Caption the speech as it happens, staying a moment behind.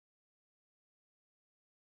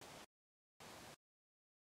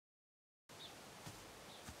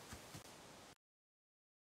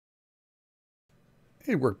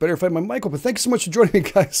It'd work better if I had my mic open. Thank you so much for joining me,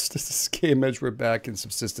 guys. This is IAmJoe. We're back in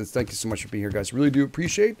Subsistence. Thank you so much for being here, guys. Really do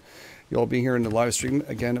appreciate you all being here in the live stream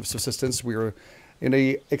again of Subsistence. We are in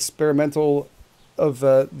a experimental of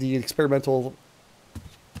the experimental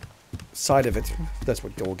side of it. That's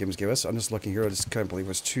what Gold Games gave us. I'm just looking here. I just can't believe it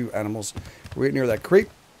was 2 animals right near that crate.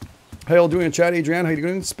 How y'all doing in chat? Adrianne, how you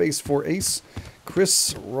doing? Space for Ace.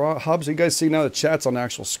 Chris, Hobbs, you guys see now the chat's on the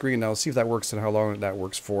actual screen now. Let's see if that works and how long that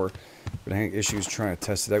works for. Been having issues trying to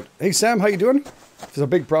test it out. Hey Sam, how you doing? If there's a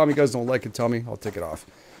big problem you guys don't like it, tell me. I'll take it off.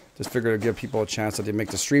 Just figured I'd give people a chance that they make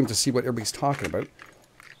the stream to see what everybody's talking about.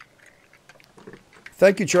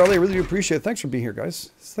 Thank you, Charlie. I really do appreciate it. Thanks for being here, guys.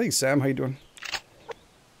 Hey Sam, how you doing?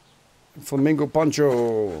 Flamingo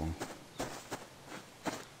Poncho.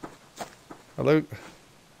 Hello.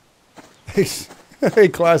 Hey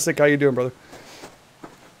Classic, how you doing, brother?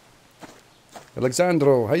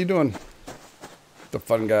 Alexandro, how you doing? The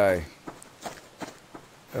fun guy.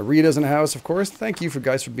 Rita's in the house, of course. Thank you for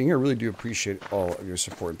guys for being here. I really do appreciate all of your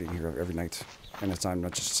support and being here every night. And it's, I'm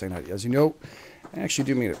not just saying that. As you know, I actually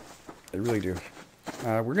do mean it. I really do.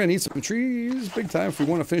 We're going to need some trees big time if we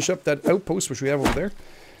want to finish up that outpost, which we have over there.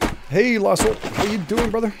 Hey, Lasso. How you doing,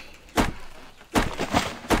 brother?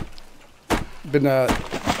 Been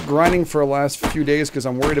grinding for the last few days because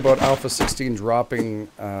I'm worried about Alpha 16 dropping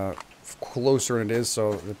closer than it is.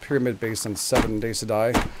 So the pyramid based on 7 days to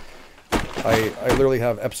die. I literally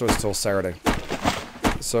have episodes till Saturday.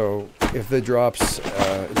 So if it drops,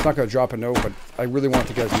 it's not going to drop a no, but I really want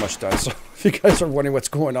to get as much done. So if you guys are wondering what's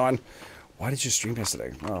going on, why did you stream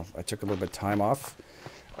yesterday? Well, I took a little bit of time off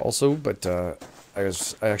also, but I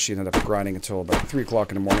actually ended up grinding until about 3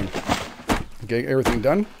 o'clock in the morning. Getting everything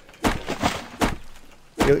done.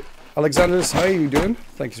 Alexandros, how you doing?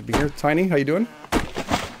 Thanks for being here. Tiny, how you doing?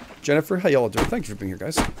 Jennifer, how y'all doing? Thank you for being here,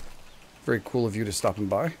 guys. Very cool of you to stopping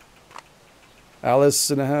by. Alice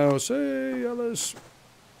in the house. Hey, Alice.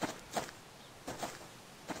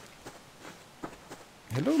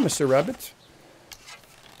 Hello, Mr. Rabbit.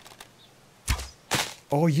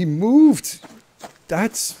 Oh, you moved.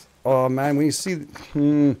 That's... Oh, man, when you see...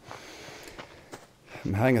 I'm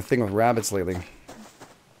having a thing with rabbits lately.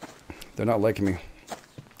 They're not liking me.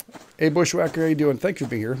 Hey, Bushwhacker, how you doing? Thank you for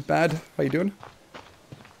being here. Bad, how you doing?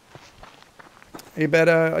 Hey,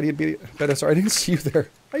 Beta, sorry, I didn't see you there.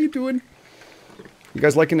 How you doing? You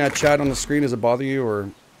guys liking that chat on the screen? Does it bother you, or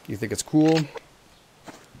you think it's cool?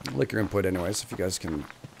 I like your input anyways, if you guys can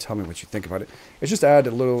tell me what you think about it. It's just add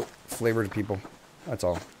a little flavor to people. That's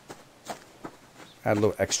all. Add a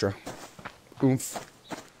little extra oomph.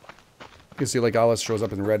 You can see like Alice shows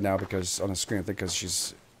up in red now because on the screen, I think because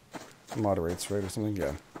she's moderates, right, or something?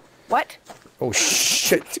 Yeah. What? Oh,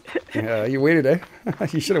 shit. Yeah, you waited, eh?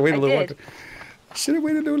 You should have waited a little longer. Should have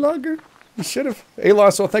waited a little longer. You should have. Hey,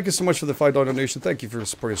 Lasso, thank you so much for the $5 donation. Thank you for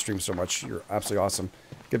supporting the stream so much. You're absolutely awesome.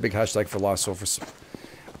 Get a big hashtag for Lasso for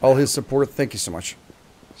all his support. Thank you so much.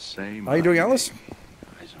 How you doing, Alice?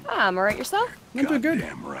 I'm alright, yourself? I'm doing good.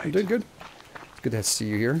 Right. I'm doing good. It's good to see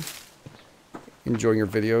you here. Enjoying your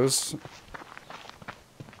videos.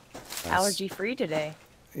 Allergy free today.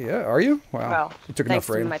 Yeah, are you? Wow. Well, you took thanks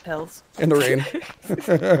enough rain. to my pills. In the rain.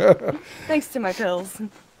 Thanks to my pills.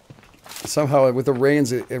 Somehow with the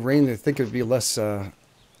rains, it rained. I think it would be less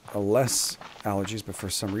allergies, but for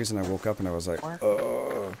some reason I woke up and I was like,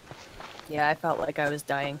 Yeah, I felt like I was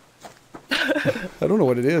dying. I don't know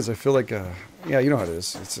what it is. I feel like, yeah, you know how it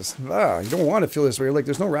is. It's just, you don't want to feel this way. You're like,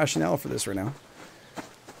 there's no rationale for this right now.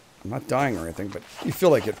 I'm not dying or anything, but you feel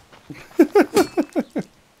like it.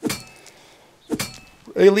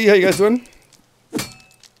 Hey, Lee, how you guys doing?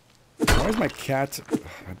 Why is my cat...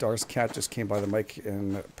 Dar's cat just came by the mic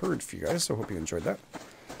and purred for you guys, so I hope you enjoyed that.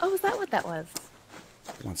 Oh, is that what that was?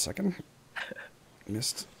 1 second.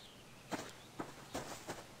 Missed.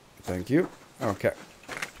 Thank you. Okay.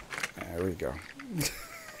 There we go.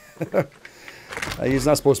 He's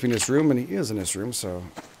not supposed to be in this room, and he is in this room, so...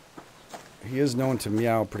 He is known to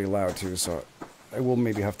meow pretty loud, too, so... I will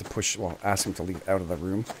maybe have to push... Well, ask him to leave out of the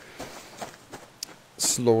room.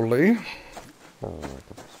 Slowly.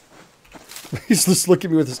 He's just looking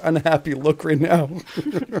at me with this unhappy look right now.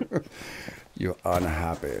 You're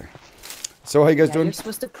unhappy. So how you guys doing? You're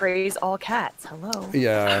supposed to praise all cats. Hello.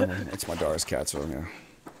 Yeah, well, it's my daughter's cat, so yeah.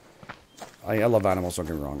 I love animals, don't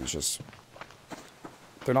get me wrong. It's just...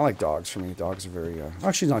 They're not like dogs for me. Dogs are very...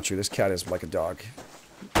 Actually, not true. This cat is like a dog.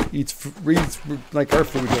 Eats like our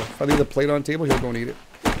food. If I leave the plate on the table, he'll go and eat it.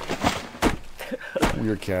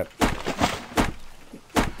 Weird cat.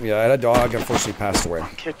 Yeah, I had a dog, unfortunately passed away. I'll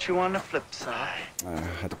catch you on the flip side. I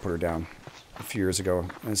had to put her down a few years ago.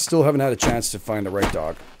 And still haven't had a chance to find the right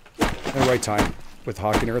dog. At the right time. With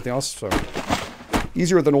hockey and everything else, so...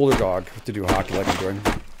 Easier with an older dog to do hockey like I'm doing.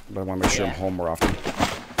 But I want to make sure I'm home more often.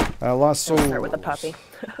 Lost Souls. Start with a puppy.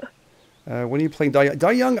 When are you playing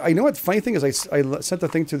Die Young? I know what the funny thing is I sent the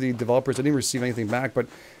thing to the developers. I didn't receive anything back, but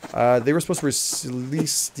they were supposed to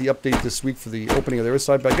release the update this week for the opening of their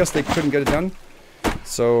side, but I guess they couldn't get it done.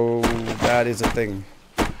 So that is a thing.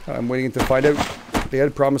 I'm waiting to find out. They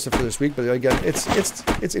had promised it for this week, but again, it's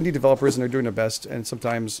indie developers and they're doing their best, and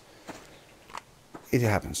sometimes it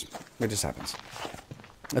happens. It just happens.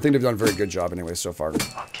 I think they've done a very good job anyway so far.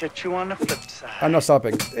 I'll catch you on the flip side. I'm not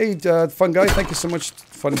stopping. Hey, Fun Guy, thank you so much,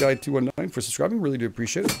 Fun Guy 219 for subscribing. Really do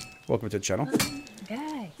appreciate it. Welcome to the channel.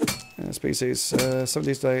 Yay. Space Ace, 7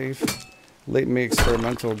 days dive, late May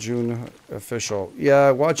experimental, June official.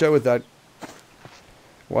 Yeah, watch out with that.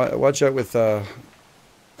 Watch out with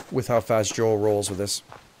how fast Joel rolls with this.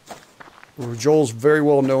 Joel's very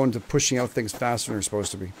well known to pushing out things faster than they're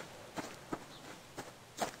supposed to be.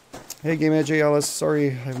 Hey, JoAnn, Alice. Sorry,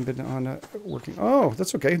 I haven't been on working. Oh,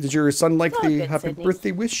 that's okay. Did your son like the happy Sydney.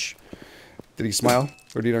 birthday wish? Did he smile?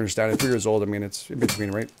 Or did he understand it? 3 years old, I mean, it's in between,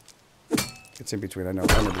 right? It's in between, I know.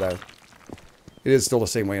 I remember that. It is still the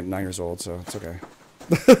same way at 9 years old, so it's okay.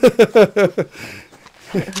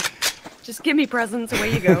 Just give me presents,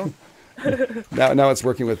 away you go. Now it's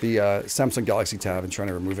working with the Samsung Galaxy Tab and trying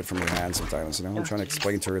to remove it from your hand sometimes, you know? I'm trying to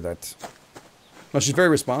explain to her that... No, she's very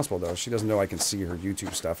responsible, though. She doesn't know I can see her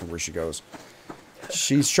YouTube stuff and where she goes.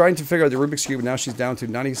 She's trying to figure out the Rubik's Cube, and now she's down to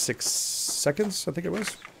 96 seconds, I think it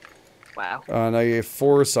was. Wow. On a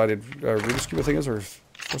 4-sided Rubik's Cube, I think it is, or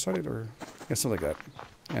 4-sided, or yeah, something like that.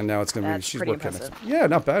 And now it's going to be... She's pretty working impressive. it. Yeah,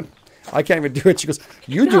 not bad. I can't even do it. She goes,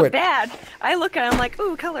 you do Not it. bad. I look at it, I'm like,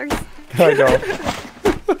 ooh, colors. I know.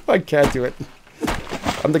 I can't do it.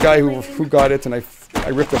 I'm the guy who got it, and I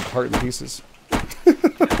ripped it apart in pieces.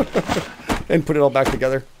 And put it all back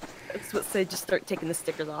together. That's what say, just start taking the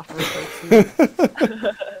stickers off and replacing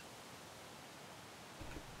them.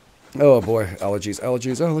 Oh boy, allergies.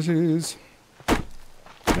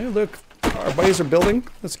 Hey, look, our buddies are building.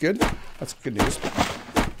 That's good. That's good news.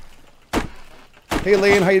 Hey,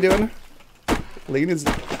 Lane, how you doing? Lane is a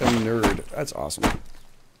nerd. That's awesome.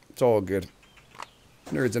 It's all good.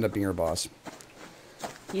 Nerds end up being your boss.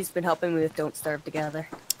 He's been helping me with Don't Starve Together.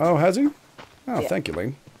 Oh, has he? Oh, Yeah. Thank you,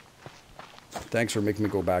 Lane. Thanks for making me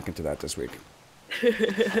go back into that this week.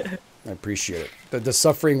 I appreciate it. The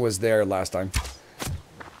suffering was there last time.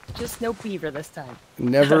 Just no beaver this time.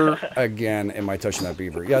 Never again am I touching that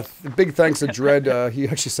beaver. Yeah, big thanks to Dread. He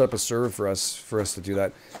actually set up a server for us to do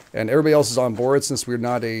that, and everybody else is on board since we're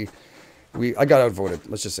not a. I got outvoted.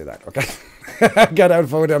 Let's just say that. Okay, I got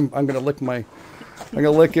outvoted. I'm gonna lick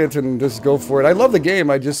it and just go for it. I love the game.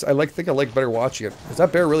 I think I like better watching it. Is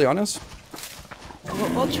that bear really on us?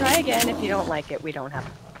 We'll try again. If you don't like it, we don't have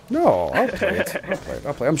to. No, I'll play it.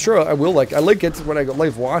 I'll play. I'm sure I will like. I like it when I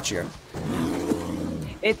live watching it.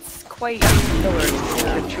 It's quite similar.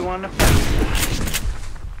 Catch you on the flip side.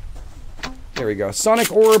 There we go.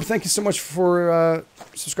 Sonic Orb, thank you so much for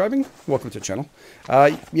subscribing. Welcome to the channel.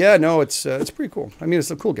 Yeah, no, it's pretty cool. I mean,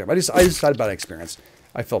 it's a cool game. I just had a bad experience.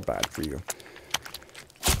 I felt bad for you.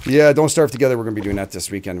 Yeah, Don't Starve Together. We're gonna be doing that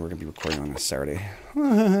this weekend. We're gonna be recording on a Saturday.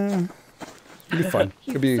 It'll be fun.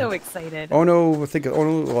 He's It'll be so excited. Oh no, I think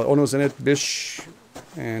Ono's in it. Bish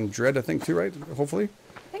and Dread, I think too, right? Hopefully.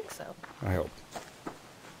 I think so. I hope.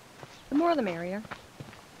 The more the merrier.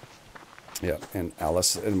 Yeah, and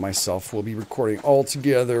Alice and myself will be recording all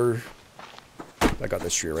together. I got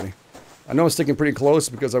this tree already. I know it's sticking pretty close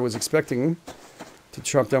because I was expecting to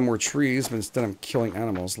chop down more trees, but instead I'm killing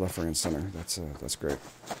animals left, right, and center. That's great.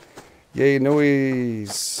 Yay,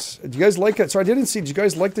 noise. Do you guys like it? So I didn't see. Did you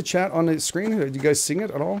guys like the chat on the screen? Did you guys sing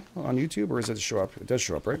it at all on YouTube, or does it show up? It does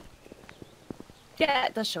show up, right? Yeah,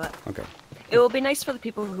 it does show up. Okay. It will be nice for the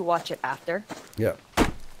people who watch it after. Yeah.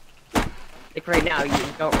 Like right now, you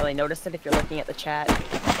don't really notice it if you're looking at the chat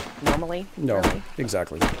normally. No, really.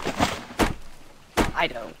 exactly. I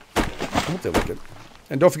don't. I hope they like it.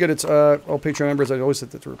 And don't forget, it's all Patreon members. I always have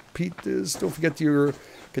to repeat this. Don't forget you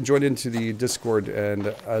can join into the Discord. And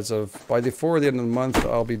as of before the end of the month,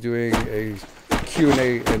 I'll be doing a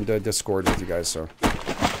Q&A in the Discord with you guys. So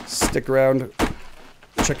stick around,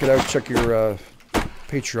 check it out, check your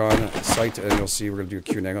Patreon site, and you'll see we're gonna do a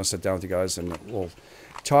Q&A. I'm gonna sit down with you guys and we'll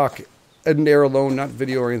talk in there alone, not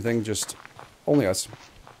video or anything, just only us.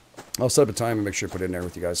 I'll set up a time and make sure to put it in there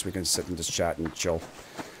with you guys so we can sit and just chat and chill.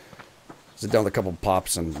 Sit down with a couple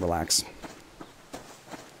pops and relax.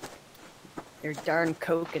 Your darn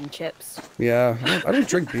Coke and chips. Yeah, I don't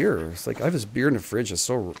drink beer. It's like I have this beer in the fridge. It's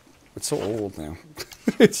so old now.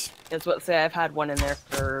 That's what say I've had one in there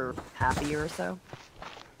for half a year or so.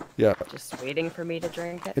 Yeah. Just waiting for me to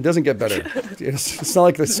drink it. It doesn't get better. It's not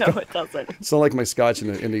like this. No, it doesn't. It's not like my scotch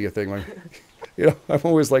in the India thing. Like, you know, I'm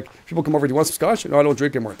always like, people come over, do you want some scotch? No, I don't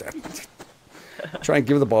drink anymore. Try and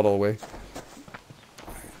give the bottle away.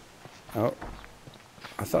 Oh,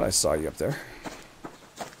 I thought I saw you up there.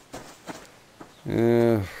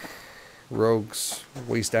 Rogues,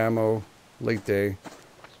 waste ammo, late day.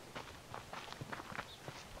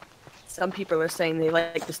 Some people are saying they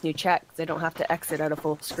like this new chat 'cause they don't have to exit out a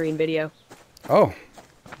full screen video. Oh,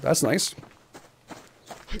 that's nice.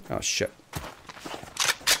 Oh, shit.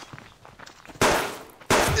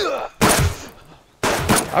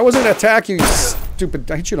 I wasn't going to attack you, you stupid.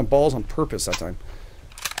 I hit you in the balls on purpose that time.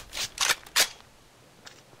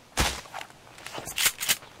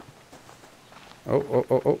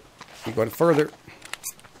 Oh. You got it further.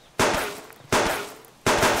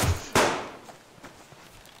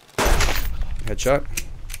 Headshot.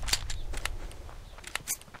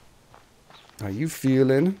 How you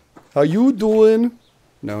feeling? How you doing?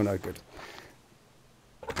 No, not good.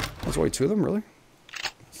 There's only 2 of them, really?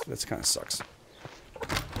 That kind of sucks.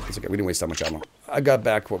 It's okay, we didn't waste that much ammo. I got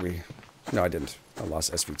back what we... No, I didn't. I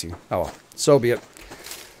lost SVT. Oh well, so be it.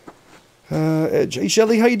 Edge. Hey,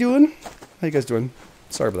 Shelly, how you doing? How you guys doing?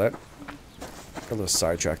 Sorry about that. Got a little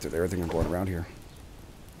sidetracked with everything going around here.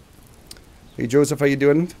 Hey, Joseph, how you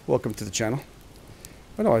doing? Welcome to the channel.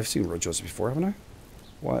 I know I've seen Joseph before, haven't I?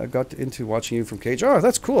 Well, I got into watching you from Cage. Oh,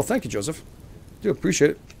 that's cool. Thank you, Joseph. Do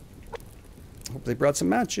appreciate it. Hope they brought some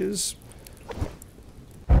matches.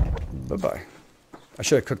 Bye-bye. I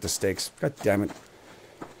should have cooked the steaks. God damn it.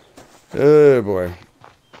 Oh, boy.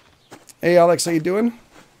 Hey, Alex, how you doing?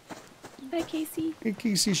 Hi, Casey. Hey,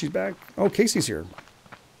 Casey, she's back. Oh, Casey's here.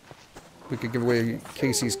 We could give away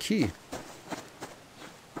Casey's key.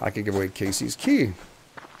 I could give away Casey's key.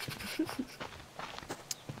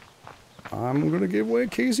 I'm going to give away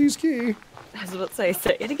Casey's key. I was about to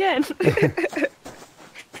say it again. Third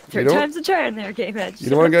time's a charm there, Game Edge.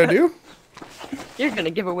 You know what I'm going to do? You're going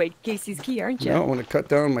to give away Casey's key, aren't you? No, I'm going to cut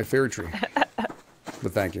down my fairy tree.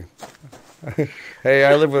 But thank you. Hey,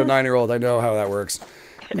 I live with a 9-year-old. I know how that works.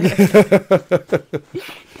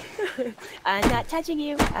 I'm not touching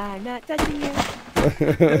you. I'm not touching you.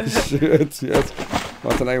 Shit, yes.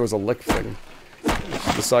 Well, tonight was a lick thing.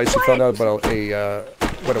 Besides, she found out about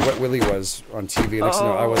what a wet willy was on TV. Next thing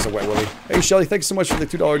you know, I was a wet willy. Hey, Shelly, thanks so much for the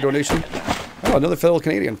 $2 donation. Oh, another fellow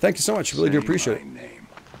Canadian. Thank you so much. Really do appreciate it.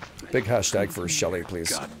 Big hashtag for Shelly,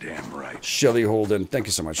 please. Goddamn right. Shelly Holden. Thank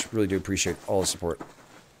you so much. Really do appreciate all the support.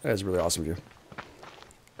 That is really awesome of you.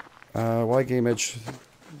 Why game edge?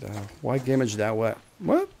 Why game edge that wet?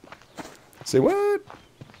 What? Say what?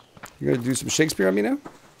 You're gonna do some Shakespeare on me now?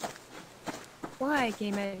 Why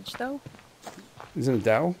Game Edge though? Isn't it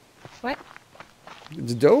Dow? What?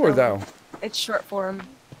 The dough or thou? It's short form.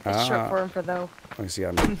 It's short form for though. I see.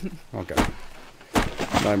 I'm okay.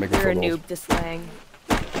 Now I make me You're a feel old. noob to slang.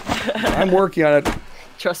 I'm working on it.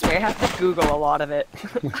 Trust me, I have to Google a lot of it.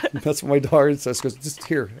 That's what my daughter says. She goes, just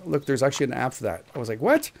here, look, there's actually an app for that. I was like,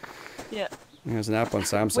 what? Yeah. There's an app on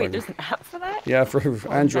Samsung. Wait, there's an app for that? Yeah, for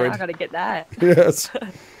Android. Man, I gotta get that. Yes.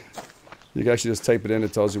 You can actually just type it in.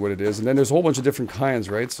 It tells you what it is. And then there's a whole bunch of different kinds,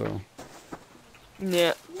 right? So.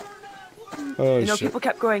 Yeah. Oh, You know, shit. people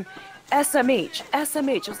kept going, SMH,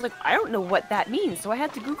 SMH. I was like, I don't know what that means, so I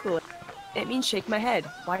had to Google it. It means shake my head.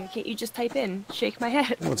 Why can't you just type in shake my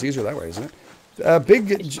head? Well, it's easier that way, isn't it? Big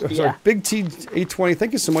T820.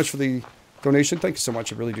 Thank you so much for the donation. Thank you so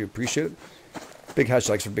much. I really do appreciate it. Big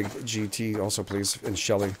hashtags for Big GT also, please, and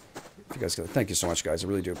Shelly. If you guys could, thank you so much, guys. I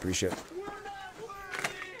really do appreciate it.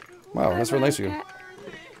 Wow, that's really nice of you.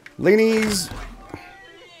 Laney's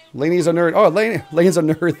a nerd. Oh, Lane's a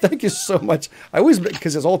nerd. Thank you so much. I always,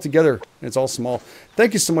 because it's all together and it's all small.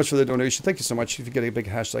 Thank you so much for the donation. Thank you so much. If you get a big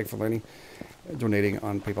hashtag for Laney donating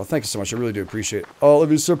on PayPal. Thank you so much. I really do appreciate all of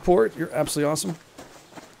your support. You're absolutely awesome.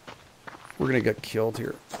 We're going to get killed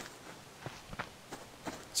here.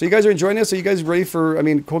 So you guys are enjoying this? Are you guys ready for, I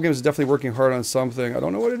mean, Koehn Games is definitely working hard on something. I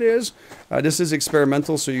don't know what it is. This is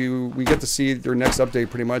experimental, so we get to see their next update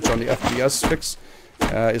pretty much on the FPS fix.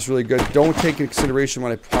 It's really good. Don't take into consideration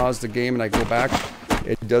when I pause the game and I go back.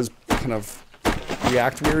 It does kind of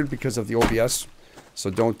react weird because of the OBS. So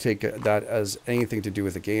don't take that as anything to do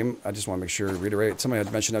with the game. I just want to make sure to reiterate. Somebody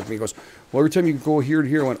had mentioned that to me. He goes, well, every time you go here to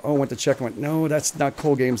here, I went, oh, I went to check. I went, no, that's not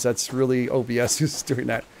Koehn Games. That's really OBS who's doing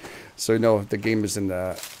that. So no, the game is in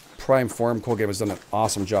the prime form. Koehn Games has done an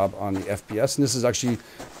awesome job on the FPS. And this is actually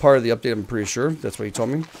part of the update, I'm pretty sure. That's what he told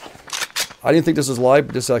me. I didn't think this was live,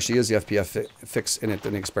 but this actually is the FPS fix in it,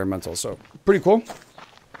 in the experimental. So pretty cool.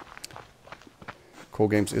 Cool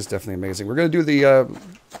Games is definitely amazing. We're going to do the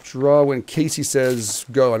draw when Casey says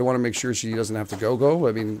go. I want to make sure she doesn't have to go.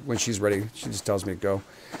 I mean, when she's ready, she just tells me to go.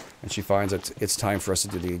 And she finds that it's time for us to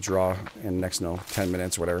do the draw in the next, 10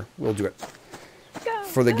 minutes or whatever. We'll do it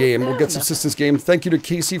for the game. We'll get Subsistence game. Thank you to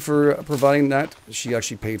Casey for providing that. She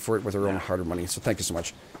actually paid for it with her own hard money. So thank you so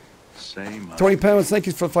much. £20. Thank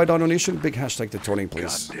you for the $5 donation. Big hashtag to Tony,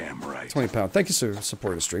 please. Goddamn right. £20. Thank you for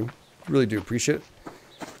supporting the stream. Really do appreciate it.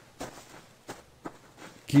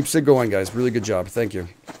 Keeps it going, guys. Really good job. Thank you.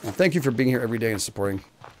 And thank you for being here every day and supporting.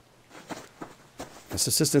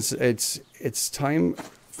 Subsistence, it's time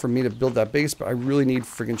for me to build that base, but I really need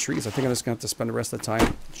friggin' trees. I think I'm just going to have to spend the rest of the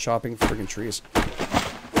time chopping friggin' trees.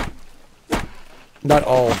 Not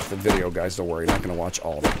all of the video, guys. Don't worry. Not going to watch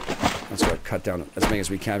all of it. I'm just going to cut down as many as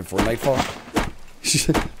we can before nightfall.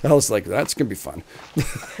 I was like, that's going to be fun.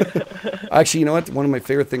 Actually, you know what? One of my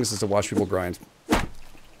favorite things is to watch people grind.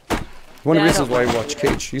 One of the reasons why I watch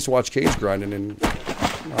Cage. He used to watch Cage grinding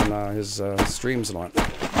on his streams and all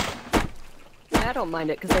that. I don't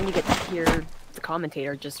mind it, because then you get to hear the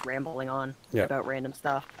commentator just rambling on about random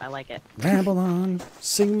stuff. I like it. Ramble on,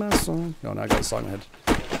 sing my song. No, I got a song in my head.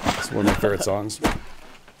 It's one of my favorite songs.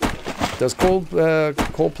 Does Cold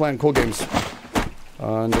Games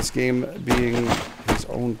on this game being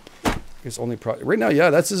his only project right now?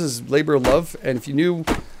 Yeah, that's his labor of love. And if you knew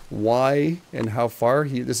why and how far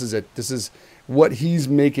this is it. This is what he's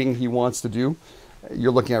making. He wants to do.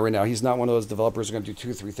 You're looking at right now. He's not one of those developers who are going to do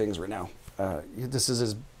 2 or 3 things right now. This is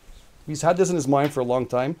his. He's had this in his mind for a long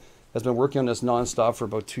time. Has been working on this nonstop for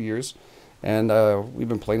about 2 years, and we've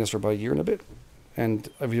been playing this for about a year and a bit. And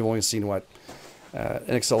we've only seen an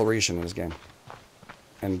acceleration in his game,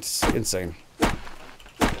 and it's insane.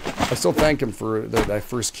 I still thank him for that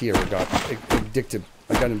first key I ever got addicted.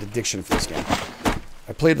 I got an addiction for this game.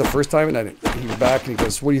 I played it the first time, and he was back, and he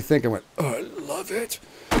goes, "What do you think?" I went, "Oh, I love it."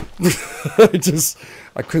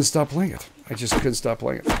 I couldn't stop playing it. I just couldn't stop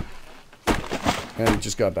playing it. And he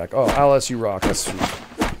just got back. Oh, Alice, you rock. That's sweet.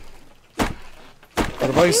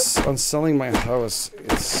 Advice on selling my house.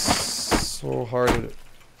 It's so hard.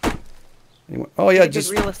 Anyway, oh yeah,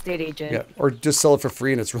 just real estate agent. Yeah, or just sell it for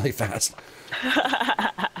free, and it's really fast.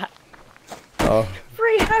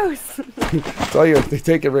 Free house. Tell you, they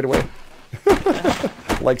take it right away.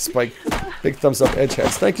 Like Spike. Big thumbs up,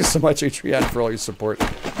 Edgeheads. Thank you so much, Adrianne, for all your support.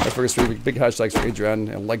 That's very sweet. Big hashtags for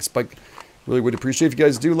Adrianne and like Spike. Really would appreciate if you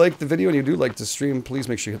guys do like the video and you do like the stream. Please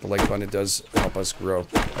make sure you hit the like button. It does help us grow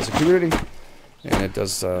as a community, and it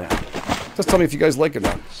does. Just tell me if you guys like it or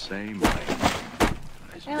not. Same.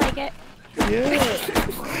 I like it. Yeah.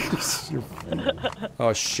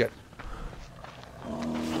 Oh shit.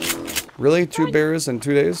 Really? 2 bears in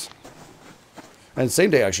 2 days? And same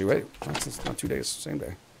day, actually. Wait, it's not 2 days. Same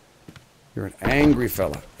day. You're an angry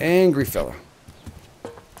fella. Angry fella.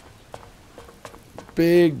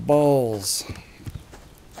 Big balls.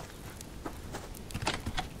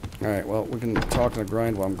 All right. Well, we can talk and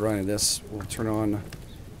grind while I'm grinding this. We'll turn on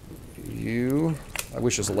you. I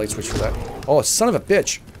wish there was a light switch for that. Oh, son of a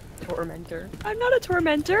bitch. Tormentor. I'm not a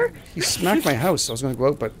tormentor. He smacked my house. I was going to go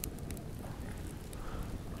out, but...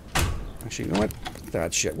 Actually, you know what?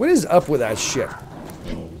 That shit. What is up with that shit?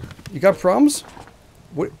 You got problems?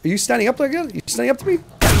 What? Are you standing up like that? Are you standing up to me?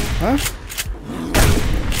 Huh?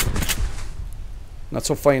 Not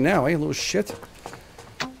so funny now, eh? Little shit.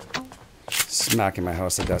 Smacking my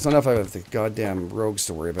house like that. It's not enough I have the goddamn rogues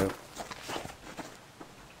to worry about.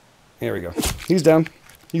 There we go. He's down.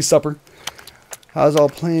 He's supper. How's all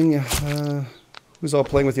playing? Who's all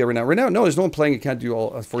playing with you right now? Right now, no, there's no one playing. You can't do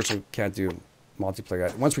all. Unfortunately, can't do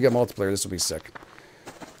multiplayer. Once we get multiplayer, this will be sick.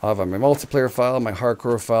 I'll have my multiplayer file, my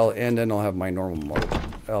hardcore file, and then I'll have my normal mode.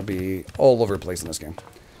 I'll be all over the place in this game.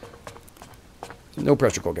 No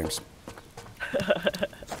pressure Cold Games.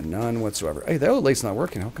 None whatsoever. Hey, the light's not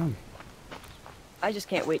working. How come? I just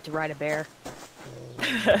can't wait to ride a bear.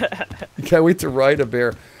 You can't wait to ride a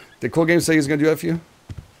bear. Did Cold Games say he's going to do that for you?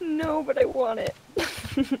 No, but I want it.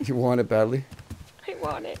 You want it badly? I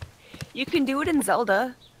want it. You can do it in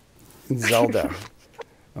Zelda. In Zelda.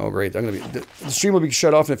 Oh, great. I'm gonna be. The stream will be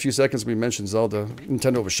shut off in a few seconds. We mentioned Zelda.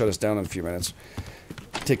 Nintendo will shut us down in a few minutes.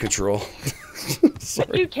 Take control.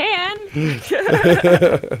 Sorry. You can.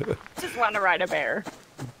 Just want to ride a bear.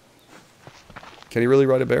 Can he really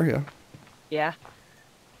ride a bear? Yeah. Yeah.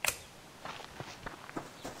 I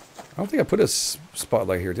don't think I put a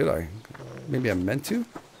spotlight here, did I? Maybe I meant to?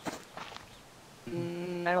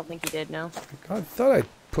 I don't think you did, no. God, I thought I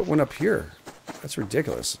put one up here. That's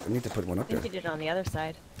ridiculous. I need to put one up I think there. you did it on the other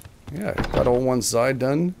side. Yeah, got all one side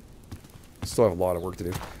done. Still have a lot of work to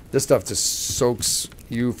do. This stuff just soaks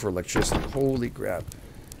you for electricity. Holy crap.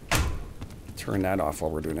 turn that off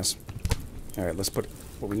while we're doing this. All right, let's put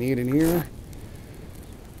what we need in here.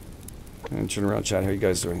 And turn around, chat. How are you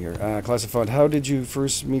guys doing here? Classic Fun. How did you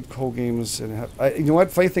first meet Cole Games? And you know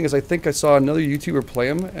what? Funny thing is, I think I saw another YouTuber play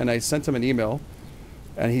him, and I sent him an email,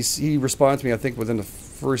 and he responded to me. I think within the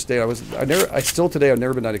first day. I've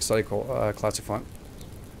never been that excited. Classic Fun.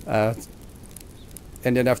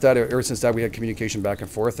 And then after that, ever since that, we had communication back and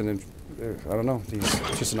forth, and then I don't know. He's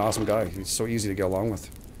just an awesome guy. He's so easy to get along with.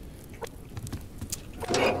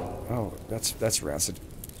 Oh, that's rancid.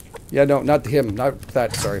 Yeah, no, not him. Not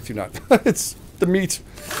that. Sorry if you're not. It's the meat.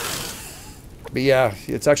 But yeah,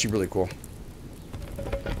 it's actually really cool.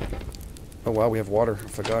 Oh wow, we have water. I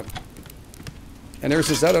forgot. And ever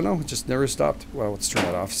since that, I don't know. It just never stopped. Well, let's turn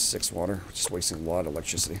that off. 6 water. We're just wasting a lot of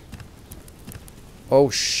electricity. Oh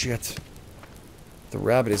shit. The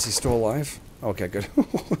rabbit, is he still alive? Okay, good.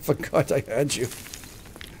 I forgot I had you.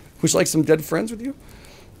 Would you like some dead friends with you?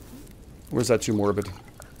 Or is that too morbid?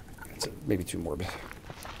 It's maybe too morbid.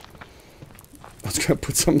 I was gonna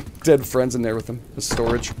put some dead friends in there with them. The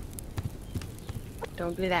storage.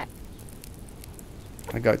 Don't do that.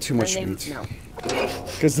 I got too much meat. No.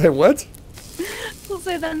 Because they what? We'll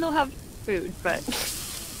say then they'll have food, but...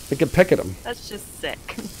 They can peck at them. That's just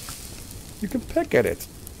sick. You can peck at it.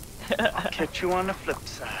 I'll catch you on the flip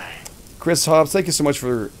side. Chris Hobbs, thank you so much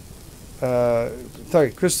for...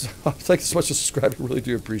 Chris Hobbs, thank you so much for subscribing. Really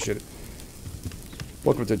do appreciate it.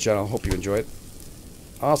 Welcome to the channel. Hope you enjoy it.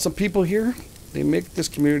 Awesome people here. They make this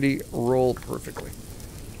community roll perfectly.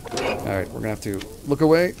 Alright, we're going to have to look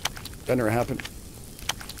away. That never happened.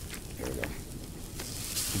 There we go.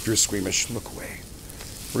 If you're squeamish, look away.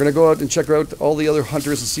 We're going to go out and check out all the other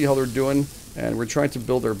hunters and see how they're doing. And we're trying to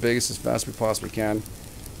build our base as fast as we possibly can.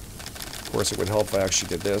 Of course, it would help if I actually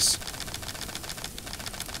did this.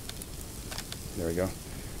 There we go.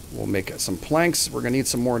 We'll make some planks. We're going to need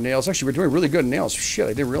some more nails. Actually, we're doing really good nails. Shit,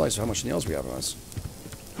 I didn't realize how much nails we have on us.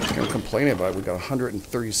 I'm complaining about it. We've got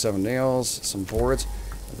 137 nails, some boards.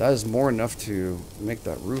 That is more enough to make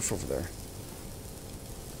that roof over there.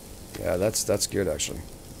 Yeah, that's good, actually.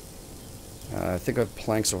 I think I have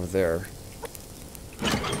planks over there.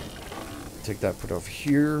 Take that, put it over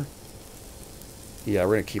here. Yeah,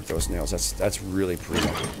 we're going to keep those nails. That's really primo.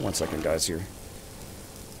 1 second, guys, here.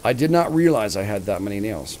 I did not realize I had that many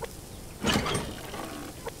nails.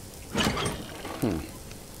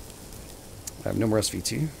 I have no more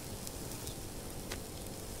SVT.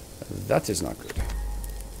 That is not good.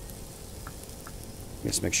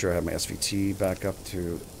 Let's make sure I have my SVT back up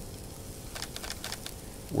to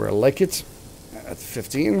where I like it. At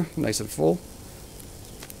 15, nice and full.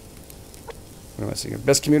 What am I saying?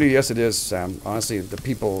 Best community? Yes, it is, Sam. Honestly, the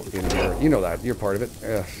people in here, you know that. You're part of it.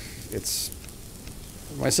 It's...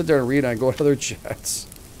 When I sit there and read, I go to other chats.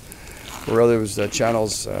 Or others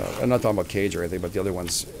channels. I'm not talking about Cage or anything, but the other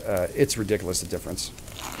ones. It's ridiculous, the difference.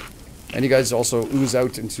 And you guys also ooze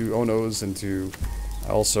out into Onos, into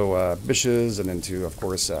also Bishes, and into, of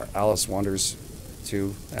course, Alice Wanders,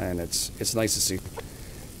 too. And it's nice to see.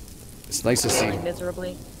 It's nice to see. Failing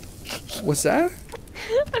miserably. What's that?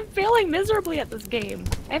 I'm failing miserably at this game.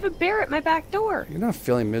 I have a bear at my back door. You're not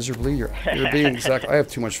failing miserably. You're being exact. I have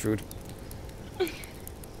too much food.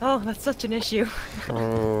 Oh, that's such an issue.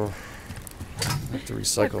 Oh. I have to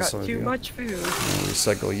recycle some of you. Too much food.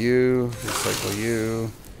 Recycle you. Recycle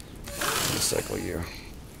you. Recycle you.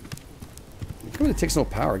 It really takes no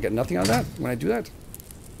power. I get nothing out of that when I do that.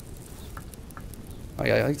 Oh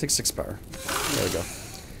yeah, I take 6 power. There we go.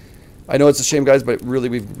 I know it's a shame, guys, but really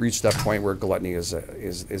we've reached that point where gluttony is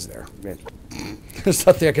there. There's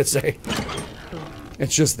nothing I could say.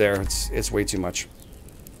 It's just there. It's way too much.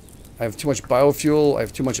 I have too much biofuel. I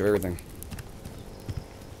have too much of everything.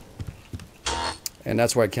 And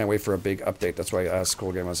that's why I can't wait for a big update. That's why I asked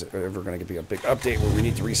Cool Game, is ever going to be a big update where we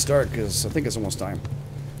need to restart? Because I think it's almost time.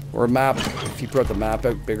 Or a map. If you put the map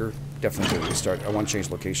out bigger, definitely do a restart. I want to change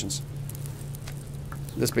locations.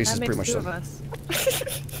 This base is pretty much done.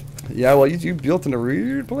 Yeah, well, you built in a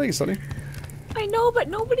weird place, honey. I know, but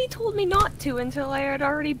nobody told me not to until I had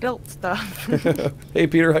already built stuff. Hey,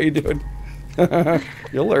 Peter, how you doing?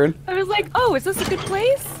 You'll learn. I was like, oh, is this a good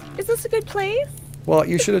place? Is this a good place? Well,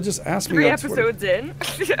 you should have just asked me. 3 episodes in.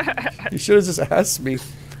 You should have just asked me.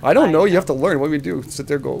 I don't know. You have to learn. What do we do? Sit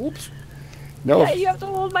there and go, oops. No. Yeah, you have to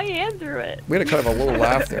hold my hand through it. We had a kind of a little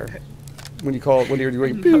laugh there. When you're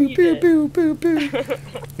doing boo, boo, boo, boo, boo. I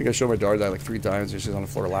think I showed my daughter that like 3 times and she's on the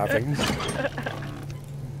floor laughing.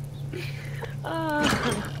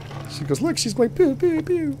 She goes, look, she's going boo, boo,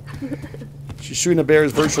 boo. She's shooting the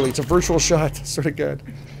bears virtually. It's a virtual shot. Sort of good.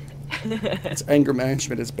 It's anger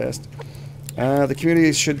management at its best. The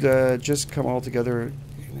community should just come all together.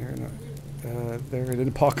 there in an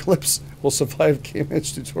apocalypse will survive game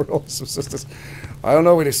edge tutorial subsistence. I don't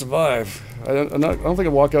know when they survive. I don't think I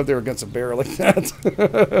walk out there against a bear like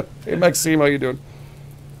that. Hey Maxime, how you doing?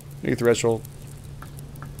 Hey Threshold.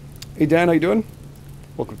 Hey Dan, how you doing?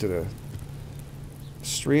 Welcome to the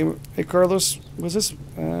stream. Hey Carlos, was this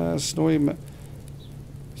snowy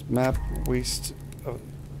map waste?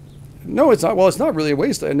 No, it's not. Well, it's not really a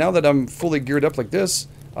waste. And now that I'm fully geared up like this,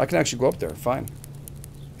 I can actually go up there. Fine.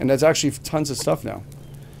 And there's actually tons of stuff now.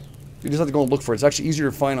 You just have to go and look for it. It's actually easier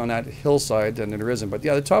to find on that hillside than there isn't. But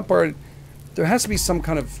yeah, the top part, there has to be some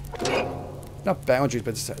kind of, not boundaries,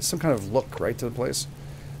 but some kind of look, right, to the place.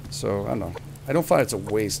 So, I don't know. I don't find it's a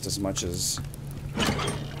waste as much as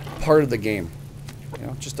part of the game. You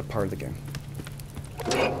know, just a part of the game.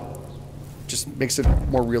 Just makes it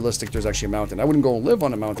more realistic there's actually a mountain. I wouldn't go and live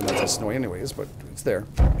on a mountain that's snowy anyways, but it's there.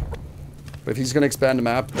 But if he's going to expand the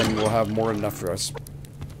map, then we'll have more than enough for us.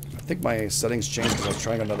 I think my settings changed because I was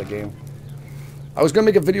trying another game. I was going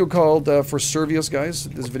to make a video called for Servius, guys.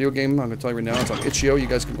 This video game, I'm going to tell you right now, it's on itch.io. You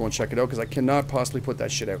guys can go and check it out because I cannot possibly put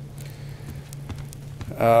that shit out.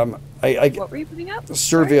 What were you putting up?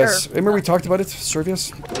 Servius. Remember we talked about it?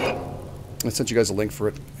 Servius? I sent you guys a link for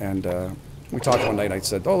it, and we talked one night. I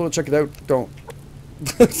said, "Oh, check it out." Don't.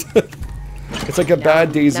 It's like a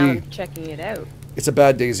bad Daisy. Now I'm checking it out. It's a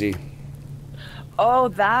bad Daisy. Oh,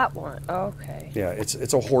 that one. Okay. Yeah,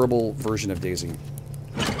 it's a horrible version of Daisy.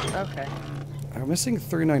 Okay. I'm missing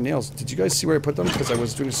 39 nails. Did you guys see where I put them? Because I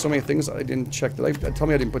was doing so many things, I didn't check. Tell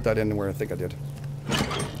me I didn't put that in where I think I did.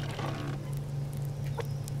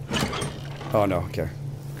 Oh no. Okay.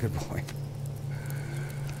 Good boy.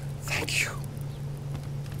 Thank you.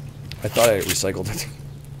 I thought I recycled it.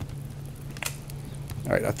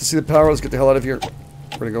 Alright, I have to see the power. Let's get the hell out of here.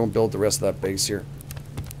 We're going to go and build the rest of that base here.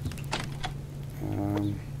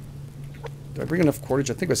 Did I bring enough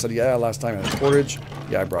cordage? I think I said, yeah, last time I had cordage.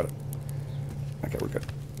 Yeah, I brought it. Okay, we're good.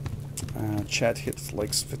 Chat hits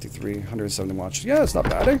likes 53, 170 watches. Yeah, it's not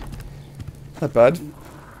bad, eh? Not bad.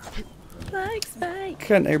 Likes, like.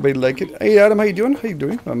 Can everybody like it? Hey, Adam, how you doing? How you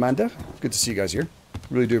doing? Amanda? Good to see you guys here.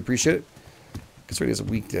 Really do appreciate it. Considering it's a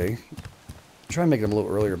weekday. Try and make them a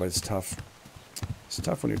little earlier, but it's tough. It's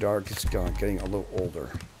tough when your dog is getting a little older.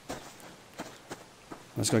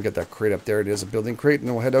 I'm just going to get that crate up there. It is a building crate, and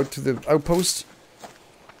then we'll head out to the outpost.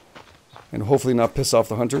 And hopefully not piss off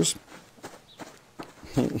the hunters.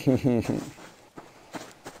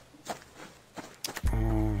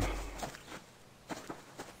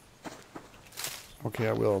 Okay,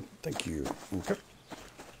 I will. Thank you. Okay.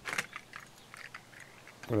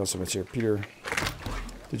 What else am I here? Peter,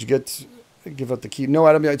 did you give out the key? No,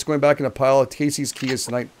 Adam, it's going back in a pile. Casey's key is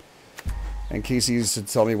tonight. And Casey's to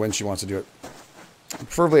tell me when she wants to do it.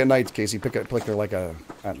 Preferably at night, Casey. Pick her like at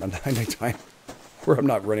night time. Where I'm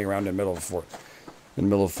not running around in the middle of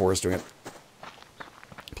the forest doing it.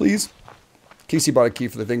 Please. Casey bought a key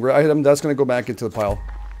for the thing. That's going to go back into the pile.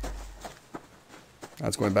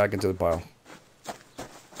 That's going back into the pile.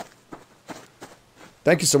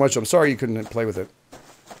 Thank you so much. I'm sorry you couldn't play with it.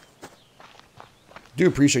 Do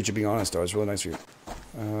appreciate you being honest, though. It's really nice of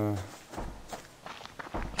you.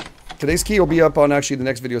 Today's key will be up on actually the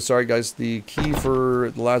next video. Sorry, guys. The key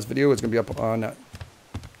for the last video is going to be up on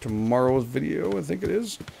tomorrow's video, I think it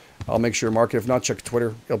is. I'll make sure to mark it. If not, check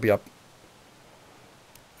Twitter. It'll be up.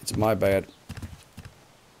 It's my bad.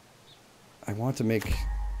 I want to make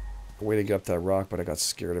a way to get up that rock, but I got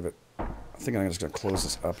scared of it. I think I'm just going to close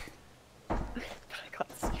this up. I got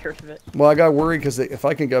scared of it. Well, I got worried because if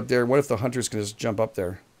I can get up there, what if the hunters can just jump up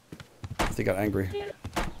there? If they got angry.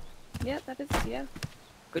 Yeah, that is, yeah.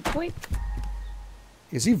 Good point.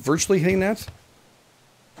 Is he virtually hitting that?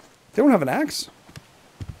 They don't have an axe?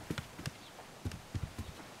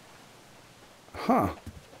 Huh.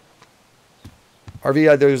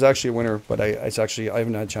 RV, there's actually a winner, but I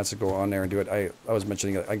haven't had a chance to go on there and do it. I was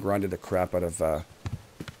mentioning it. I grinded the crap out of,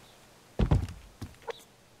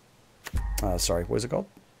 sorry, what is it called?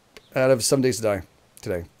 Out of 7 Days to Die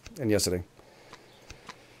today and yesterday.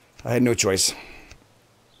 I had no choice.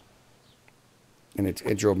 And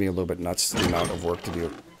it drove me a little bit nuts, the amount of work to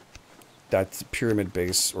do. That pyramid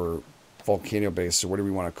base or volcano base or whatever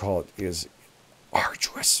you want to call it is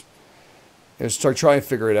arduous. And start trying to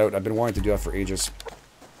figure it out. I've been wanting to do that for ages.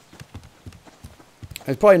 And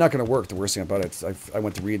it's probably not going to work. The worst thing about it, I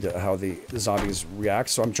went to read how the zombies react.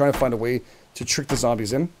 So I'm trying to find a way to trick the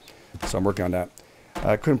zombies in. So I'm working on that.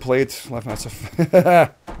 I couldn't play it.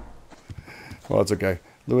 Well, it's okay.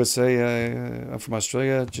 Lewis, hey, I'm from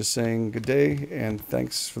Australia. Just saying good day and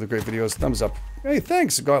thanks for the great videos. Thumbs up. Hey,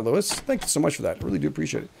 thanks, God, Lewis. Thank you so much for that. I really do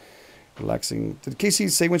appreciate it. Relaxing. Did Casey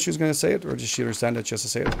say when she was going to say it, or did she understand that she has to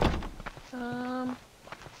say it?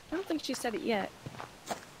 think she said it yet.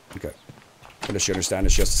 Okay. But does she understand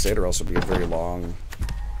that she has to say it, or else it'll be a very long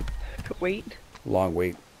Wait. Long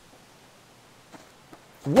wait.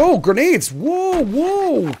 Whoa, grenades! Whoa,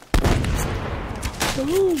 whoa!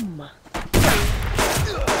 Boom!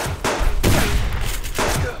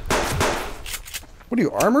 What are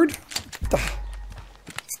you, armored?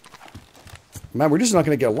 Man, we're just not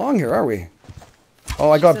going to get along here, are we?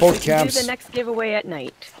 Oh, I got both camps. Do the next giveaway at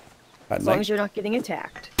night. As long as you're not getting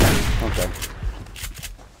attacked. Okay.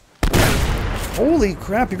 Holy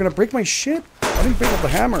crap, you're going to break my shit? I didn't break up the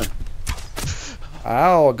hammer.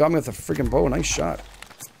 Ow, got me with a freaking bow. Nice shot.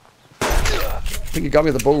 I think you got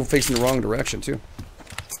me with the bow facing the wrong direction, too.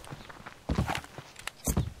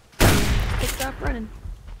 Stop running.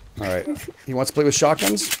 Alright. He wants to play with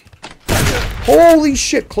shotguns? Holy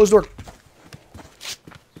shit! Close door.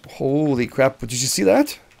 Holy crap. Did you see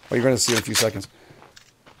that? Oh, you're going to see it in a few seconds.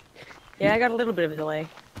 Yeah, I got a little bit of a delay.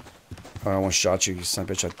 Oh, I almost shot you, you son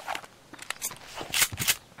of a bitch.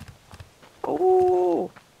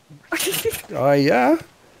 Oh! Yeah?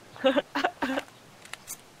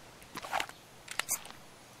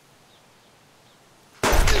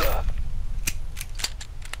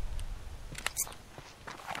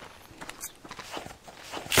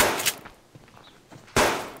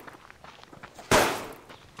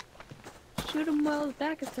 Shoot him while his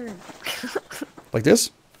back is turned. Like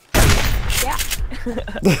this? Yeah.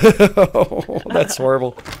 Oh, that's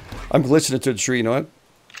horrible. I'm glitching into a tree, you know what?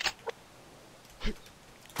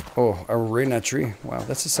 Oh, I'm right in that tree. Wow,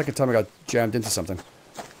 that's the second time I got jammed into something.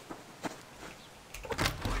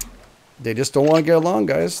 They just don't want to get along,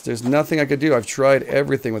 guys. There's nothing I could do. I've tried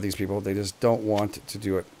everything with these people. They just don't want to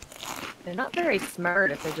do it. They're not very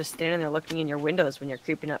smart if they're just standing there looking in your windows when you're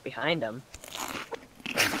creeping up behind them.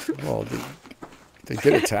 Well, they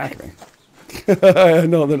did attack me.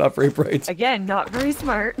 No, they're not very bright. Again, not very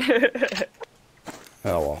smart.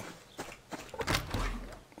 Oh, well.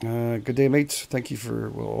 Good day, mate. Thank you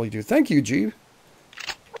for all you do. Thank you, G.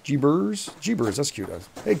 G-Burrs. G-Burrs, that's cute.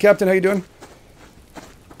 Hey, Captain, how you doing?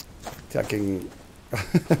 Attacking.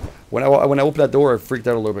 when I opened that door, I freaked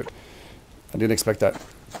out a little bit. I didn't expect that.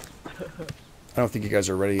 I don't think you guys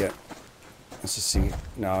are ready yet. Let's just see.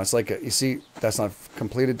 No, it's like, you see, that's not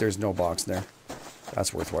completed. There's no box there.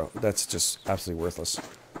 That's worthwhile. That's just absolutely worthless.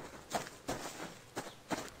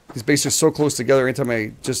 These bases are so close together. Anytime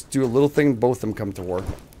I just do a little thing, both of them come to war.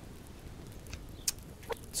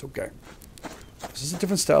 It's okay. Is this a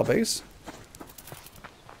different style base?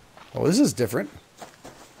 Oh, this is different.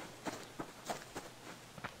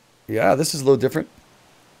 Yeah, this is a little different.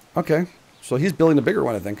 Okay. So he's building a bigger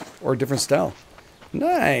one, I think. Or a different style.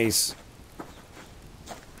 Nice.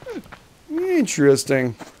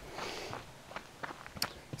 Interesting.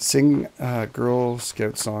 Sing Girl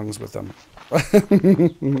Scout songs with them.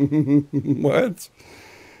 What?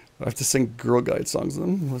 I have to sing Girl Guide songs with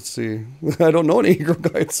them? Let's see. I don't know any Girl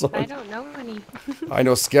Guide songs. I don't know any. I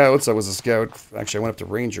know Scouts. I was a Scout. Actually, I went up to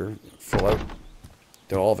Ranger. Full out.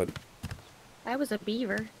 Did all of it. I was a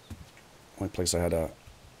beaver. Only place I had a...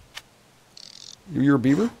 You're a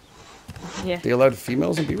beaver? Yeah. They allowed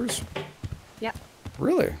females and beavers? Yep.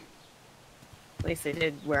 Really? At least they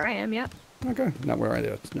did where I am, yep. Okay. Not where I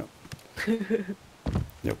am. No.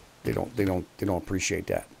 Nope. They don't appreciate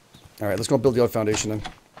that. All right, let's go build the other foundation then.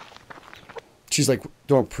 She's like,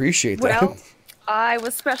 don't appreciate that. Well, I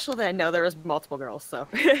was special then. No, there was multiple girls, so.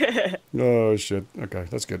 Oh, shit. Okay,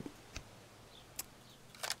 that's good.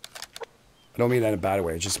 I don't mean that in a bad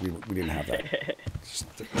way. It's just we didn't have that.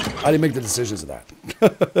 I didn't make the decisions of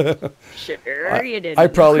that. Sure, you did. I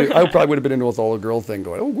probably would have been into with all the girl thing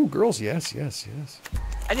going, oh, girls, yes, yes, yes.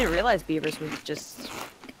 I didn't realize beavers was just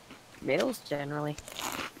males generally.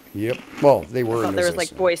 Yep. Well, they were. I thought there was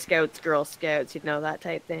like Boy Scouts, Girl Scouts, you know, that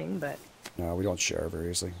type thing, but. No, we don't share very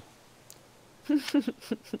easily.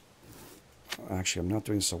 Actually, I'm not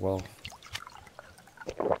doing so well.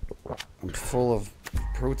 I'm full of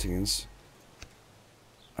proteins.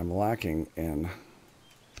 I'm lacking in.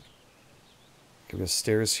 Okay, we have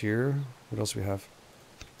stairs here. What else do we have?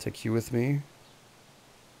 Take you with me.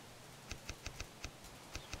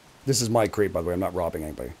 This is my crate, by the way. I'm not robbing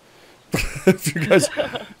anybody. if you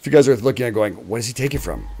guys are looking at going, what does he take it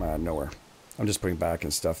from? Nowhere. I'm just putting back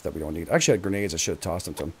in stuff that we don't need. I actually had grenades. I should have tossed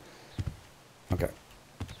them to him. Okay.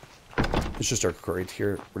 It's just our crate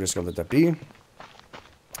here. We're just going to let that be.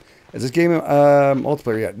 Is this game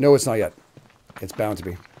multiplayer yet? No, it's not yet. It's bound to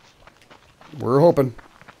be. We're hoping.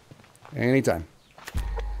 Anytime.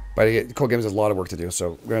 But Koehn Games has a lot of work to do, so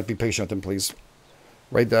we're going to have to be patient with them, please.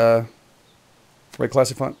 Right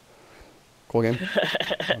classic font? Koehn Game?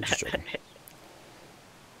 I'm just joking.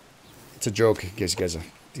 It's a joke, in case you guys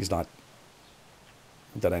He's not.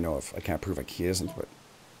 That I know of. I can't prove like he isn't, but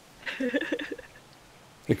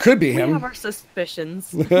it could be him. We have our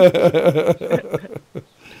suspicions. Because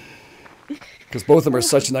both of them are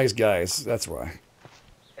such nice guys. That's why.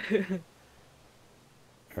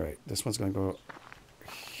 All right, this one's going to go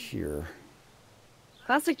here.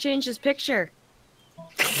 Classic changed his picture.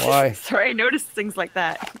 Why? Sorry, I noticed things like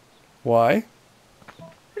that. Why? I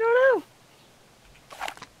don't know.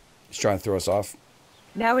 He's trying to throw us off.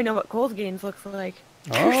 Now we know what cold games looks like.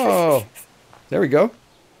 Oh, there we go.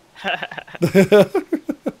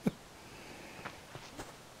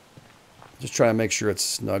 Just trying to make sure it's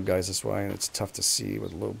snug, guys, this way, and it's tough to see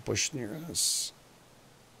with a little bush near us.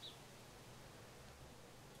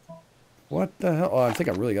 What the hell? Oh, I think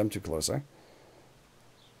I'm too close, eh?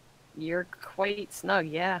 You're quite snug,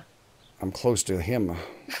 yeah. I'm close to him.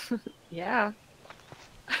 Yeah.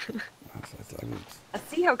 I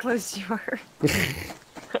see how close you are.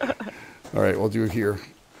 All right, we'll do it here.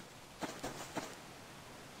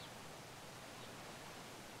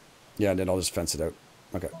 Yeah, and then I'll just fence it out.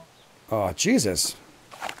 Okay. Oh, Jesus.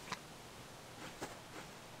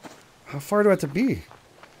 How far do I have to be?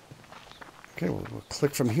 Okay, we'll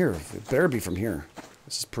click from here. It better be from here.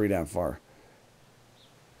 This is pretty damn far.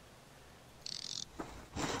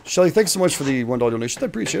 Shelly, thanks so much for the $1 donation. I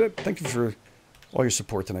appreciate it. Thank you for all your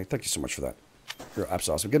support tonight. Thank you so much for that. You're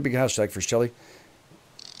absolutely awesome. Get a big hashtag for Shelly.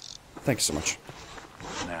 Thank you so much.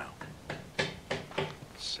 Now,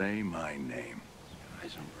 say my name,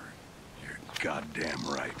 Eisenberg. You're goddamn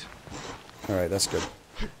right. All right, that's good.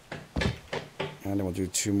 And then we'll do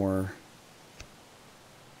 2 more.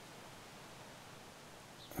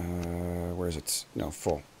 Where is it? No,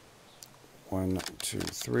 full. 1, 2,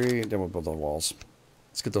 3. Then we'll build the walls.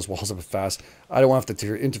 Let's get those walls up fast. I don't want to have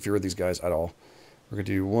to interfere with these guys at all. We're going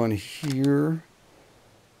to do 1 here.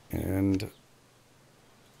 And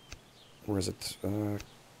where is it?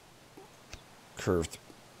 Curved.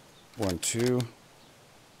 1, 2.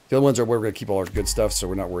 The other ones are where we're going to keep all our good stuff, so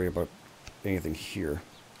we're not worried about anything here.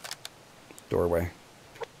 Doorway.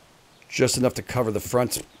 Just enough to cover the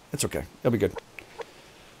front. It's okay. It'll be good.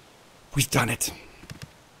 We've done it.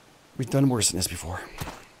 We've done worse than this before.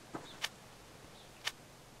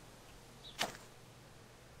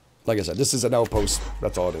 Like I said, this is an outpost.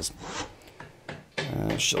 That's all it is.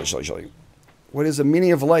 Shelly. What is the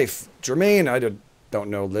meaning of life? Jermaine, I don't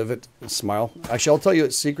know. Live it. Smile. Actually, I'll tell you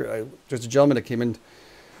a secret. There's a gentleman that came in.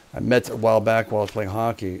 I met a while back while I was playing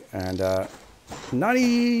hockey. And I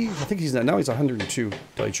think now he's 102, to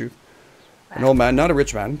tell you the truth. An old man, not a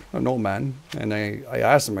rich man, an old man. And I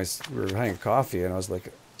asked him, we were having coffee, and I was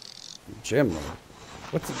like, Jim,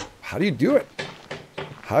 how do you do it?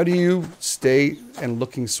 How do you stay and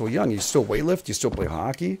looking so young? You still weightlift? You still play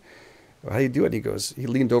hockey? How do you do it? He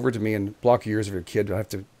leaned over to me and block your ears of your kid. I have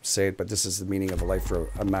to say it, but this is the meaning of a life for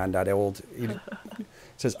a man that old. He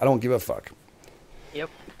says, I don't give a fuck. Yep.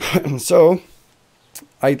 So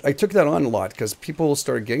I took that on a lot because people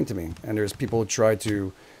started getting to me, and there's people who try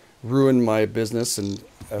to ruin my business and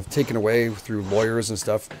have taken away through lawyers and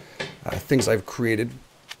stuff, things I've created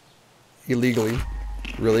illegally,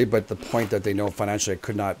 really, but the point that they know financially I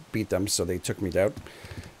could not beat them, so they took me out.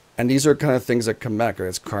 And these are kind of things that come back.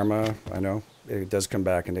 It's karma, I know. It does come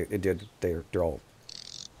back, and it did. They're all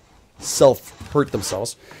self-hurt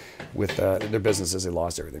themselves with their businesses. They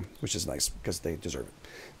lost everything, which is nice because they deserve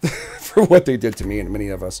it for what they did to me and many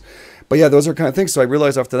of us. But yeah, those are kind of things. So I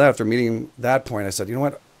realized after that, after meeting that point, I said, you know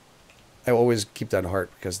what? I always keep that in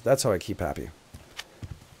heart because that's how I keep happy.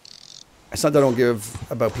 It's not that I don't give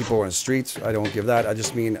about people on the streets. I don't give that. I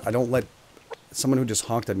just mean I don't let someone who just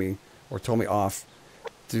honked at me or told me off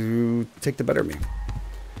to take the better of me.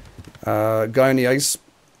 Guy on the ice,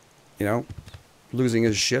 losing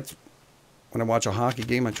his shit. When I watch a hockey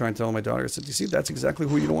game, I try and tell my daughter, I said, you see, that's exactly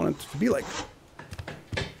who you don't want it to be like.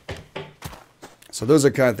 So those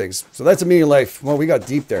are kind of things. So that's a meaning of life. Well, we got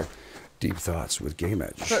deep there. Deep thoughts with Game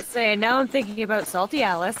Edge. Let's say now I'm thinking about Salty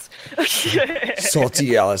Alice.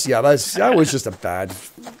 Salty Alice. Yeah, that was just a bad.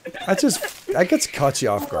 That gets caught you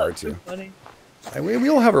off guard too. Funny. We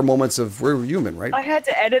all have our moments of we're human, right? I had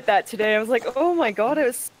to edit that today. I was like, oh my god, it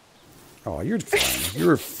was. Oh, you're fine.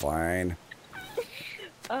 You're fine.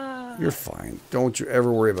 You're fine. Don't you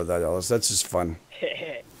ever worry about that, Alice. That's just fun.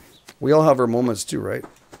 We all have our moments too, right?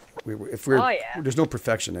 There's no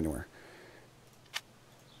perfection anywhere.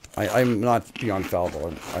 I'm not beyond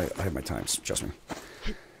fallible. I have my times, trust me.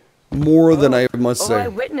 More than I must say. I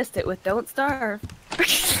witnessed it with Don't Starve.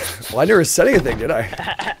 Well, I never said anything, did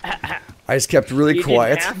I? I just kept really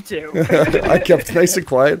quiet. You didn't have to. I kept nice and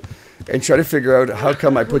quiet and tried to figure out how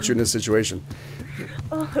come I put you in this situation.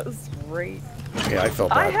 Oh, that was great. Yeah, I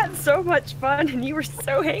felt I bad. had so much fun, and you were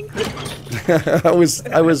so angry. I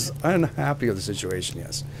was unhappy with the situation.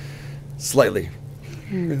 Yes, slightly.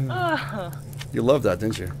 You loved that,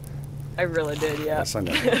 didn't you? I really did, yeah. Yes, I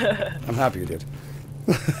know. I'm happy you did.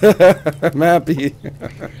 I'm happy.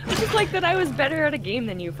 I just like that I was better at a game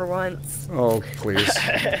than you for once. Oh, please.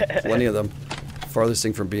 Plenty of them. Farthest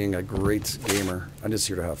thing from being a great gamer. I'm just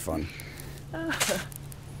here to have fun.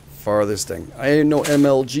 Farthest thing. I ain't no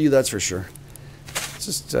MLG, that's for sure.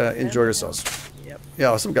 Just enjoy yourselves. Yep.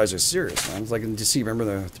 Yeah, some guys are serious, man. It's like in Deceit.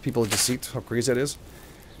 Remember the people in Deceit? How crazy that is?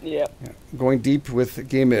 Yep. Yeah. Going deep with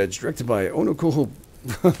Game Edge, directed by Ono Koehn.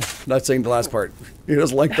 Not saying the last part. He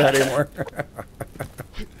doesn't like that anymore.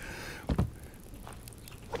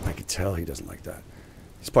 I can tell he doesn't like that.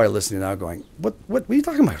 He's probably listening now going, what are you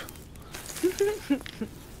talking about?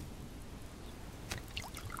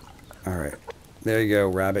 Alright. There you go,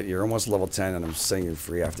 Rabbit. You're almost level 10 and I'm setting you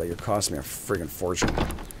free after that. You're costing me a friggin' fortune.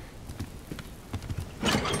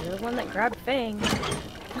 You're the one that grabbed Fang.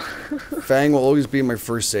 Fang will always be my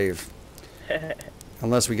first save.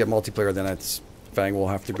 Unless we get multiplayer, then Fang will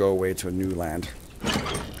have to go away to a new land.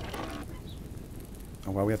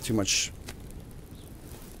 Oh, wow, we have too much.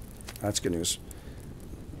 That's good news.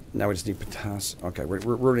 Now we just need potassium. Okay,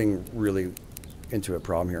 we're running really into a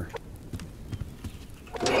problem here.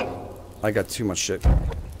 I got too much shit.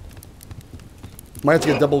 Might have to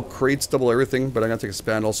get double crates, double everything, but I'm going to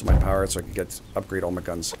expand also my power so I can upgrade all my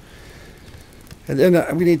guns. And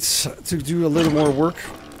then we need to do a little more work.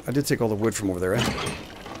 I did take all the wood from over there, right?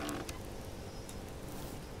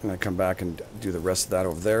 And I come back and do the rest of that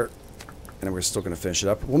over there. And then we're still going to finish it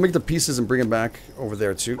up. We'll make the pieces and bring them back over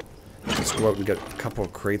there too. Let's go out and get a couple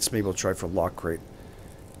of crates. Maybe we'll try for a lock crate.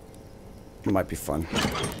 It might be fun.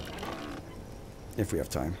 If we have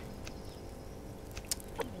time.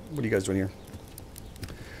 What are you guys doing here?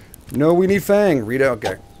 No, we need Fang. Read out.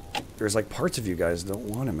 Okay. There's like parts of you guys that don't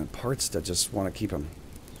want him and parts that just want to keep him.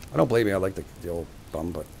 I don't blame you. I like the old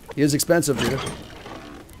bum, but he is expensive, Rita.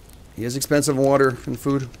 He is expensive in water and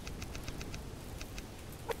food.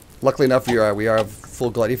 Luckily enough, we are full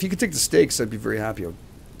glut. If you could take the steaks, I'd be very happy. I'd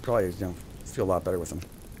probably feel a lot better with them.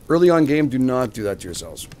 Early on game, do not do that to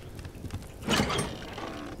yourselves.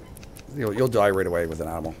 You'll die right away with an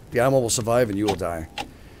animal. The animal will survive and you will die.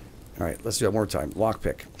 Alright, let's do that one more time.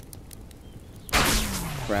 Lockpick.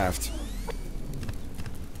 Craft.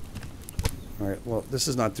 Alright, well, this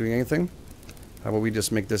is not doing anything. How about we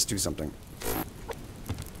just make this do something?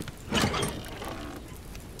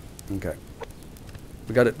 Okay.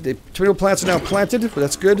 We got it. The tomato plants are now planted.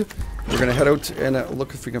 That's good. We're going to head out and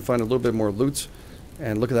look if we can find a little bit more loot.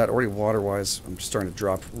 And look at that. Already water-wise, I'm starting to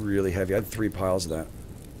drop really heavy. I had 3 piles of that.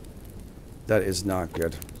 That is not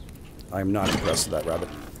good. I'm not impressed with that rabbit.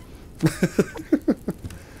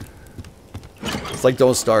 It's like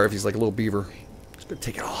Don't Starve. He's like a little beaver. He's going to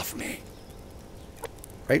take it off me.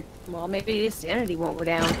 Right? Well, maybe his sanity won't go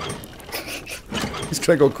down. He's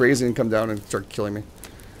going to go crazy and come down and start killing me.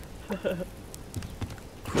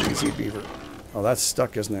 Crazy beaver. Oh, that's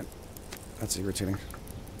stuck, isn't it? That's irritating.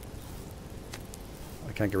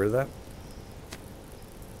 I can't get rid of that.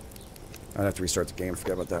 I'd have to restart the game.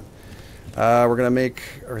 Forget about that. We're going to make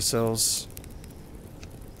ourselves...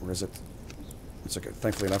 Where is it? It's okay.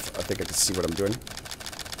 Thankfully enough, I think I can see what I'm doing.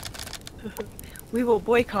 We will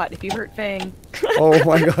boycott if you hurt Fang. Oh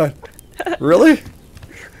my god. Really?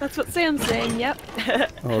 That's what Sam's saying, yep.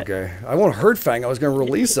 Okay. I won't hurt Fang. I was going to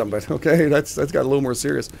release him, but okay, that's got a little more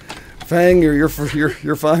serious. Fang, you're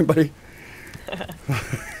fine, buddy.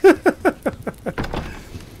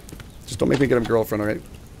 Just don't make me get him girlfriend, alright?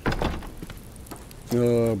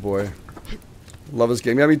 Oh boy. Love this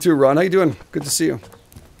game. Yeah, me too, Ron. How you doing? Good to see you.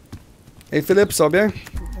 Hey, Philip, ça va bien?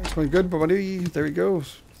 It's going good, buddy. There he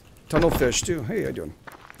goes. Tunnel fish, too. Hey, how you doing?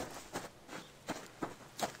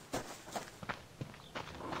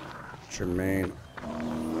 Jermaine.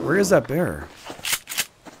 Where is that bear?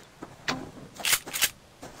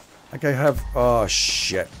 Like I have... Oh,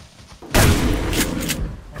 shit.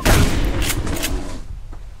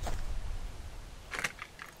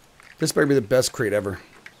 This better be the best crate ever.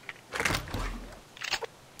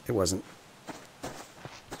 It wasn't. I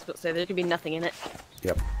was supposed to say there could be nothing in it.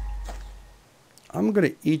 Yep. I'm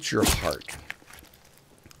gonna eat your heart.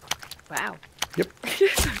 Wow. Yep.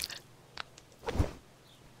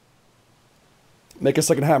 Make a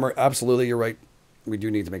second hammer. Absolutely, you're right. We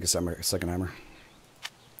do need to make a second hammer.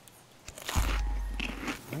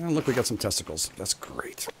 And look, we got some testicles. That's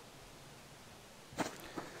great.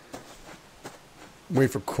 Wait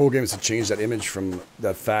for Cool Games to change that image from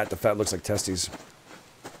that fat. The fat looks like testes.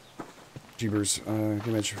 Jeebers.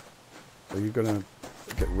 Image. Are you gonna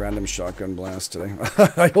get random shotgun blast today.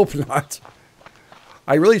 I hope not.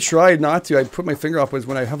 I really tried not to. I put my finger up, but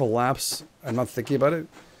when I have a lapse, I'm not thinking about it.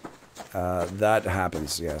 That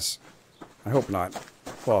happens, yes. I hope not.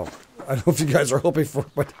 Well, I don't know if you guys are hoping for it,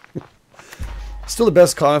 but still the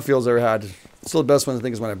best common fields I ever had. Still the best one I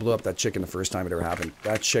think is when I blew up that chicken the first time it ever happened.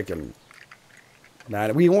 That chicken.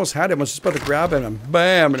 Man, we almost had him. I was just about to grab him and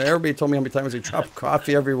bam, and everybody told me how many times they dropped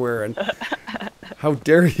coffee everywhere and how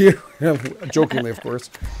dare you? Jokingly, of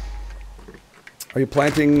course. Are you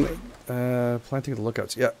planting the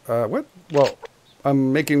lookouts? Yeah. What? Well,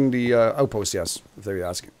 I'm making the outpost, yes, if they're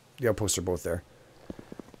asking. The outposts are both there.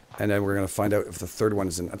 And then we're going to find out if the third one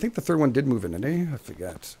is in. I think the third one did move in, didn't he? I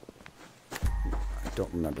forget. I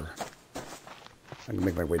don't remember. I'm going to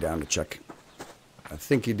make my way down to check. I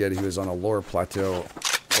think he did. He was on a lower plateau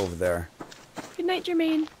over there. Good night,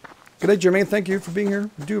 Jermaine. Good night, Jermaine. Thank you for being here.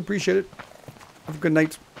 I do appreciate it. Have a good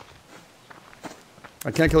night.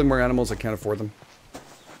 I can't kill any more animals. I can't afford them.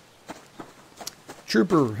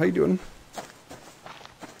 Trooper, how you doing?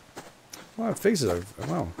 Wow, faces.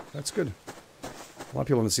 Wow, that's good. A lot of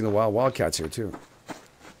people haven't seen the wildcats here, too.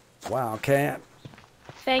 Wildcat.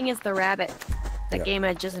 Fang is the rabbit that Game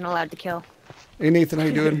Edge isn't allowed to kill. Hey, Nathan, how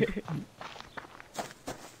you doing?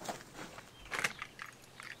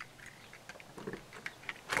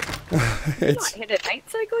 It's not hit a night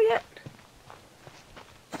cycle yet?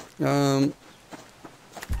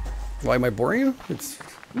 Why am I boring you?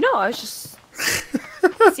 No, I was just...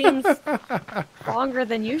 seems longer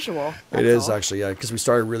than usual. It is actually, yeah, because we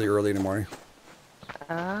started really early in the morning.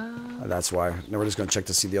 That's why. Now we're just going to check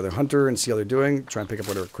to see the other hunter and see how they're doing. Try and pick up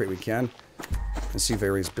whatever crate we can. And see if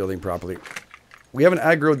everybody's building properly. We haven't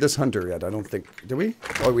aggroed this hunter yet, I don't think. Did we?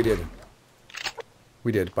 Oh, we did.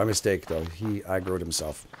 We did. By mistake, though. He aggroed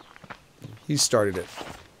himself. He started it.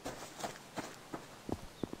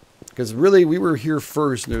 Because really, we were here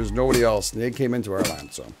first and there was nobody else. And they came into our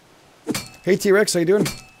land, so. Hey, T-Rex, how you doing?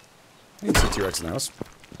 Hey, T-Rex in the house.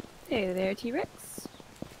 Hey there, T-Rex.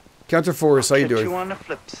 Counterforce, how you doing? You on the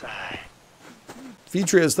flip side.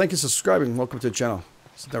 Featriz, thank you for subscribing. Welcome to the channel.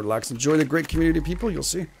 Sit down, relax, enjoy the great community of people. You'll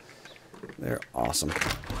see. They're awesome.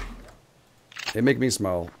 They make me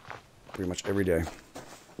smile pretty much every day.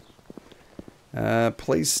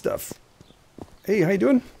 Play stuff. Hey, how you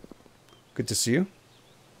doing? Good to see you.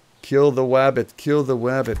 Kill the wabbit. Kill the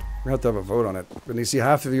wabbit. We have to have a vote on it. When you see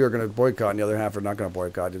half of you are going to boycott and the other half are not going to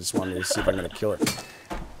boycott, you just want me to see if I'm going to kill it.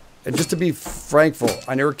 And just to be frankful,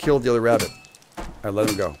 I never killed the other rabbit. I let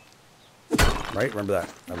him go. Right? Remember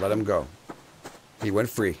that. I let him go. He went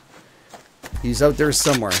free. He's out there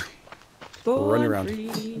somewhere. Running around.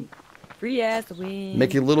 Free as the wind.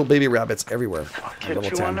 Making little baby rabbits everywhere. I'll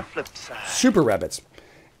catch you on the flip side. Super rabbits.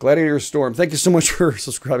 Gladiator Storm. Thank you so much for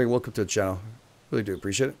subscribing. Welcome to the channel. Really do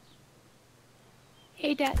appreciate it.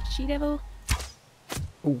 Hey, She-Devil.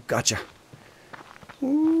 Oh, gotcha.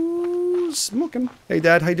 Ooh, smoking. Hey,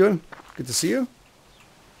 Dad, how you doing? Good to see you.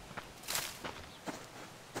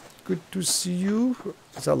 Good to see you.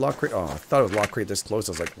 Is that lock crate? Oh, I thought it was lock crate this close.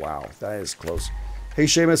 I was like, wow, that is close. Hey,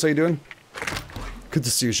 Seamus, how you doing? Good to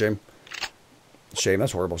see you, Shame. Shame,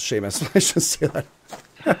 that's horrible. Seamus, I should say that.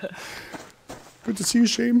 Good to see you,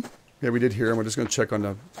 Shame. Yeah, we did hear him. We're just going to check on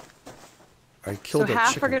the... I killed so that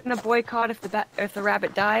half chicken. are going to boycott if the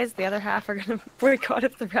rabbit dies. The other half are going to boycott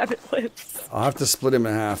if the rabbit lives. I'll have to split him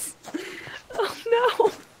in half. Oh,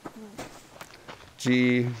 no.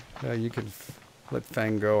 Gee, you can let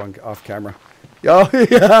Fang go off camera. Oh,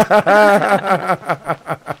 yeah.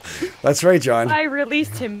 That's right, John. I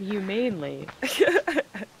released him humanely.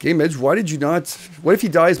 Game Edge, why did you not... What if he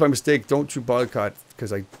dies by mistake? Don't you boycott?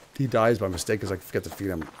 Because he dies by mistake because I forget to feed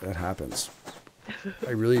him. That happens.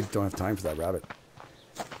 I really don't have time for that rabbit.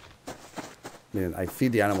 I mean, I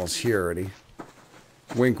feed the animals here already.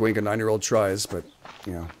 Wink, wink, a 9-year-old tries, but,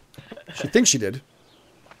 you know. She thinks she did.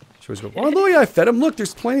 She always goes, oh, no, yeah, I fed him. Look,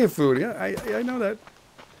 there's plenty of food. Yeah, I know that.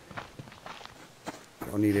 I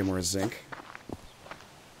don't need any more zinc.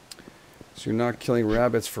 So you're not killing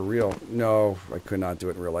rabbits for real? No, I could not do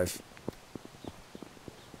it in real life.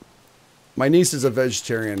 My niece is a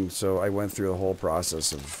vegetarian, so I went through the whole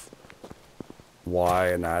process of why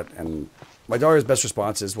and that. And my daughter's best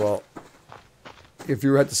response is, well, if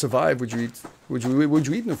you had to survive, would you eat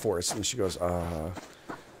in the forest? And she goes,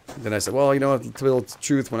 Then I said, well, you know, to tell the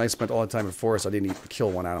truth, when I spent all the time in the forest, I didn't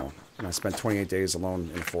kill one animal. And I spent 28 days alone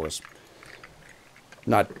in the forest.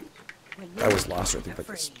 I was lost, I think,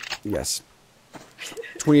 but yes.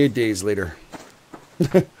 28 days later.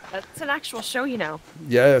 That's an actual show, you know.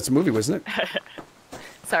 Yeah, it's a movie, wasn't it?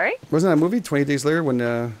 Sorry? Wasn't that a movie, 28 Days Later, when...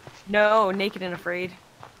 No, Naked and Afraid.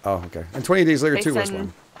 Oh, okay. And 28 Days Later, too, was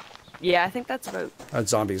one. Yeah, I think that's about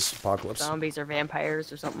Zombies, apocalypse. zombies or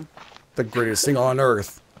vampires or something. The greatest thing on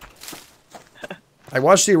earth. I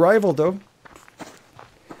watched The Arrival, though.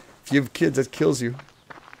 If you have kids, that kills you.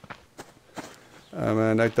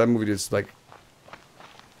 Man, that movie just, like,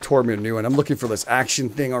 tore me anew. And I'm looking for this action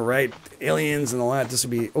thing, all right. Aliens and all that. This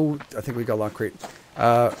would be... Oh, I think we got a lock crate.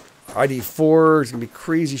 ID4 is going to be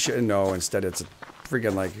crazy shit. No, instead it's a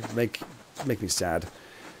freaking, like, make me sad.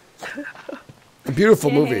 A beautiful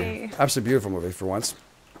movie. Absolutely beautiful movie for once.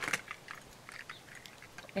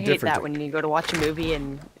 I hate that when you go to watch a movie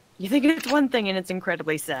and you think it's one thing and it's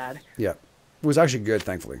incredibly sad. Yeah. It was actually good,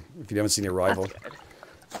 thankfully. If you haven't seen The Arrival. That's good.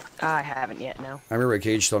 I haven't yet, no. I remember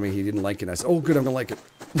Cage told me he didn't like it. And I said, oh, good, I'm going to like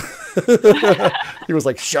it. He was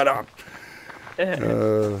like, shut up.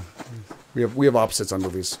 We have opposites on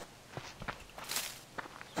movies.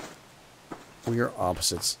 We are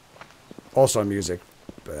opposites. Also on music.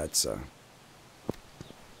 But that's...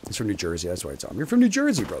 He's from New Jersey. That's why I tell him. You're from New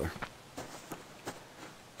Jersey, brother.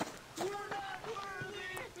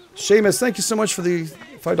 Seamus, thank you so much for the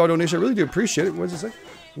 $5 donation. I really do appreciate it. What does it say?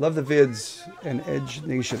 Love the vids and Edge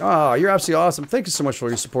Nation. Ah, you're absolutely awesome. Thank you so much for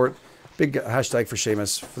your support. Big hashtag for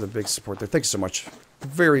Seamus for the big support there. Thank you so much.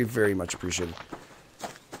 Very, very much appreciated.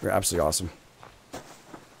 You're absolutely awesome.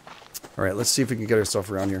 All right, let's see if we can get ourselves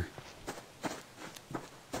around here.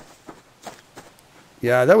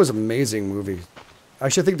 Yeah, that was an amazing movie.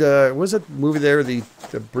 Actually, I think what was that movie there, the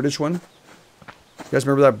British one? You guys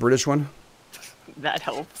remember that British one? That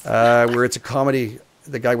helps. Where it's a comedy.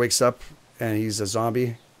 The guy wakes up and he's a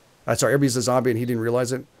zombie. Sorry, everybody's a zombie and he didn't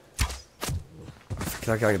realize it.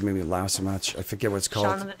 That guy made me laugh so much. I forget what it's called.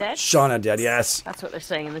 Shaun of the Dead? Shaun of the Dead, yes. That's what they're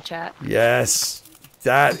saying in the chat. Yes.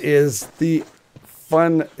 That is the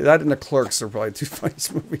fun. That and The Clerks are probably two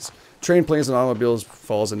funniest movies. Train, Planes, and Automobiles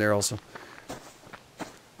falls in there also.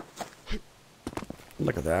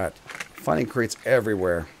 Look at that. Finding crates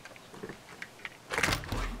everywhere.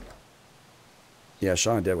 Yeah,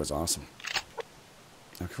 Shaun of the Dead was awesome.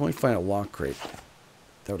 I can only find a lock crate.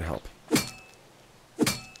 That would help.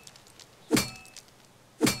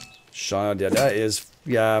 Shaun of the Dead. That is...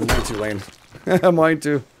 Yeah, mine too, Lane. Mine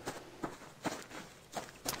too.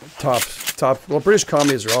 Top. Well, British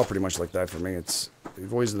comedies are all pretty much like that for me.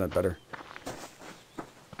 They've always done that better.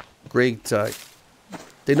 Great.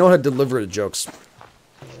 They know how to deliver the jokes.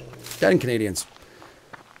 That and Canadians.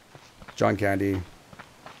 John Candy.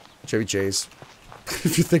 Chevy Chase.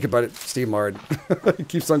 If you think about it, Steve Martin. He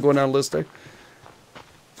keeps on going down the list there.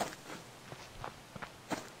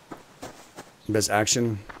 Best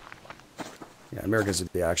action. Yeah, Americans did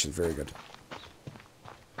the action very good.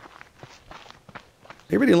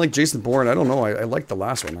 Maybe didn't like Jason Bourne. I don't know. I liked the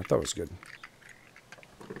last one. I thought it was good.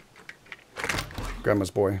 Grandma's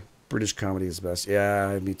Boy. British comedy is the best.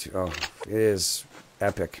 Yeah, me too. Oh, it is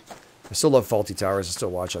epic. I still love Fawlty Towers. I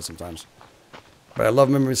still watch that sometimes. But I love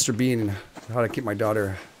Mr. Bean and How to Keep My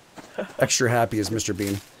Daughter Extra Happy as Mr.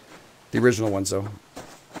 Bean. The original ones, though.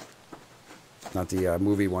 Not the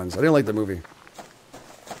movie ones. I didn't like the movie.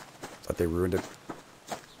 Thought they ruined it.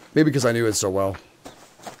 Maybe because I knew it so well.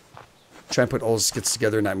 Try and put all the skits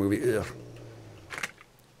together in that movie. Ugh.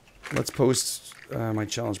 Let's post my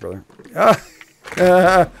challenge, brother.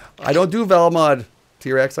 I don't do Valmod,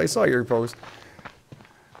 T-Rex. I saw your post.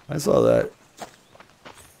 I saw that.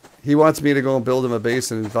 He wants me to go and build him a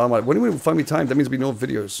base in Valmod. When do we find me time? That means we no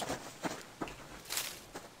videos.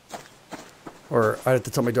 Or I have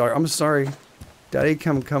to tell my daughter, I'm sorry, Daddy,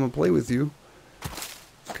 come and play with you.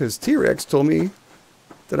 Because T-Rex told me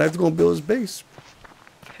that I have to go and build his base.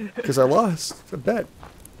 Because I lost a bet.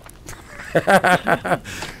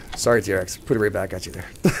 Sorry, T-Rex. Put it right back at you there.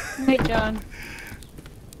 Hey, John.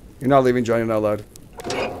 You're not leaving, John. You're not allowed.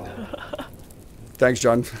 Thanks,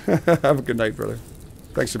 John. Have a good night, brother.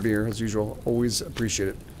 Thanks for being here, as usual. Always appreciate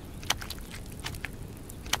it.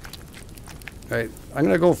 Alright, I'm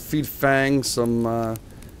going to go feed Fang some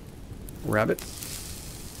rabbit.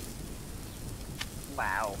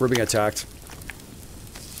 Wow. We're being attacked.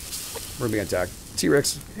 We're being attacked.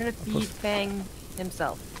 T-Rex. You're going to feed Fang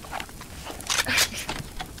himself.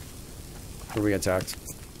 We're being attacked.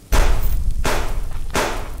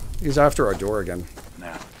 He's after our door again.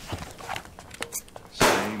 Now,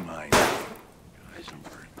 say my name,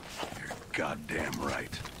 Eisenberg. You're goddamn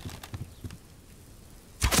right.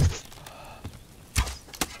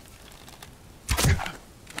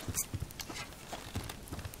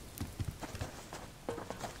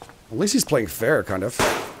 At least he's playing fair, kind of.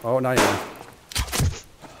 Oh, not anymore.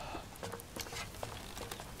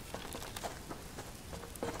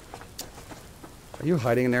 Are you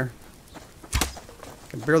hiding in there? I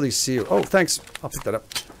can barely see you. Oh, thanks. I'll pick that up.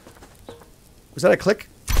 Was that a click?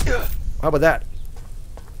 How about that?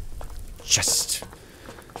 Just.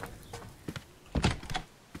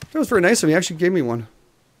 That was very nice of him. He actually gave me one.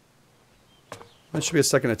 That should be a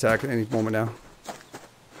second attack at any moment now.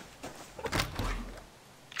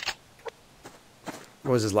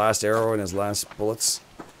 What was his last arrow and his last bullets?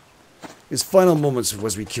 His final moments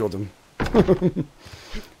was we killed him.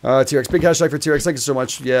 T-Rex. Big hashtag for T-Rex. Thank you so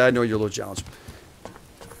much. Yeah, I know you're a little challenged.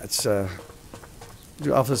 That's,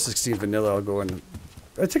 do Alpha 16 vanilla. I'll go in.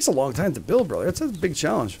 It takes a long time to build, brother. It's a big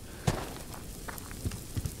challenge.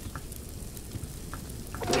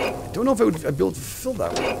 I don't know if I would be able to fulfill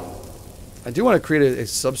that one. I do want to create a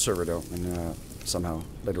sub-server, though, and, somehow,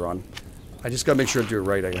 later on. I just got to make sure to do it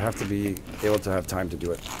right. I have to be able to have time to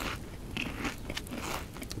do it.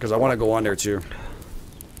 Because I want to go on there, too.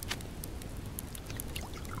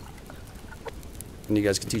 And you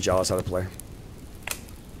guys can teach Alice how to play.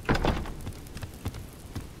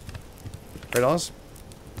 Right, Alice?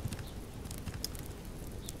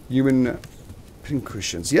 Human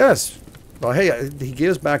pincushions. Yes! Well, hey, he gave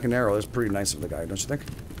us back an arrow. That's pretty nice of the guy, don't you think?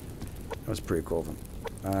 That was pretty cool of him.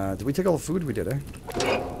 Did we take all the food? We did, eh?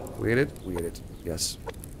 We ate it? We ate it. Yes.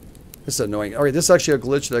 This is annoying. Alright, this is actually a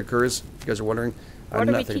glitch that occurs. If you guys are wondering. Want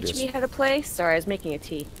to teach me how to play? Sorry, I was making a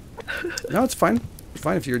tea. No, it's fine. It's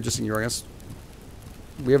fine if you're just ignoring us.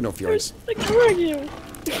 We have no feelings. I'm ignoring you.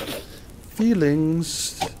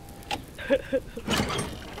 Feelings.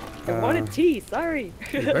 I wanted tea. Sorry.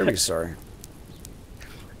 I'm very sorry.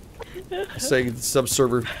 Say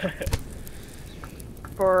sub-server.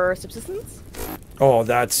 For subsistence? Oh,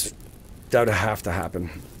 that would have to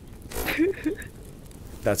happen.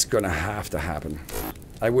 That's gonna have to happen.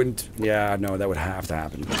 I wouldn't. Yeah, no, that would have to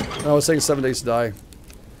happen. I was saying 7 days to die.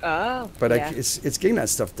 Oh. But yeah. it's getting that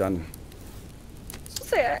stuff done.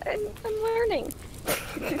 I'm learning.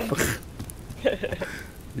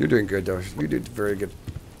 You're doing good, though. You did very good.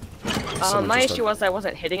 My issue was I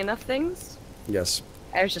wasn't hitting enough things. Yes.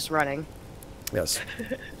 I was just running. Yes.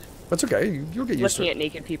 That's okay. You'll get used to it. Looking at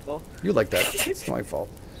naked people. You like that. It's my fault.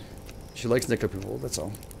 She likes naked people, that's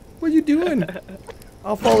all. What are you doing?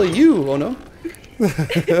 I'll follow you, oh no.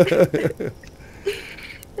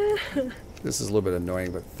 This is a little bit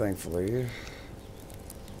annoying, but thankfully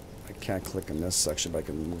I can't click in this section, but I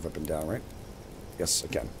can move up and down, right? Yes, I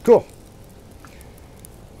can. Cool.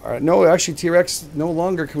 Alright, no, actually, T-Rex, no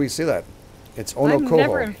longer can we say that. It's Ono Koho. I'm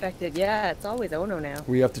never infected. Yeah, it's always Ono now.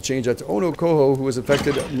 We have to change that to Ono Koho, who was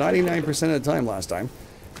infected 99% of the time last time.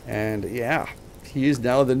 And yeah, he is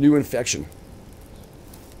now the new infection.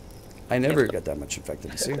 I never get that much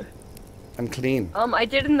infected, you see? I'm clean. I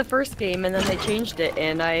did in the first game, and then they changed it,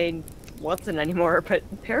 and I wasn't anymore, but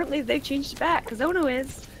apparently they've changed it back, because Ono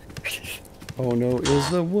is. Ono is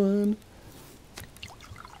the one.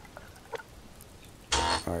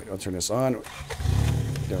 Alright, I'll turn this on.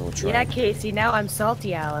 There, we'll try. Yeah, Casey, now I'm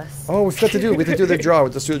salty, Alice. Oh, we forgot to do it. We have to do the draw.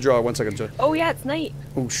 Let's do the draw. 1 second. Oh, yeah, it's night.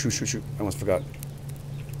 Oh, shoot. I almost forgot.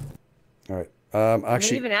 Alright. I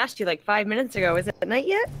Actually... even asked you like 5 minutes ago, is it night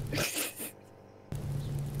yet?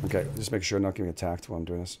 Okay, just make sure I'm not getting attacked while I'm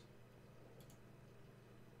doing this.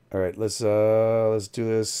 Alright, let's do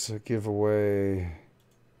this giveaway.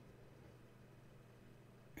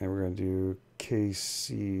 And we're gonna do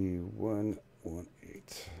KC118.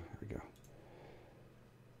 Here we go.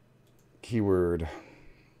 Keyword.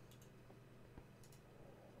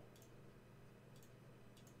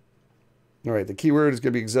 Alright, the keyword is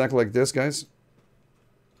gonna be exactly like this, guys.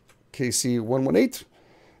 KC118.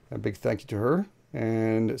 A big thank you to her.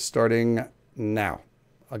 And starting now.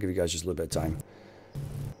 I'll give you guys just a little bit of time.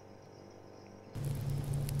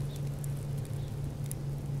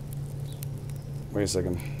 Wait a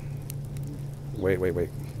second. Wait.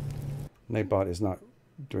 Nightbot is not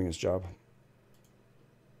doing his job.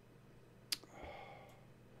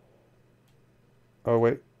 Oh,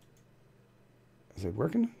 wait. Is it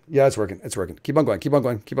working? Yeah, it's working. It's working. Keep on going.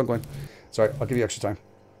 Sorry, I'll give you extra time.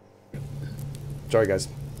 Sorry, guys.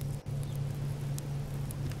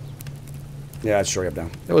 Yeah, it's showing up now.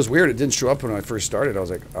 It was weird. It didn't show up when I first started. I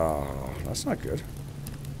was like, oh, that's not good.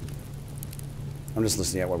 I'm just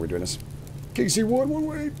listening at while we're doing this.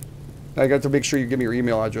 KC118. I got to make sure you give me your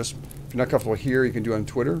email address. If you're not comfortable here, you can do it on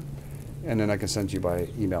Twitter, and then I can send you by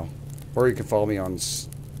email. Or you can follow me on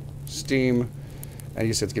Steam, and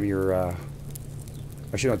you just have to give me your... Actually,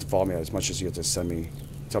 you don't have to follow me as much as you have to send me...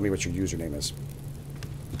 Tell me what your username is.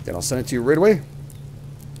 Then I'll send it to you right away.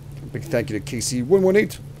 Big thank you to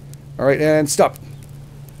KC118. All right, and stop.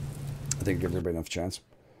 I think I give everybody enough chance.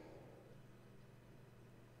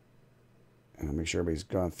 And I'll make sure everybody's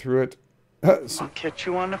gone through it. I'll catch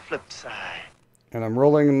you on the flip side. And I'm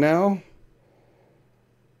rolling now.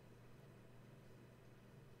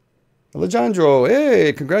 Alejandro,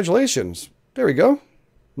 hey, congratulations. There we go.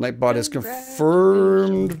 Nightbot has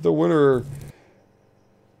confirmed the winner.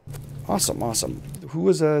 Awesome, awesome. Who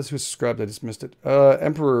was who subscribed? I just missed it.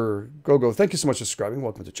 Emperor Gogo, thank you so much for subscribing.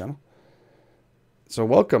 Welcome to the channel. So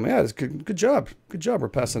welcome. Yeah, it's good job. Good job. We're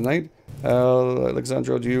past the night.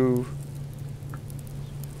 Alexandro, do you...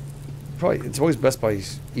 Probably, it's always best by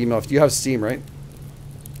email. If you have Steam, right?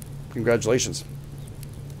 Congratulations.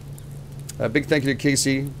 A big thank you to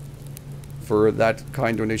Casey for that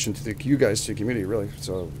kind donation to you guys, to the community, really.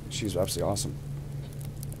 So she's absolutely awesome.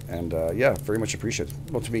 And yeah, very much appreciated.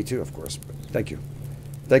 Well, to me too, of course. But thank you.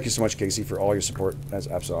 Thank you so much, Casey, for all your support. That's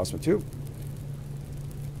absolutely awesome too.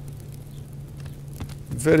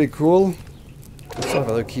 Very cool. I still have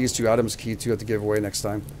other keys too. Adam's key too. I have to give away next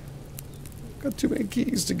time. Got too many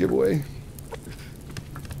keys to give away.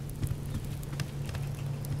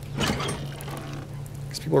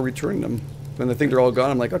 Because people are returning them. When they think they're all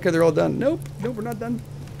gone, I'm like, okay, they're all done. Nope, nope, we're not done.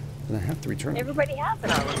 And I have to return them. Everybody has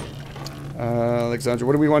it already. Alexandra,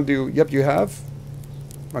 what do we want to do? Yep, you have.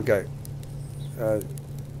 Okay.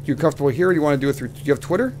 You comfortable here, or do you want to do it through... Do you have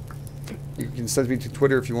Twitter? You can send me to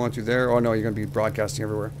Twitter if you want to there. Oh, no, you're going to be broadcasting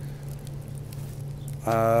everywhere.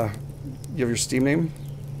 You have your Steam name?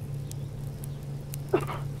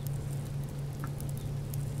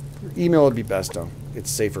 Your email would be best, though.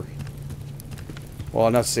 It's safer. Well,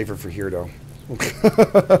 not safer for here, though.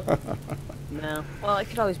 No. Well, it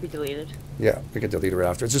could always be deleted. Yeah, we can delete it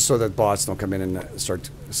after. It's just so that bots don't come in and start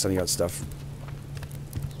sending out stuff.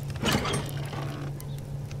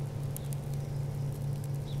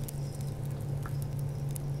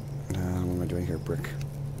 What am I doing here, Brick?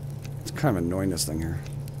 It's kind of annoying, this thing here.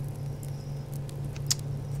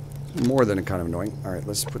 More than kind of annoying. All right,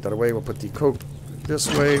 let's put that away. We'll put the coat this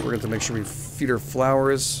way. We're going to make sure we feed her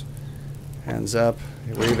flowers. Hands up.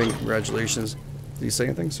 Waving. Congratulations. Did you say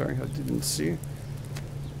anything? Sorry, I didn't see.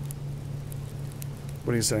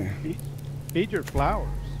 What do you say? Feed your flowers.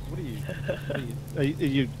 What are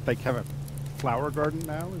you like have a flower garden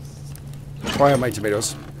now? Oh, I have my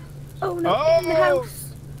tomatoes. Oh no! In the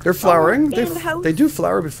house. They're flowering. In the house. They do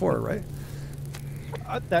flower before, right?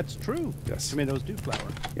 That's true. Yes. Tomatoes do flower.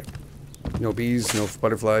 Yep. No bees, no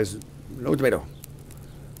butterflies, no tomato.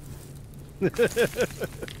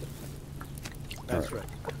 That's right.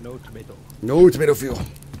 No tomato. No tomato fuel.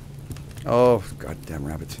 Oh, goddamn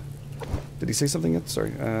rabbit. Did he say something yet?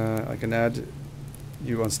 Sorry. I can add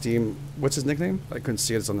you on Steam. What's his nickname? I couldn't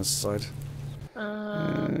see it. It's on this side.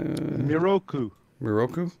 Miroku.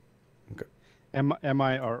 Miroku? Okay.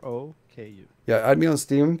 Miroku. Yeah, add me on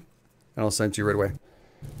Steam, and I'll send it to you right away.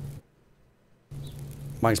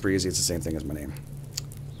 Mine's pretty easy. It's the same thing as my name.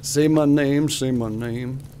 Say my name, say my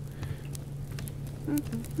name. Why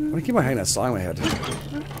do I keep on hanging that song in my head?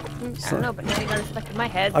 I don't know, but now you got it stuck in my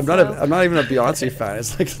head. I'm not even a Beyonce fan.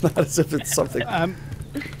 It's like not as if it's something.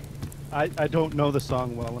 I don't know the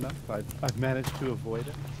song well enough. I've managed to avoid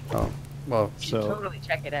it. Oh, well. You should totally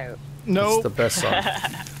check it out. No. It's the best song.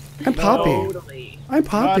 I'm Poppy. Totally. I'm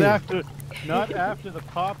Poppy. Not after the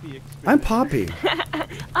Poppy experience. I'm Poppy.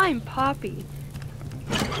 I'm Poppy.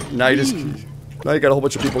 Now you got a whole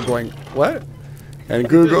bunch of people going, what? And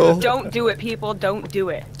Google. Don't do it, people. Don't do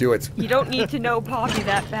it. Do it. You don't need to know Poppy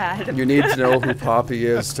that bad. You need to know who Poppy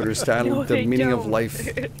is to understand the meaning of life.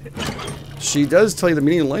 She does tell you the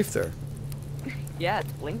meaning of life there. Yeah,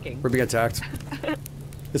 it's blinking. We're being attacked.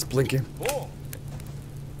 It's blinking. Oh.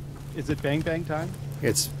 Is it bang bang time?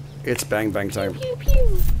 It's bang bang time. Pew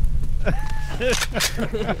pew.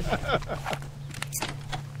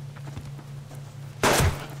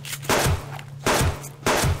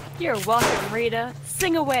 You're welcome, Rita.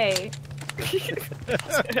 Sing away.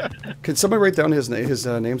 Can somebody write down his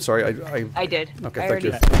name? Sorry, I did. Okay, thank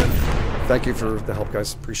you. Thank you for the help,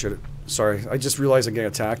 guys. Appreciate it. Sorry, I just realized I'm getting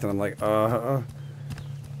attacked, and I'm like,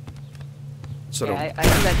 So yeah, I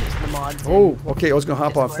sent it to the mods. Oh, okay. I was gonna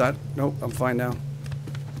hop off that. Nope, I'm fine now.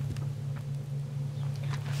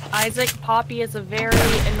 Isaac, Poppy is a very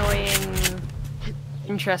annoying,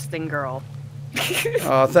 interesting girl.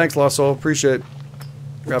 Thanks, Lasso. Appreciate it.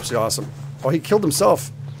 You're absolutely awesome. Oh, he killed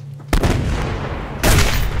himself.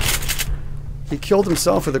 He killed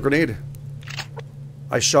himself with a grenade.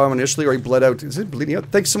 I shot him initially, or he bled out. Is it bleeding out?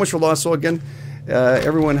 Thanks so much for Lasso again.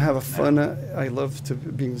 Everyone have a fun. I love to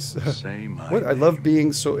being. What? I love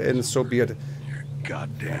being so, and so be it. You're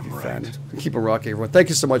goddamn right. Keep it rocking, everyone. Thank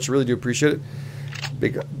you so much. I really do appreciate it.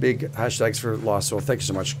 Big hashtags for Lasso. Thank you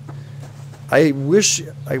so much. I wish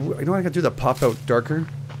I know I could do the pop out darker.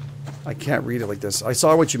 I can't read it like this. I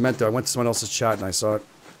saw what you meant though. I went to someone else's chat and I saw it.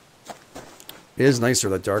 It is nicer,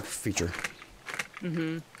 that dark feature.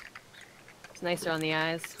 Mm-hmm. It's nicer on the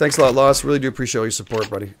eyes. Thanks a lot, Lost. Really do appreciate all your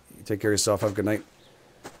support, buddy. You take care of yourself. Have a good night.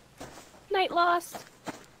 Night, Lost.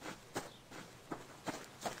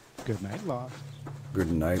 Good night, Lost.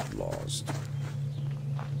 Good night, Lost.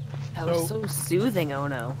 That was so soothing, oh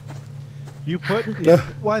no. You put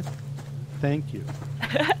what? Thank you.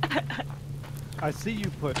 I see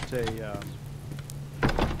you put a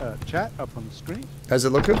chat up on the screen. Does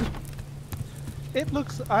it look good? It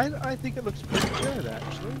looks. I think it looks pretty good,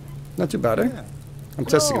 actually. Not too bad, eh? Yeah. I'm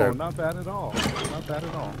testing it out. Not bad at all. Not bad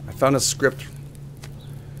at all. I found a script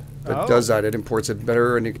that does that. It imports it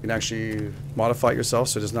better, and you can actually modify it yourself.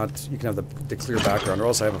 So it does not. You can have the clear background, or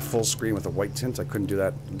else I have a full screen with a white tint. I couldn't do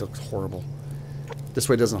that. It looks horrible. This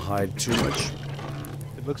way it doesn't hide too much.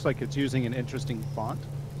 It looks like it's using an interesting font.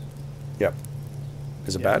 Yep.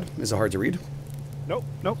 Is it bad? Is it hard to read? Nope.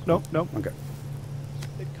 Okay.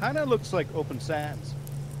 It kind of looks like Open Sans.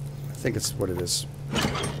 I think it's what it is.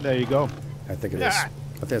 There you go. I think it is. I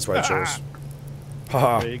think that's what I chose.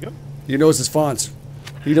 Haha. There you go. He knows his fonts.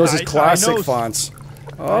 He knows his classic fonts.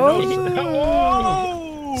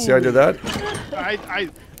 Oh. See how I did that?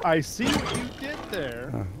 I see what you did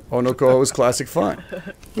there. Onoko's classic font.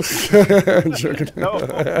 No,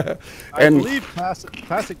 I believe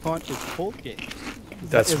classic font is full game.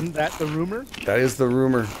 Isn't that the rumor? That is the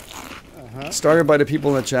rumor. Started by the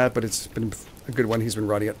people in the chat, but it's been a good one. He's been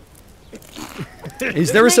running it.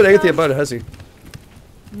 He's never said anything about it, has he?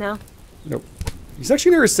 No. Nope. He's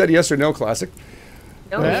actually never said yes or no, classic.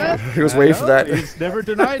 No, Yeah, he was waiting for that. He's never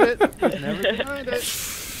denied it. He's never denied it.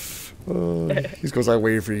 He goes, I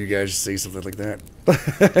waited for you guys to say something like that.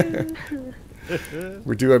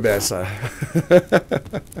 We're doing our best.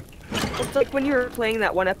 It's like when you were playing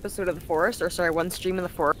that one episode of The Forest, or sorry, one stream of The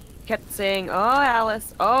Forest, you kept saying, oh,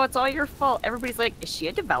 Alice, oh, it's all your fault. Everybody's like, is she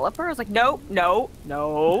a developer? I was like, no.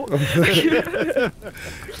 Alice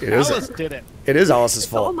did it. It is Alice's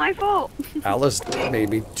fault. It's all my fault. Alice made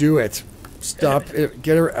me do it. Stop it.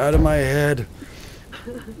 Get her out of my head.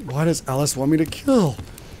 Why does Alice want me to kill?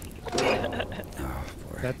 Oh,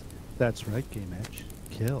 boy. That's right, Game Edge.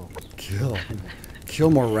 Kill. Kill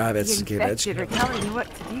more rabbits, The Game Edge. infected are telling you what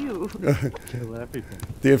to do. Kill everything.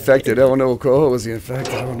 The infected. Oh no, Koehn was the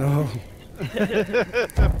infected. Oh no.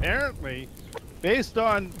 Apparently, based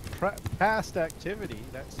on past activity,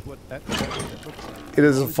 that's what it looks like. It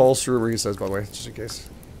is a false rumor, he says, by the way, just in case.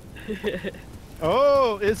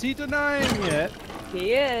 Oh, is he denying it?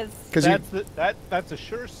 He is. That's a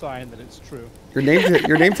sure sign that it's true.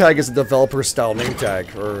 Your name tag is a developer style name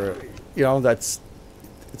tag, or it's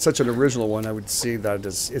such an original one. I would see that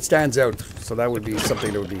it stands out, so that would be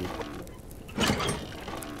something that would be.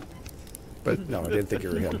 But no, I didn't think you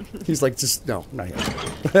were him. He's like, just no, not him.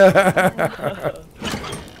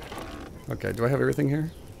 Okay, do I have everything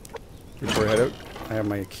here before I head out? I have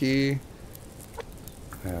my key.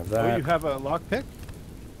 I have that. Oh, you have a lockpick?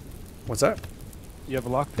 What's that? You have a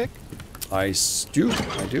lockpick? I do.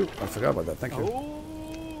 I do. I forgot about that. Thank you.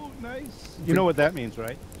 Oh, nice. You know what that means,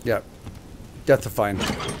 right? Yeah. Death define.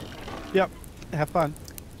 Yep. Have fun.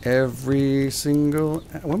 Every single.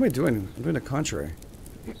 What am I doing? I'm doing the contrary.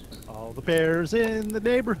 All the bears in the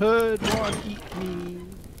neighborhood want to eat me.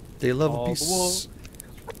 They love All a piece.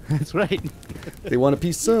 That's right. They want a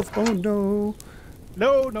piece of. Oh no.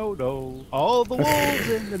 No. All the wolves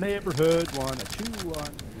in the neighborhood want to chew on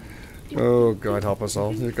me. Oh God, help us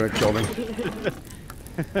all! They're gonna kill me.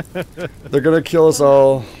 They're gonna kill us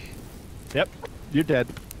all. Yep. You're dead.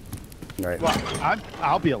 Right. Well,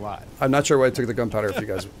 I'll be alive. I'm not sure why I took the gunpowder if you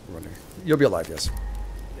guys were wondering. You'll be alive, yes.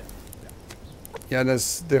 Yeah, and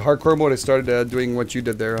as the hardcore mode, I started doing what you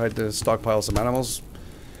did there. I had to stockpile some animals.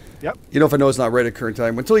 Yep. If I know it's not right at current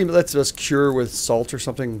time, until he lets us cure with salt or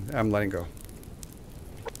something, I'm letting go.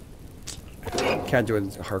 Can't do it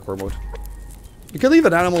in hardcore mode. You can leave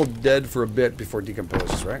an animal dead for a bit before it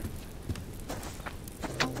decomposes, right?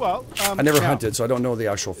 Well, I never hunted, so I don't know the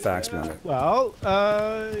actual facts behind it. Well,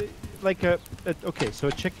 okay, so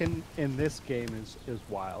a chicken in this game is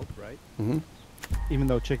wild, right? Mm-hmm. Even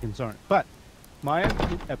though chickens aren't. But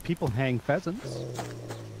people hang pheasants.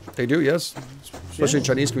 They do, yes. Especially in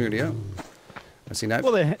Chinese community, yeah. I've seen that.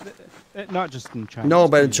 Well, not just in China. No,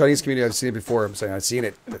 but in Chinese community, I've seen it before. I'm saying I've seen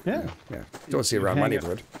it. But, yeah. Don't see it around my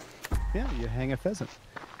neighborhood. Yeah, you hang a pheasant.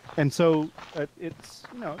 And so it's,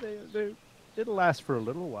 it'll last for a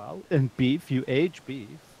little while. And beef, you age beef,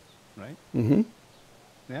 right? Mm-hmm.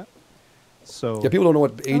 Yeah. So. Yeah, people don't know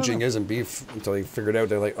what aging is in beef until they figure it out.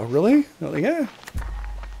 They're like, oh, really? They're like, yeah.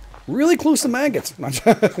 Really close to maggots.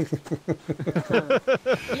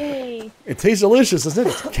 Yay. It tastes delicious, doesn't it?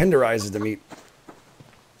 It tenderizes the meat.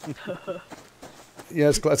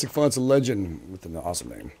 Yes, Classic Font's a legend with an awesome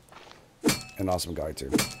name. an awesome guy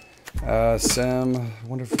too. Sam,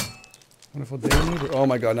 wonderful day. Oh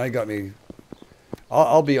my god, now you got me.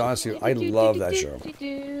 I'll be honest with you, I love that show.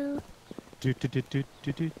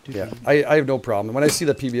 Yeah, I have no problem. When I see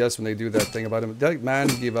the PBS, when they do that thing about him, that man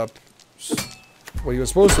gave up what he was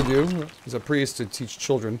supposed to do. He's a priest to teach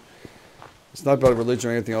children. It's not about religion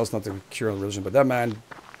or anything else, not to cure religion, but that man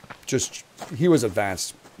he was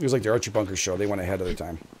advanced. He was like the Archie Bunker show. They went ahead of their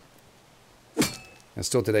time. And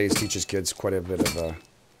still today, he teaches kids quite a bit of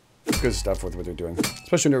good stuff with what they're doing.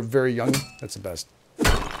 Especially when they're very young. That's the best.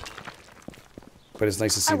 But it's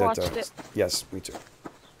nice to see that. watched it. Yes, me too.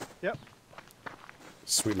 Yep.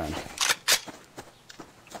 Sweet man.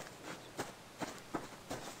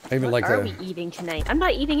 I even What like are that. we eating tonight? I'm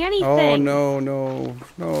not eating anything. Oh, no.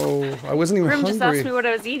 I wasn't even Grimm hungry. just asked me what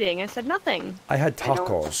I was eating. I said nothing. I had I don't-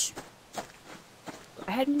 tacos.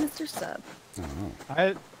 I had Mr. Sub.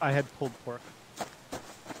 I had pulled pork.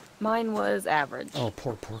 Mine was average. Oh,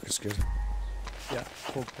 pork is good. Yeah,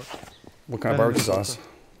 pulled pork. What kind of Better barbecue than sauce?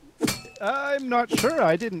 I'm not sure.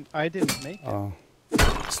 I didn't make it. Oh,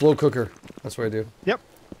 slow cooker. That's what I do. Yep,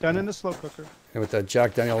 done in the slow cooker. And with that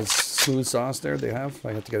Jack Daniel's smooth sauce there they have,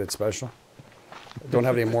 I have to get it special. I don't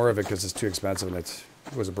have any more of it because it's too expensive and it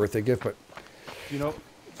was a birthday gift, but... You know,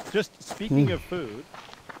 just speaking of food,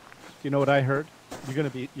 you know what I heard? You're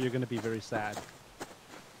gonna be very sad.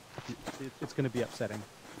 It's gonna be upsetting.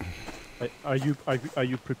 Are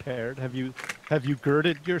you prepared? Have you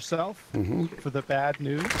girded yourself for the bad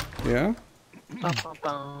news? Yeah?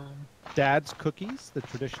 Dad's cookies, the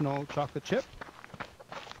traditional chocolate chip,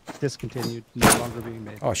 discontinued, no longer being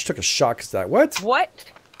made. Oh, she took a shock. Is that what? What?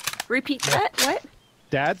 Repeat that? What?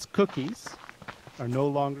 Dad's cookies are no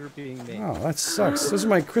longer being made. Oh, that sucks. Those are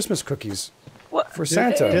my Christmas cookies What? for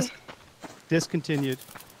Santa. Discontinued.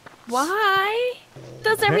 Why?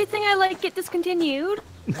 Does everything I like get discontinued?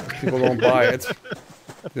 People don't buy it.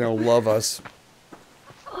 They don't love us.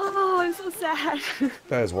 Oh, I'm so sad.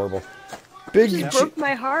 That is horrible. Big You broke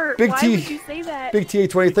my heart. Big Why T. would you say that? Big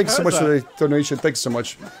TA20, thanks so much How's for the donation. Thanks so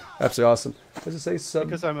much. Absolutely awesome. Does it say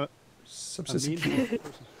Because I'm a subsistence? mean person.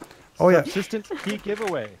 Oh, yeah. Subsistence key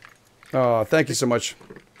giveaway. Oh, thank you so much.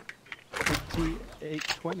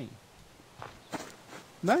 T820.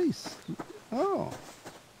 Nice. Oh.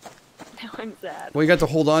 Now I'm sad. Well, you got to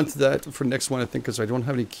hold on to that for next one, I think, because I don't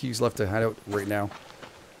have any keys left to hand out right now.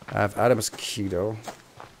 I have Adam's key, though,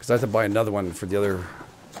 because I have to buy another one for the other.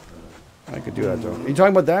 I could do that, though. Are you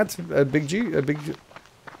talking about that? Big G? Big...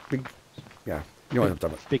 Yeah, you know what I'm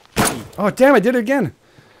talking about. Big key. Oh, damn, I did it again.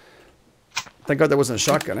 Thank God that wasn't a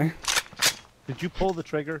shotgun, eh? Did you pull the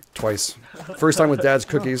trigger? Twice. First time with Dad's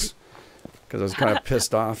cookies, because I was kind of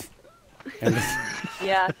pissed off. And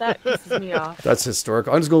Yeah, that pisses me off. that's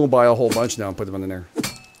historical. I'm just going to buy a whole bunch now and put them in there.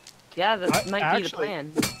 Yeah, that might be the actually-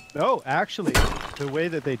 plan. No, actually, the way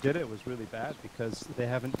that they did it was really bad because they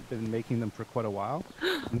haven't been making them for quite a while,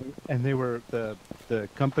 and they were the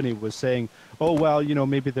company was saying, oh well, you know,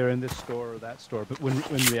 maybe they're in this store or that store, but when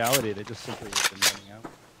in reality they just simply have been running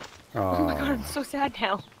out. Oh my god, I'm so sad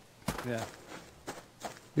now. Yeah.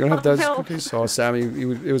 You don't have Dad's no. cookies? Oh, Sammy,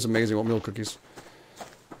 it was amazing. Oatmeal cookies.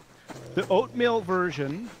 The oatmeal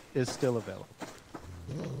version is still available.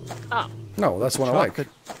 Oh, No, that's one I like. Chocolate-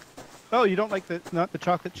 Oh, you don't like not the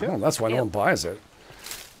chocolate chip? Oh, that's why no Ew. one buys it.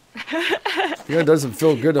 Yeah, it doesn't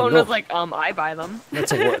feel good to oh, milk. was like, I buy them.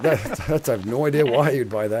 That's I have no idea why you'd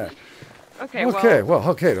buy that. Okay, Okay, well,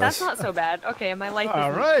 okay. that's not so bad. Okay, my life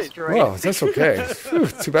All is right. destroyed. Well, that's okay. Phew,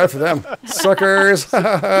 too bad for them. Suckers.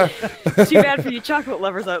 Too bad for you chocolate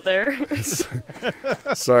lovers out there.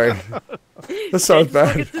 Sorry. That sounds Still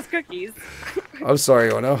bad. gets his cookies. I'm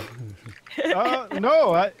sorry, Ono.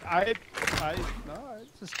 No,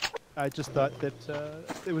 I just thought that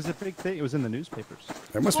it was a big thing. It was in the newspapers.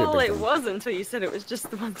 There must be a Well, big it thing. was until you said it was just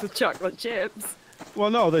the ones with chocolate chips. Well,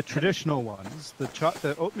 no, the traditional ones.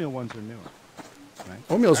 The oatmeal ones are newer. Right?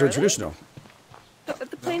 Oatmeals Are are they? traditional.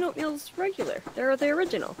 The plain oatmeal's regular. They're the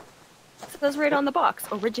original. It says right on the box,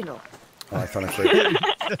 original. Oh, I found a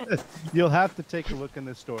fake. You'll have to take a look in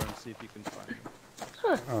the store and see if you can find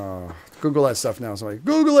them. Google that stuff now. Somebody,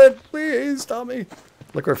 Google it, please. Tell me.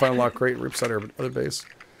 Look where I found a lock crate. Rips out our other base.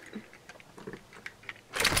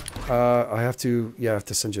 I have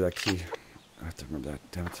to send you that key. I have to remember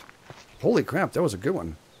that. Damn it. Holy crap, that was a good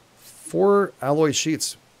one. 4 alloy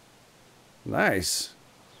sheets. Nice.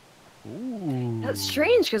 That's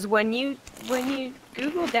strange because when you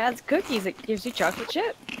Google Dad's cookies, it gives you chocolate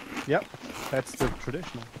chip. Yep, that's the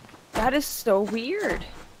traditional. That is so weird.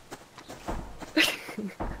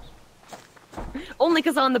 Only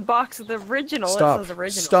because on the box of the original it Stop. says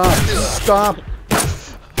original. Stop.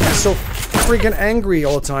 I'm so freaking angry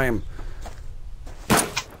all the time.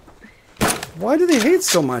 Why do they hate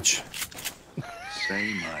so much?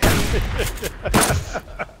 Say my.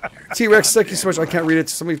 T-Rex, thank you so much. I can't read it.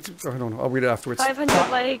 Somebody, I don't know. I'll read it afterwards.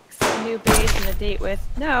 500 likes, new base, and a date with.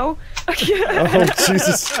 No. Oh,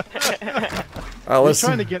 Jesus. He's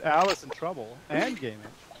trying to get Alice in trouble and gaming.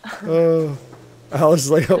 Alice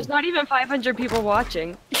is like, oh, There's not even 500 people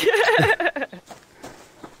watching. that's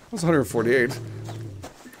 148.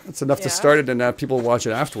 That's enough to start it and have people watch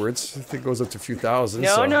it afterwards. I think it goes up to a few thousand.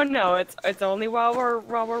 No, so. no. It's only while we're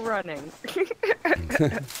running.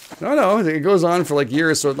 No. It goes on for like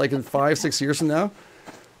years. So like in 5-6 years from now.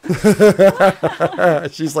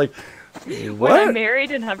 She's like, what? When I'm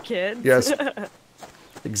married and have kids. Yes.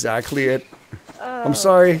 Exactly it. I'm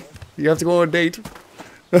sorry. You have to go on a date.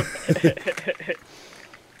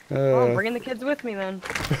 Well, I'm bringing the kids with me then.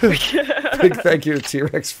 Big thank you to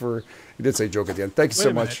T-Rex for. You did say joke at the end. Thank you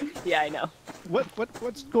so much. Yeah, I know.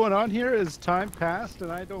 What's going on here? Is time passed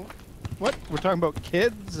and I don't. What? We're talking about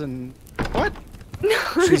kids and what?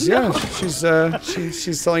 She's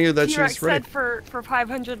she's telling you that T-Rex she's ready. said for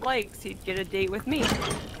 500 likes he'd get a date with me. I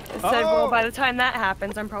said, well, by the time that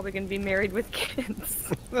happens, I'm probably going to be married with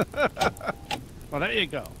kids. Well, there you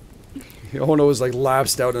go. Ono is like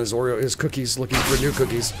lapsed out on his cookies, looking for new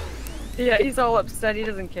cookies. Yeah, he's all upset. He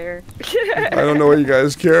doesn't care. I don't know what you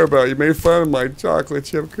guys care about. You made fun of my chocolate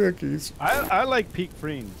chip cookies. I like Peak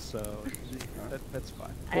Freens, so that's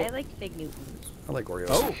fine. I like Fig Newtons. I like Oreos.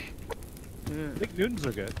 Oh, Big Newtons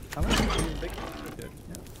are good. I like Big Newtons are good.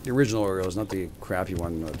 Yeah. The original Oreos, not the crappy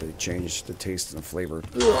one. They changed the taste and the flavor.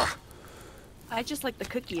 Ugh. I just like the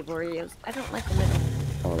cookie of Oreos. I don't like the middle.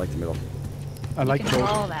 Oh, I like the middle. I like you can both.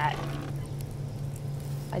 call that.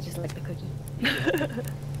 I just like the cookie.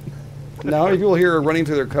 Now, if people here are running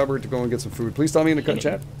to their cupboard to go and get some food, please tell me in the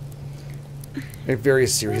chat. A very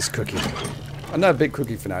serious cookie. I'm not a big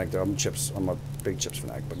cookie fanatic though. I'm a big chips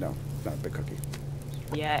fanatic, but no, not a big cookie.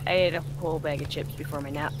 Yeah, I ate a whole bag of chips before my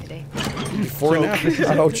nap today. Before a nap?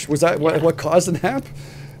 Ouch. Was that what caused the nap?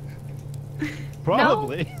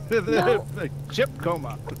 Probably. No. The chip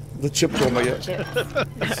coma. The chip coma, yeah. Chips.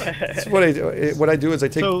 That's what I do. What I do is I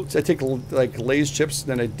take like Lay's chips,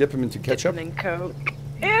 then I dip them into ketchup. And then Coke.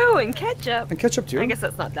 Ew, and ketchup. And ketchup too. I guess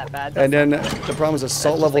that's not that bad. And then the problem is the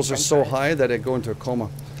salt just levels like are so French fries. high that I go into a coma.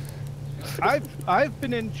 I've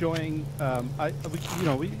been enjoying.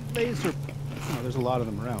 Lays are. There's a lot of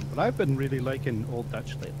them around, but I've been really liking Old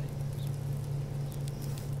Dutch lately.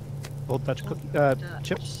 Old Dutch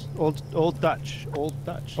chips. Old Dutch.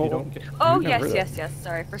 You don't get. Oh, I've never heard yes.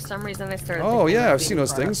 Sorry, for some reason I started. Oh thinking yeah, about I've seen being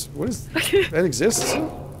those product. things. What is that exists?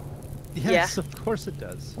 Yes, of course it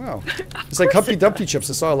does. Wow. It's like Humpty Dumpty chips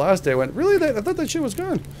I saw last day. I went, really? I thought that shit was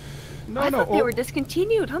gone. I thought they were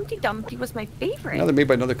discontinued. Humpty Dumpty was my favorite. Now they're made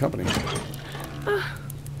by another company.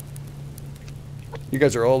 You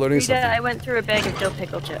guys are all learning something. I went through a bag of dill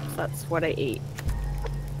pickle chips. That's what I ate.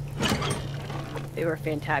 They were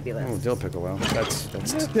fantabulous. Oh, dill pickle. Well, that's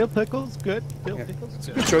Yeah, dill pickles, good. Dill pickles, it's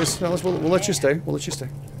a good. good choice. Now, we'll let you stay. We'll let you stay.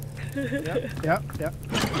 Yeah.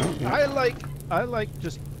 I like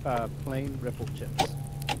just plain ripple chips.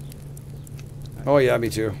 Oh yeah, me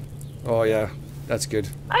too. Oh yeah, that's good.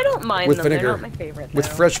 I don't mind With them. vinegar. They're not my favorite. With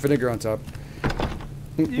though. fresh vinegar on top.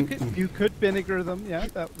 You could vinegar them. Yeah,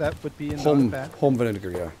 that would be Home not bad. home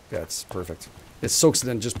vinegar. Yeah, it's perfect. It soaks it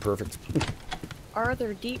in just perfect. Are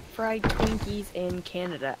there deep fried Twinkies in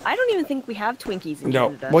Canada? I don't even think we have Twinkies in No,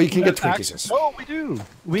 Canada. well you can get Twinkies. No, we do.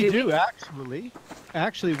 We Do do we? actually.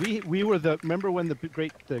 Actually, we were the. Remember when the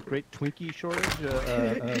great Twinkie shortage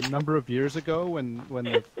a number of years ago when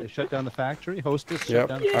they shut down the factory? Hostess shut Yep,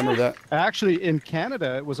 down. I remember that. Actually, in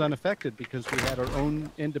Canada, it was unaffected because we had our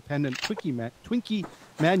own independent Twinkie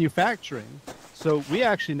manufacturing. So we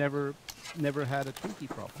actually never had a Twinkie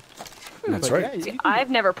problem. That's But right. yeah, See,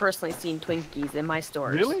 I've never personally seen Twinkies in my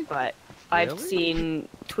stores. Really? But I've Really? seen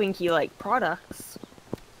Twinkie-like products.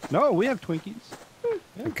 No, we have Twinkies.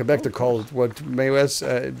 In Quebec, they're called what May West.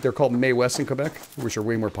 They're called May West in Quebec, which are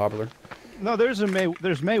way more popular. No, there's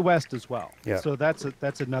May West as well. Yeah. So that's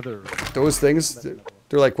another. Those things,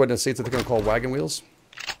 they're like what in the States they're going to call wagon wheels.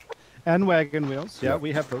 And wagon wheels. Yeah, Yeah.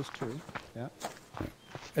 we have those too. Yeah.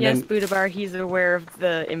 And yes, then, Buddha Bar, he's aware of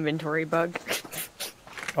the inventory bug.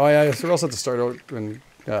 oh yeah, so we also have to start out and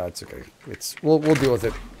it's okay. We'll deal with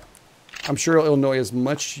it. I'm sure it'll annoy as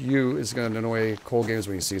much you as going to annoy Cold Games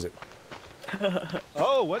when he sees it.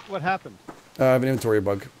 Oh, what happened? I have an inventory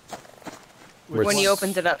bug. Where When it's he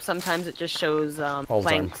opens it up, sometimes it just shows all the time.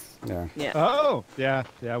 planks. Yeah. Yeah. Oh, yeah.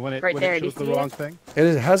 When it Right there, do you shows the see wrong it? thing.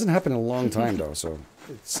 It hasn't happened in a long time though, so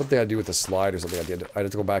it's something I do with the slide or something I did. I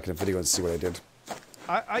had to go back in the video and see what I did.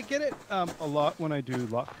 I get it a lot when I do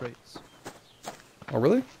lock crates. Oh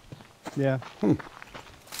really? Yeah. Hmm.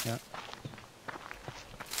 Yeah.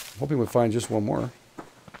 Hoping we find just one more.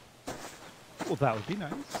 Well, that would be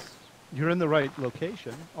nice. You're in the right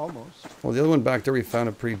location, almost. Well, the other one back there we found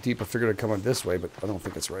it pretty deep. I figured it'd come out this way, but I don't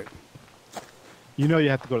think it's right. You know you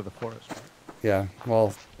have to go to the forest, right? Yeah,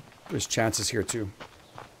 well, there's chances here too.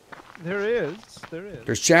 There is. There is.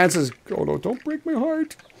 There's chances. Oh no, don't break my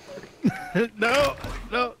heart. No.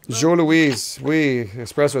 Joe Louise. Oui.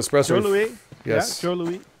 Espresso. Joe Louis? Yes. Yeah, Joe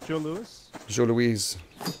Louis. Joe Louis. Joe Louise.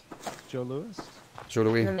 Joe Louis. Joe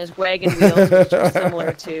Louis. And then there's wagon wheels, which is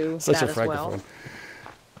similar to Such that a as well.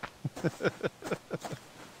 francophone.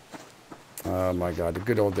 Oh my god, the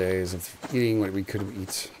good old days of eating what we could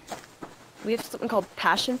eat. We have something called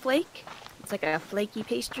passion flake. It's like a flaky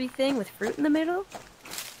pastry thing with fruit in the middle.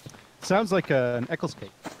 Sounds like an Eccles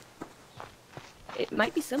cake. It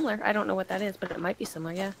might be similar. I don't know what that is, but it might be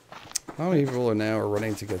similar, yeah. How many people now are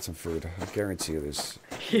running to get some food? I guarantee you there's...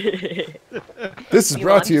 This is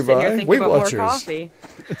brought to you by Weight Watchers.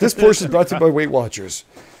 This portion is brought to you by Weight Watchers.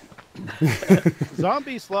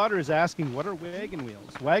 Zombie Slaughter is asking, what are wagon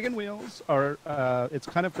wheels? Wagon wheels are, it's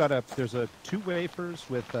kind of got there's two wafers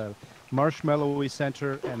with a marshmallowy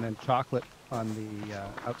center and then chocolate on the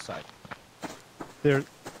outside. They're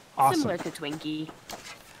awesome. Similar to Twinkie.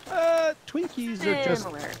 Twinkies are just...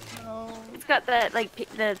 Similar. It's got that, like,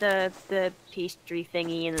 the pastry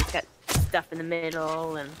thingy, and it's got stuff in the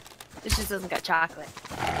middle, and this just doesn't got chocolate.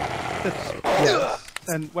 Yeah.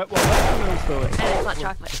 And wagon wheels, though, And it's not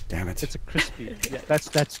chocolate. Damn it. it's a crispy. Yeah,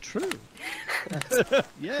 that's true.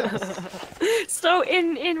 Yes. So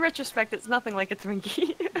in retrospect, it's nothing like a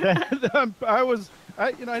Twinkie.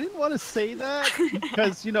 I didn't want to say that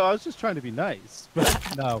because I was just trying to be nice,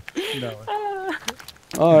 but no.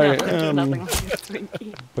 All right, No, nothing like a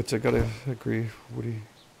Twinkie. but I gotta agree, Woody,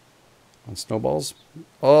 on snowballs.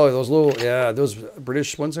 Oh, those little, yeah, those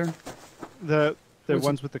British ones there. The What's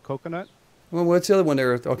ones with the coconut. Well, what's the other one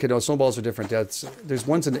there? Okay, no, snowballs are different. There's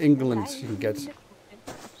ones in England you can get.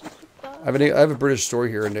 I have a British store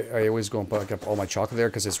here, and I always go and pick up all my chocolate there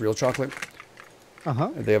because it's real chocolate.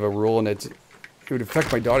 They have a rule, and it would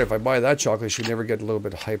affect my daughter if I buy that chocolate. She'd never get a little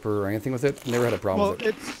bit hyper or anything with it. Never had a problem with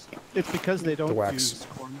it. It's because they don't wax. use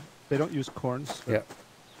corn. They don't use corn syrup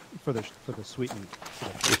for the sweetening.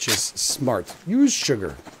 Which is smart. Use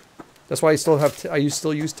sugar. That's why I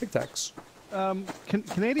still use Tic Tacs.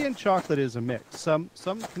 Canadian chocolate is a mix. Some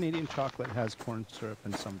Canadian chocolate has corn syrup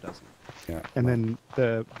and some doesn't. Yeah. And then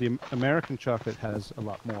the American chocolate has a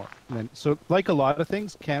lot more. And then, so like a lot of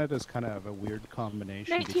things, Canada's kind of a weird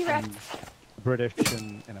combination Right, between T-Rex. British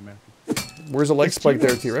and American. Where's the like spike there,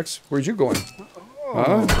 T-Rex. T-Rex? Where'd you going?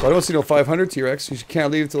 Huh? I don't see no 500 T-Rex. You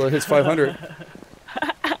can't leave until it hits 500.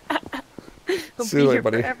 He'll See be you here later,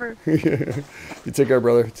 buddy. forever. You take care,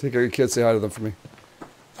 brother. Take care of your kids. Say hi to them for me.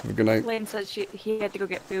 Have a good night. Lane said he had to go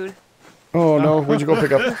get food. Oh, no. Where'd you go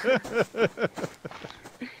pick up?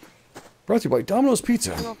 Brought to you by Domino's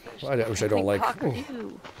Pizza. I wish I don't like...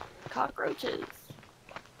 Oh. Cockroaches.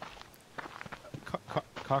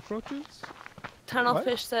 Cockroaches?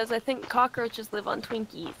 Tunnelfish says, I think cockroaches live on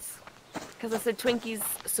Twinkies. Because I said Twinkies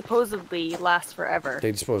supposedly last forever.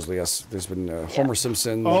 They supposedly, yes. There's been Homer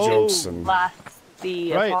Simpson Oh. jokes and... Last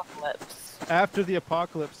the Right. apocalypse. After the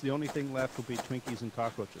apocalypse, the only thing left will be Twinkies and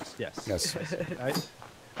cockroaches. Yes. Yes. Right?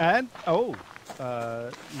 And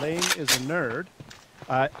Lane is a nerd.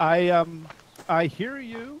 I hear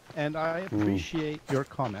you, and I appreciate your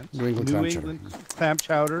comments. New England clam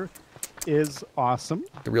chowder is awesome.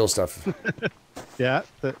 The real stuff. Yeah,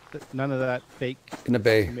 none of that fake. In the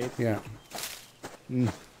bay. Made- Yeah.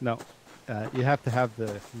 No, you have to have the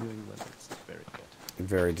New England. It's very good.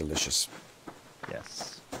 Very delicious.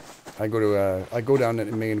 Yes. I go down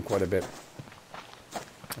in Maine quite a bit.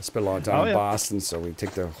 I spent a lot of time in Boston, so we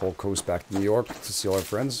take the whole coast back to New York to see all our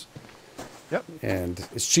friends. Yep. And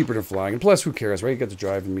it's cheaper than flying. And plus, who cares, right? You get to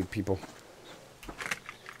drive and meet people.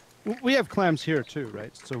 We have clams here too,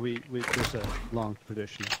 right? So there's a long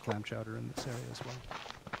tradition of clam chowder in this area as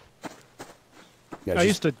well. Yeah, I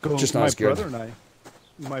used to go. Just not my as good.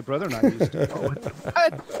 My brother and I used to go.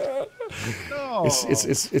 No.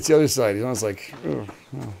 It's the other side. You know, it's like, oh,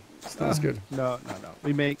 it's not as good. No.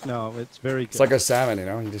 It's very good. It's like a salmon, you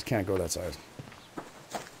know. You just can't go that side.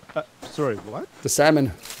 Sorry, what? The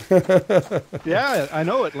salmon. Yeah, I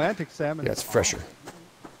know Atlantic salmon. Yeah, it's fresher.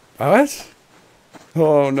 What?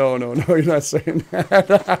 Oh, no, you're not saying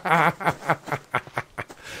that.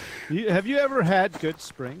 Have you ever had good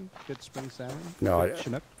spring salmon? No, Good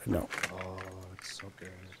Chinook? no. Oh, it's so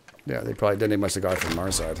good. Yeah, they must have got it from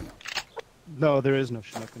our side. No, there is no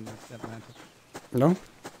Chinook in the Atlantic. No?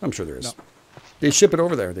 I'm sure there is. No. They ship it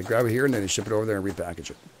over there. They grab it here and then they ship it over there and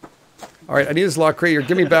repackage it. All right, I need this lock crate. You're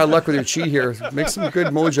giving me bad luck with your chi here. Make some good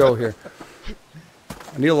mojo here.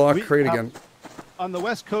 I need a lock crate again. On the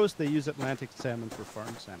West Coast, they use Atlantic salmon for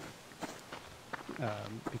farm salmon.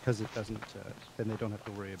 Because it doesn't, then they don't have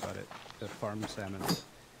to worry about it. The farm salmon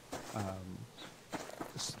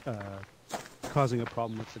causing a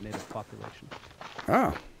problem with the native population.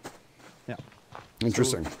 Ah. Yeah.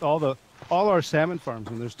 Interesting. So all our salmon farms,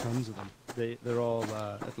 and there's tons of them, they're all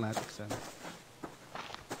Atlantic salmon.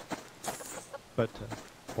 But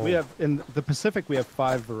we have in the Pacific we have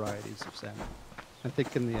 5 varieties of salmon. I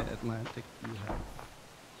think in the Atlantic you have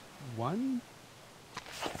 1.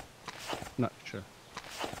 Not sure.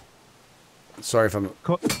 Sorry if I'm.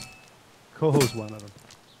 Coho's one of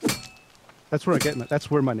them. That's where I get that's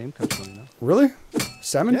where my name comes from. You know. Really?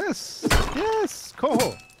 Salmon? Yes. Yes.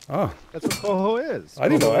 Coho. Oh. That's what coho is. I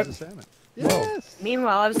didn't know that. Is a salmon. Yes.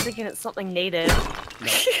 Meanwhile, I was thinking it's something native. No.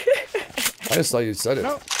 I just thought you said it.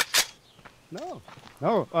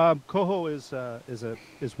 No. Coho is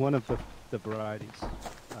one of the varieties.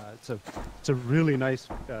 It's a really nice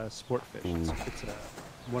sport fish. It's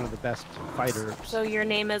one of the best fighters. So your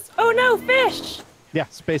name is Oh No Fish.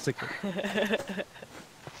 Yes, basically.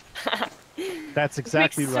 That's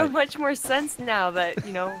exactly makes right. so much more sense now that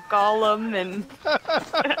Gollum and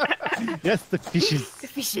yes, the fishes. The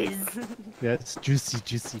fishes. Yes, juicy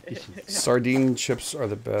fishes. Sardine chips are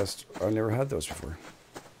the best. I've never had those before.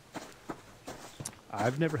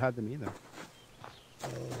 I've never had them either.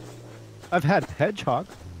 I've had hedgehog.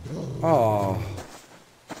 Oh.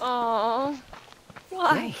 Oh.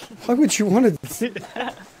 Why? Why would you want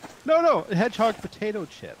to? No, hedgehog potato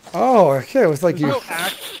chips. Oh, okay. It was like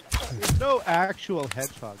There's no actual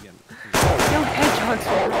hedgehog in it. No hedgehogs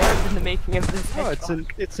were involved in the making of this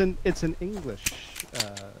hedgehog. It's an English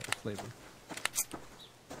flavor.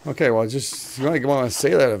 Okay, well, just you want to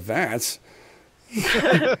say that in advance.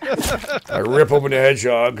 I rip open the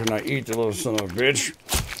hedgehog and I eat the little son of a bitch.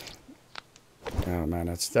 Oh man,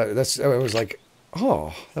 that's it was like,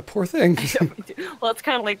 oh, that poor thing. Well, it's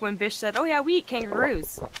kind of like when Bish said, "Oh yeah, we eat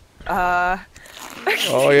kangaroos." Oh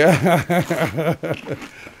yeah.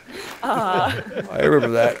 I remember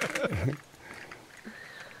that.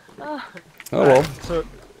 Oh well. So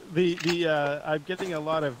I'm getting a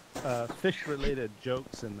lot of fish-related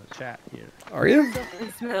jokes in the chat here. Are you?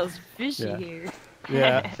 It smells fishy here.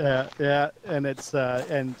 Yeah, and it's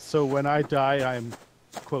and so when I die, I'm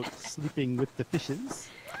quote sleeping with the fishes.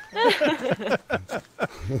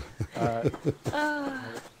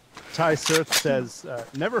 Ty Surf says,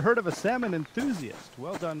 never heard of a salmon enthusiast.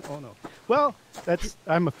 Well done, Ono. Well,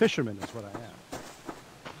 I'm a fisherman is what I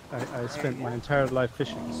am. I spent my entire life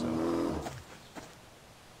fishing, so.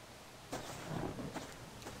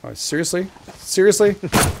 Seriously? Seriously?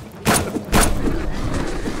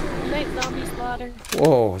 Night, zombie slaughter.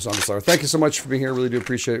 Whoa, zombie slaughter. Thank you so much for being here. Really do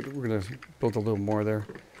appreciate it. We're going to build a little more there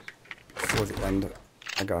before the end.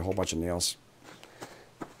 I got a whole bunch of nails.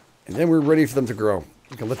 And then we're ready for them to grow.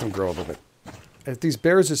 We can let them grow a little bit. If these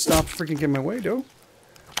bears just stop freaking getting my way, dude.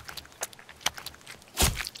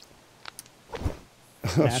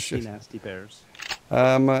 Oh, nasty bears.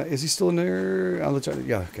 Is he still in there? I'll let you,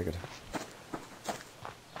 yeah, okay, good.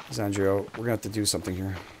 IAmJoe, we're going to have to do something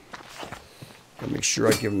here. Gotta make sure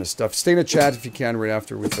I give him his stuff. Stay in the chat if you can right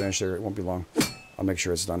after we finish there. It won't be long. I'll make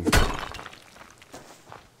sure it's done.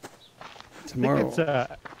 Tomorrow.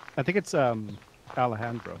 I think it's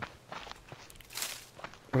Alejandro.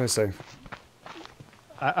 What did I say?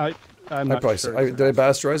 I'm not sure. Did I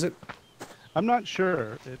bastardize it? I'm not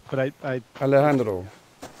sure, but I Alejandro.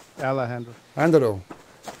 Alejandro. Alejandro.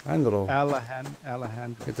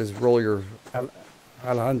 Alejandro. Get this roll your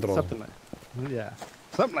Alejandro. Something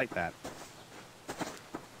like that.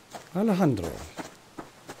 Alejandro.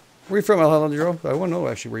 Where are you from, Alejandro? I want to know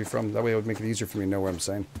actually where you're from. That way it would make it easier for me to know what I'm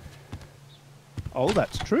saying. Oh,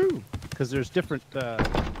 that's true. Because there's different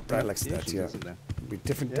dialects. That yeah, be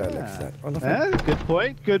different dialects. That. Oh, good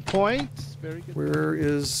point. Good point. Very good. Where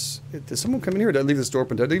is it? Did someone come in here? Did I leave this door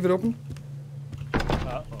open? Did I leave it open?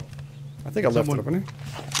 Uh-oh. I think I left it open.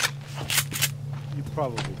 You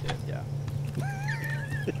probably did. Yeah.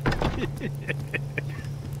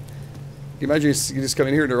 You imagine you just come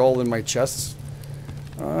in here and they're all in my chests.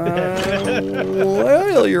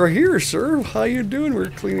 Well, you're here, sir. How you doing? We're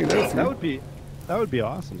cleaning it out. That would be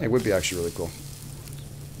awesome. It would be actually really cool.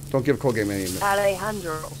 Don't give Cold Game any.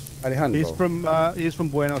 Alejandro. He's from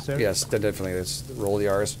Buenos Aires. Yes, definitely. It's roll the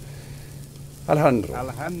R's. Alejandro.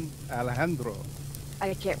 Alejandro.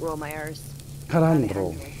 I can't roll my R's.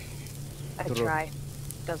 Alejandro. I try.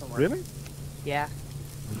 Doesn't work. Really? Yeah.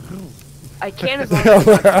 I can as long as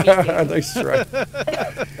I'm not speaking. Nice try.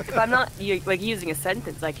 If I'm not like using a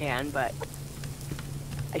sentence, I can, but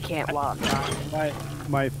I can't while I'm talking.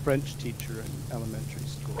 My French teacher in elementary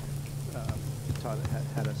school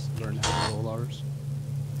had us learn how to roll ours.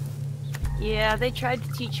 Yeah, they tried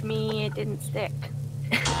to teach me. It didn't stick.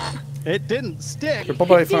 It didn't stick. Je peux pas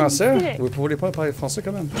parler français. Vous pouvez pas parler français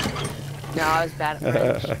quand même. No, I was bad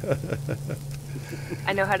at French.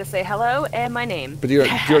 I know how to say hello and my name. But do you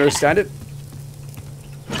understand it?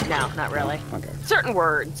 No, not really. Okay. Certain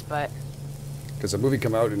words, but... There's a movie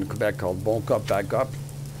come out in Quebec called Bon Cop, Bad Cop.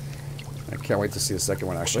 I can't wait to see the second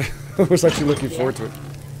one, actually. I was actually looking forward to it.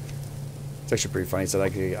 It's actually pretty funny. It's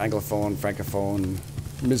like the Anglophone, Francophone,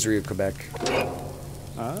 misery of Quebec.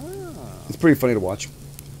 Ah. It's pretty funny to watch.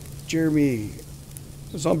 Jeremy,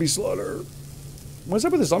 zombie slaughter. What's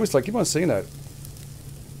up with the zombie slaughter? I keep on saying that.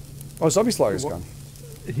 Oh, zombie slaughter's gone.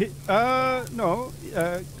 No.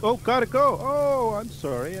 Oh, gotta go. Oh, I'm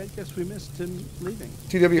sorry. I guess we missed him leaving.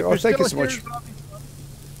 TW, oh, thank you so much. Zombie.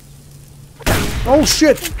 Oh,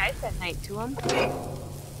 shit! I think I said night to him.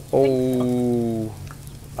 Oh,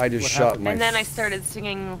 I just shot my... And then I started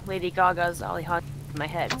singing Lady Gaga's Alejandro in my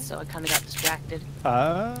head, so I kind of got distracted.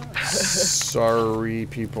 Sorry,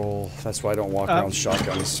 people. That's why I don't walk around with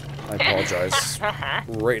shotguns. I apologize.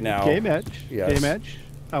 Right now. Game Edge. Yes. Game Edge.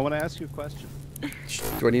 I want to ask you a question.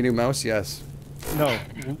 Do I need a new mouse? Yes. No.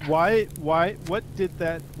 What did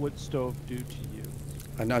that wood stove do to you?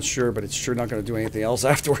 I'm not sure, but it's sure not going to do anything else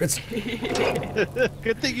afterwards.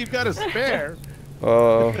 Good thing you've got a spare.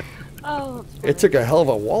 Oh. It took a hell of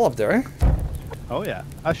a wallop there, eh? Oh, yeah.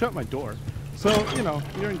 I shut my door. So, you know,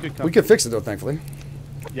 you're in good company. We can fix it, though, thankfully.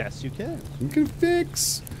 Yes, you can. We can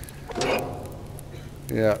fix.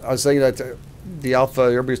 Yeah, I was saying that the alpha,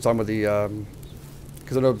 everybody's talking about the...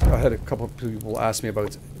 Because I know I had a couple of people ask me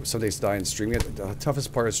about some days to die in streaming it. The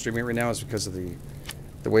toughest part of streaming it right now is because of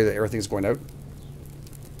the way that everything's going out.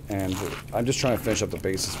 And I'm just trying to finish up the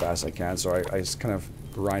base as fast as I can, so I just kind of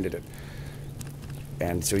grinded it.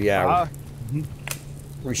 And so, yeah,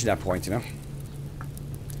 reaching that point, you know?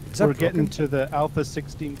 We're getting to the Alpha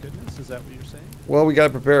 16 goodness, is that what you're saying? Well, we got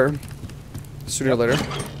to prepare sooner or later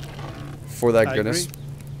for that I goodness. agree.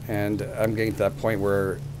 And I'm getting to that point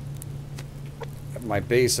where my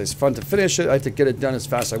base is fun to finish it. I have to get it done as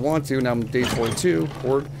fast as I want to. Now I'm day 42,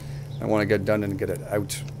 or I want to get it done and get it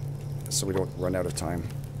out so we don't run out of time.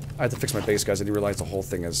 I have to fix my base, guys. I didn't realize the whole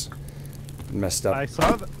thing is messed up. I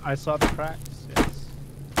saw the cracks, yes.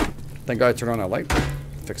 Thank God I turned on a light.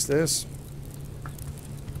 Fix this.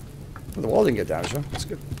 Well, the wall didn't get damaged, huh? That's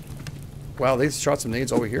good. Wow, they shot some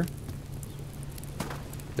nades over here.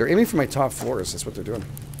 They're aiming for my top floors. That's what they're doing.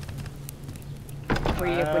 Where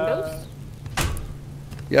you have windows?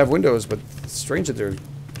 Yeah, I have windows, but it's strange that they're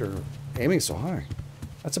aiming so high.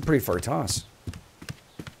 That's a pretty far toss.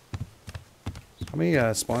 How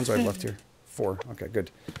many spawns do I have left here? 4. Okay,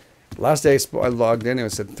 good. Last day I logged in, it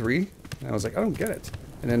said 3. And I was like, I don't get it.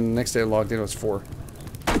 And then the next day I logged in, it was 4.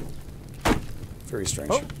 Very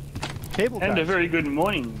strange. Oh, cable And a patch. very good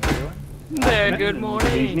morning, everyone. Very good morning.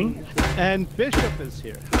 Good evening. And Bishop is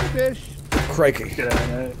here. Bish. Crikey.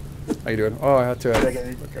 G'day, How you doing? Oh, I had to...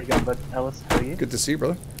 G'day, bud. Alice, how are you? Good to see you,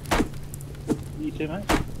 brother. You too, mate.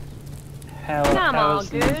 I'm all how's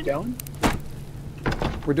things good. going?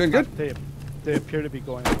 We're doing good. They appear to be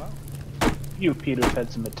going well. You appear to have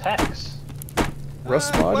had some attacks.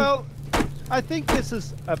 Rust mod? Well, I think this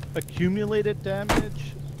is accumulated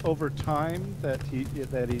damage over time that he's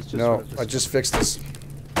just. No, sort of I just fixed this.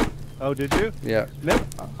 Oh, did you? Yeah.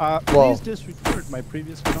 Well, please disregard my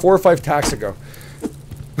previous comment. 4 or 5 attacks ago.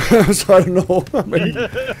 So I don't know. I mean,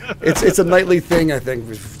 it's a nightly thing, I think.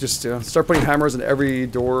 We just start putting hammers in every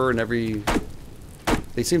door and every...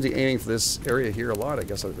 They seem to be aiming for this area here a lot, I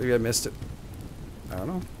guess. Maybe I missed it. I don't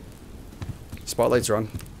know. Spotlights are on.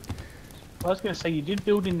 I was going to say, you did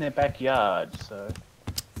build in their backyard, so...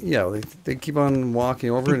 Yeah, they keep on walking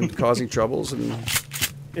over and causing troubles. And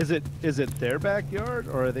Is it their backyard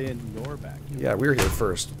or are they in your backyard? yeah, we were here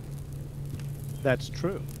first. That's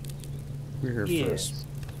true. We were here Yes.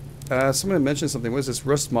 first. Someone mentioned something. What is this?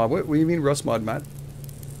 Rust mod. What do you mean rust mod, Matt?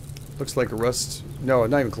 Looks like a rust... No,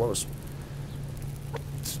 not even close.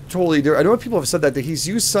 It's totally different. I know people have said that he's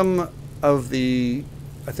used some of the...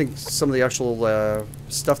 I think some of the actual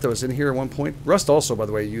stuff that was in here at one point. Rust also, by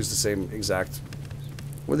the way, used the same exact...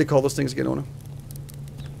 What do they call those things again, Ona?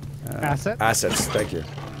 Assets? Assets, thank you.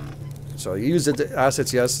 So he used it to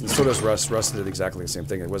assets, yes, and so does Rust. Rust did exactly the same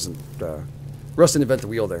thing. It wasn't... Rust didn't invent the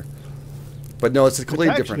wheel there. But no, it's a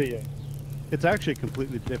completely different... It's actually a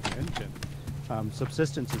completely different engine.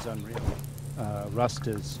 Subsistence is Unreal. Rust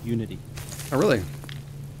is Unity. Oh, really?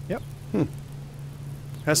 Yep.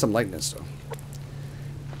 Has some lightness though.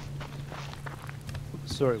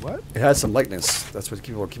 Sorry, what? It has some lightness. That's what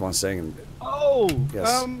people keep on saying. Oh,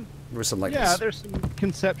 Yes. There was some lightness. yeah, there's some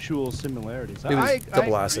conceptual similarities. It was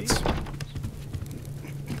double I acids.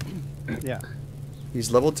 Yeah. He's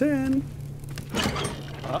level 10.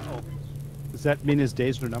 Uh-oh. Does that mean his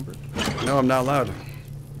days are numbered? No, I'm not allowed.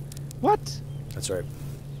 What? That's right.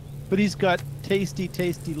 But he's got tasty,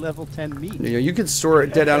 tasty level 10 meat. You know, you can store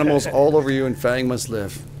dead animals all over you and Fang must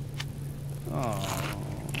live. Oh.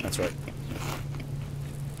 That's right.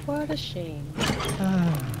 What a shame.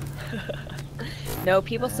 No,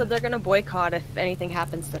 people said they're gonna boycott if anything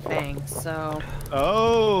happens to Fang, so...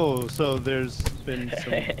 Oh, so there's been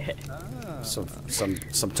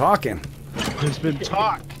Some talking. There's been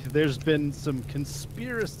talk. There's been some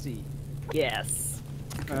conspiracy. Yes.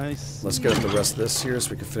 I see. Let's get up the rest of this here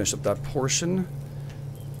so we can finish up that portion.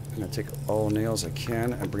 I'm gonna take all nails I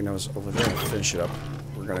can and bring those over there and finish it up.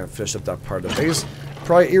 We're gonna finish up that part of the base.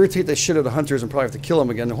 Probably irritate the shit out of the hunters and probably have to kill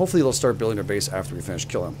them again. And hopefully they'll start building their base after we finish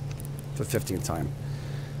killing them. For the 15th time.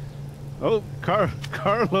 Oh,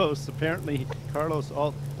 Carlos. Apparently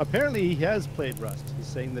he has played Rust. He's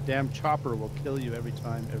saying the damn chopper will kill you every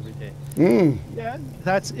time, every day. Yeah,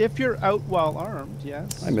 that's if you're out while armed.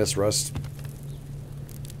 Yes. I miss Rust.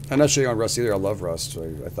 I'm not shitting on Rust either. I love Rust. So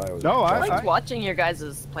I thought it was. No, I liked watching your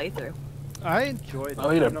guys' playthrough. I enjoyed it. Oh,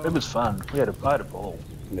 it was fun. I had a ball.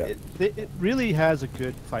 Yeah. It really has a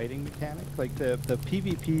good fighting mechanic. Like the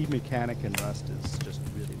PvP mechanic in Rust is just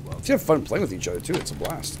really well. You have fun playing with each other too. It's a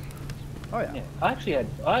blast. Oh yeah. Yeah,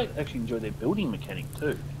 I actually enjoyed their building mechanic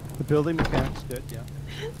too. The building mechanic's good. Yeah.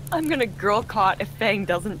 I'm gonna girl caught if Fang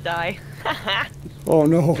doesn't die. Oh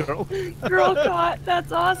no. Girl. Girl caught,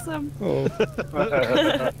 that's awesome. Oh.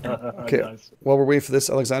 Okay. Nice. While we're waiting for this,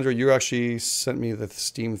 Alexandra, you actually sent me the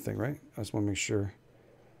Steam thing, right? I just want to make sure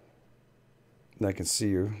that I can see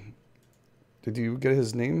you. Did you get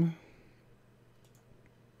his name?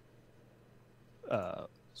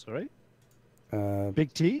 Sorry.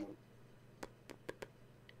 Big T.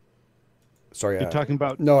 Sorry. You're talking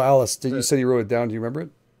about No, Alice. You said you wrote it down. Do you remember it?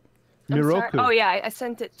 I'm sorry. Miroku. Oh yeah, I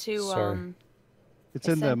sent it to Sorry. It's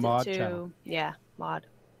I in the sent it mod to- channel. Yeah, mod.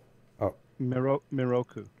 Oh.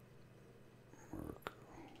 Miroku.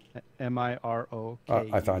 M-I-R-O-K.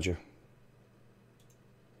 I found you.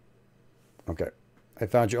 Okay. I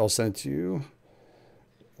found you. I'll send it to you.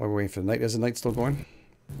 While we're waiting for the night. Is the night still going?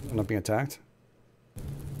 I'm not being attacked?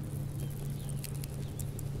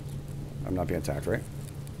 I'm not being attacked, right?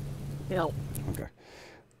 No. Okay.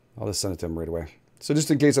 I'll just send it to him right away. So just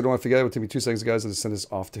in case I don't want to forget, it will take me 2 seconds, guys. I'll just send this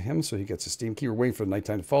off to him so he gets his Steam key. We're waiting for the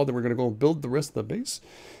nighttime to fall. Then we're going to go and build the rest of the base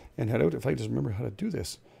and head out. If I just remember how to do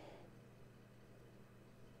this.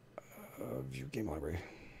 View game library.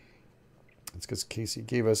 It's because Casey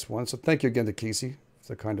gave us one. So thank you again to Casey. It's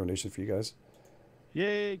a kind donation for you guys.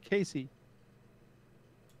 Yay, Casey.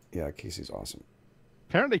 Yeah, Casey's awesome.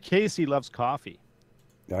 Apparently Casey loves coffee.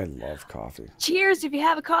 I love coffee. Cheers if you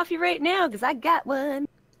have a coffee right now, because I got one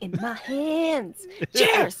in my hands.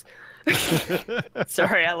 Cheers!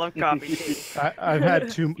 Sorry, I love coffee too. I've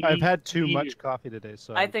had too much coffee today,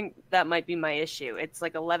 so I think that might be my issue. It's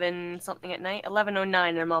like 11 something at night, 11:09,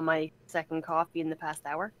 and I'm on my second coffee in the past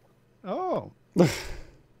hour. Oh.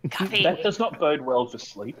 Coffee. That does not bode well for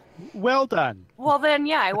sleep. Well done. Well then,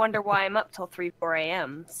 yeah, I wonder why I'm up till 3, 4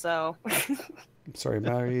 a.m. So. I'm sorry,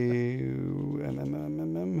 Mary.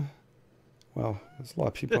 Well, there's a lot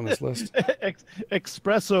of people on this list.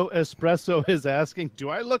 Espresso is asking, do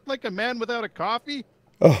I look like a man without a coffee?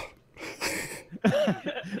 Oh.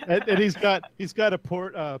 and he's got a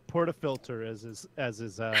portafilter as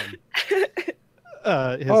his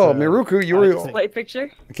Miruku, you were Display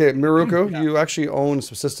picture. okay. Miruku, you actually own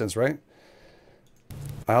Subsistence, right?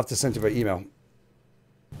 I have to send you by email.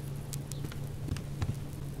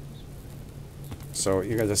 So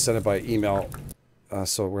you guys just send it by email.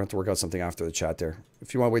 So we're gonna have to work out something after the chat there.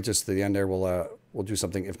 If you want to wait just to the end there, we'll do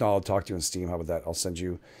something. If not, I'll talk to you in Steam. How about that? I'll send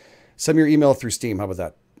me your email through Steam. How about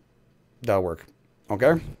that? That'll work.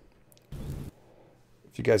 Okay.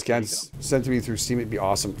 If you guys can send it to me through Steam, it'd be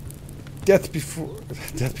awesome. Death before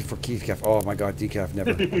decaf. Oh my God, decaf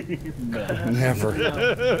never, never.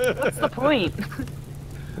 What's the point?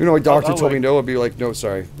 You know, my doctor told me no. I'd be like, no,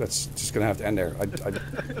 sorry, that's just gonna have to end there.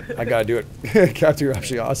 I gotta do it. Captain, you're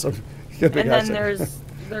actually awesome. And then there's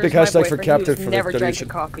big my hashtag for boyfriend Captain who's for never the drank a donation.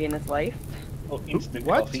 coffee in his life. Oh, instant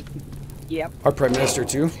What? coffee. Yep. Our Prime Minister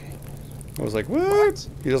too. I was like, what?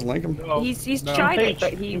 He doesn't like him. Oh, He's no. tried it, Impeach.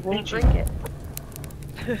 but he won't Impeach. drink it.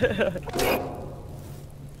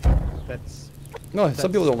 That's No,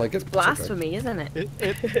 some people don't like it. It's okay. Blasphemy, isn't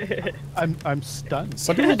it? I'm stunned.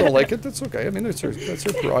 Some people don't like it. That's okay. I mean, that's their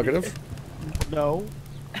prerogative. No.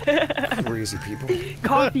 Crazy people.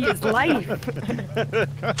 Coffee is life.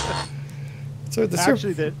 So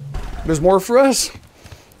Actually, there's more for us.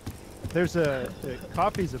 there's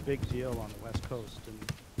coffee's a big deal on the West Coast,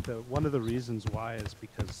 and one of the reasons why is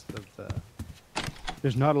because of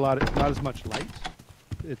there's not as much light.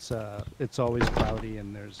 It's always cloudy,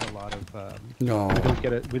 and there's a lot of No.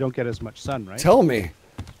 we don't get as much sun, right? Tell me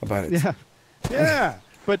about it. Yeah, yeah.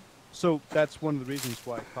 But so that's one of the reasons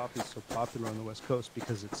why coffee is so popular on the West Coast,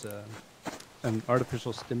 because it's an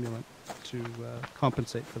artificial stimulant to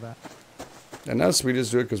compensate for that. And us, we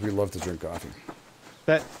just do it because we love to drink coffee.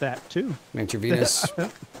 That too. Intravenous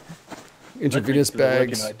Work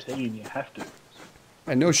bags. in IT and you have to.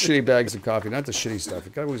 And no shitty bags of coffee, not the shitty stuff.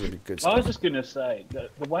 It always would be good I stuff. was just going to say, the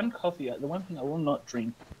one thing I will not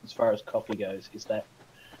drink as far as coffee goes is that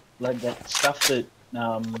stuff that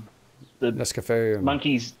the Nescafe and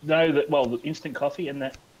the instant coffee and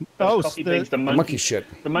that coffee beans, the monkey shit.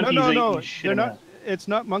 The monkeys no, eat shit they're not. out. It's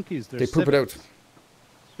not monkeys. They poop it out.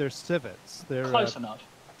 They're civets. They're Close enough.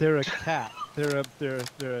 They're a cat. They're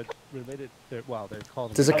related. They're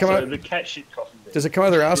called. Does it come out? The cat shit coffee beans. Does it come out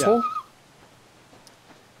of their asshole?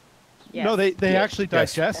 Yes. No, they Yes. actually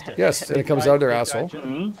digest it. Yes, and it comes out of their asshole.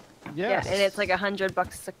 Mhm. Yes. Yeah, and it's like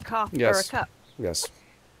 $100 a cup or a Yes. cup. Yes.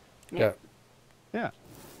 Yeah. Yeah.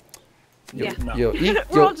 Yeah. Yeah. No. You'll eat.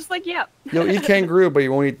 We're all just like, yeah. You'll eat kangaroo, but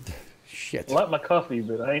you won't eat shit. I like my coffee,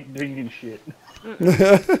 but I ain't drinking shit.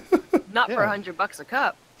 Not for Yeah. $100 a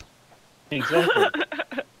cup. Exactly.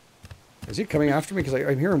 Is he coming after me? Because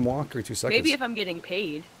I'm hearing him walk every 2 seconds. Maybe if I'm getting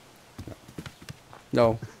paid.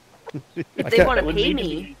 No. If I they can't- want to Would pay need to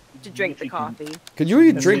me be to drink the coffee. Could you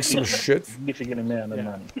eat drink some shit? Significant amount of Yeah.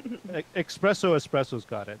 money. Espresso's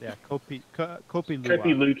got it. Yeah. Kopi Kopi Luwak.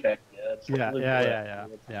 Luwak. That's Yeah. Luwak.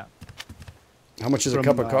 Yeah. How much is a From,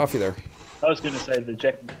 cup of coffee there? I was going to say the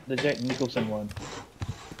Jack Nicholson one.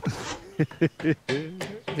 Do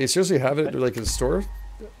you seriously have it like in the store?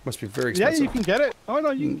 Must be very Yeah, expensive. you can get it. Oh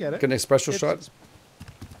no, you can get it. Get an espresso shot?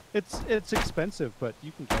 It's expensive, but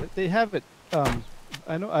you can get it. They have it.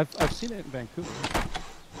 I know. I've seen it in Vancouver.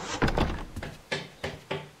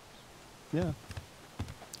 Yeah.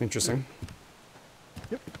 Interesting.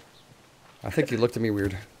 Yep. I think he looked at me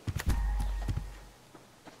weird.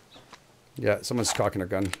 Yeah, someone's cocking their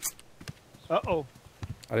gun. Uh-oh.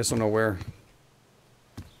 I just don't know where.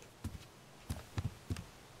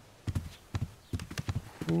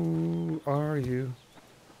 Who are you?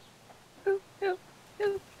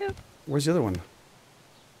 Where's the other one?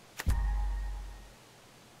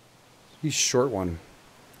 He's short one.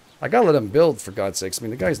 I gotta let him build, for God's sakes. I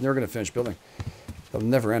mean, the guy's never gonna finish building. They'll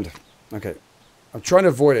never end. Okay. I'm trying to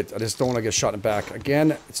avoid it. I just don't want to get shot in the back.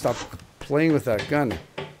 Again, stop playing with that gun.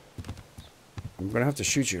 I'm gonna have to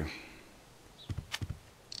shoot you.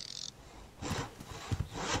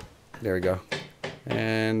 There we go.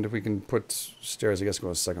 And we can put stairs, I guess, go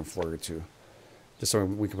to the second floor or two. Just so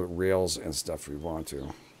we can put rails and stuff if we want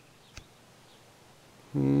to.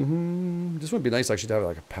 This would be nice actually to have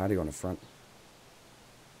like a patio on the front.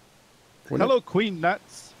 Wouldn't Hello, Queen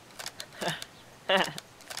Nuts.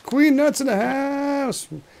 Queen Nuts in the house.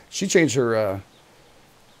 She changed her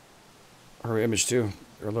image too,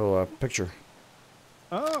 her little picture.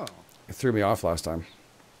 Oh. It threw me off last time.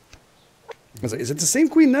 I was like, is it the same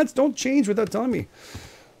Queen Nuts? Don't change without telling me.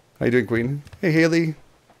 How you doing, Queen? Hey, Haley.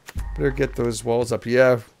 Better get those walls up.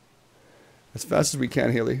 Yeah. As fast as we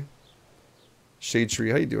can, Haley. Shade Tree,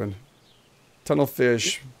 how you doing? Tunnel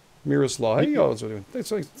Fish. Miroslav, how you all doing?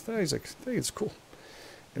 Thanks, it's cool.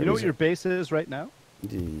 You know what your base is right now?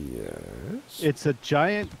 Yes. It's a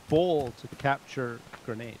giant bowl to capture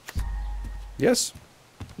grenades. Yes.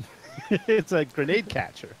 It's a grenade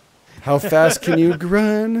catcher. How fast can you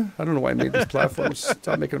run? I don't know why I made these platforms.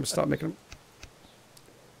 Stop making them. Stop making them.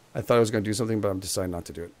 I thought I was going to do something, but I'm deciding not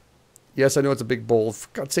to do it. Yes, I know it's a big bowl. For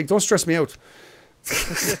God's sake, don't stress me out.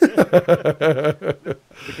 The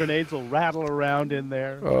grenades will rattle around in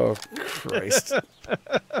there. Oh, Christ.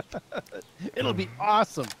 It'll be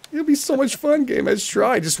awesome. It'll be so much fun, game. Let's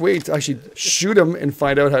try. Just wait. Actually, shoot them and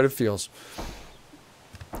find out how it feels.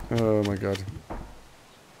 Oh, my God.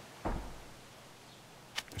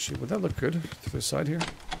 Actually, would that look good to the side here?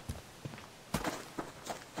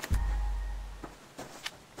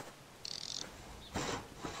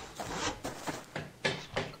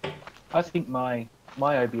 I think my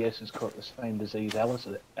OBS has caught the same disease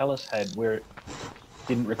Alice had, where it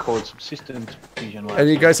didn't record subsistence vision. And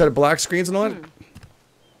you guys had black screens and all that?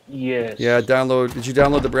 Yes. Yeah, download. Did you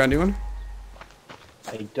download the brand new one?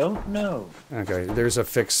 I don't know. Okay, there's a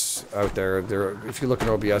fix out there. If you look at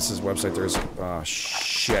OBS's website, there's... Oh,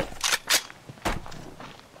 shit.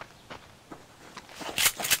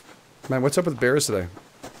 Man, what's up with bears today?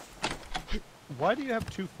 Why do you have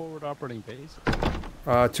 2 forward operating bases?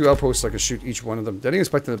 2 outposts, so I can shoot each one of them. I didn't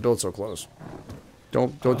expect them to build so close.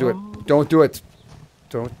 Don't do it. Don't do it.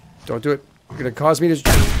 Don't do it. You're gonna cause me to...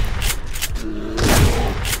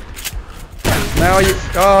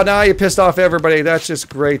 Now you pissed off everybody. That's just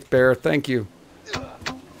great, bear. Thank you.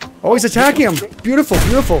 Oh, he's attacking him. Beautiful,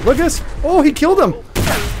 beautiful. Look at this. Oh, he killed him.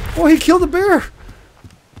 Oh, he killed the bear.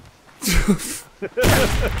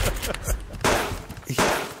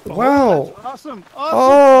 Wow. That's awesome.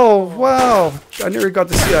 Oh, wow. I never got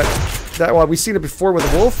to see that. Well, we've seen it before with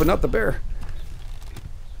the wolf, but not the bear.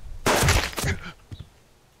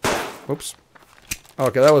 Oops.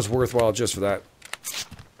 Okay, that was worthwhile just for that.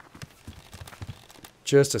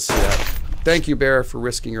 Just to see that. Thank you, bear, for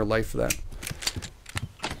risking your life for that.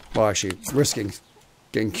 Well, actually, risking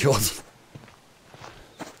getting killed.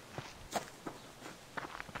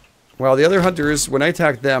 Well, the other hunters, when I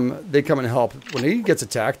attack them, they come and help. When he gets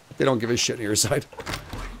attacked, they don't give a shit on your side.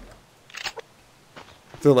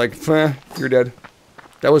 They're like, you're dead.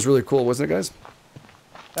 That was really cool, wasn't it, guys?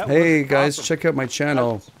 Hey, guys, awesome. Check out my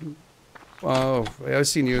channel. Oh, I've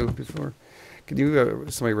seen you before. Can you,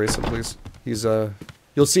 somebody raise him, please? He's,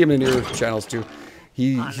 you'll see him in your channels, too.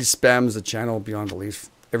 He spams the channel beyond belief.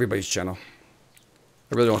 Everybody's channel.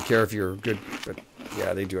 I really don't care if you're good, but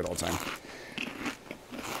yeah, they do it all the time.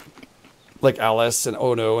 Like Alice and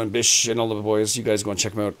Ono and Bish and all the boys. You guys go and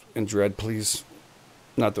check them out in Dread, please.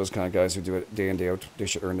 Not those kind of guys who do it day in, day out. They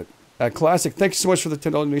should earn it. Classic, thank you so much for the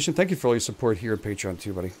 $10 donation. Thank you for all your support here at Patreon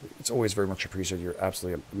too, buddy. It's always very much appreciated. You're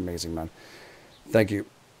absolutely amazing, man. Thank you.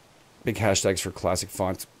 Big hashtags for Classic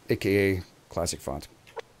Font, a.k.a. Classic Font.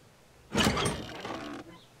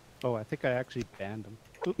 Oh, I think I actually banned him.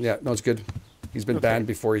 Oops. Yeah, no, it's good. He's been banned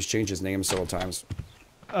before. He's changed his name several times.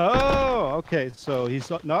 Oh, okay. So he's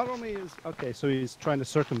not only is so he's trying to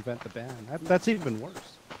circumvent the ban. That's even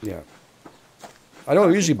worse. Yeah. I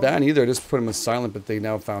don't usually ban either. I just put them in silent, but they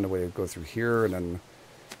now found a way to go through here, and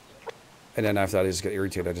then after that, I just get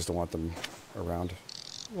irritated. I just don't want them around.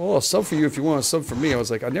 Well, I'll sub for you if you want to sub for me. I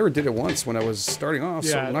was like, I never did it once when I was starting off,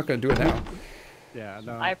 so I'm not going to do it now. Yeah,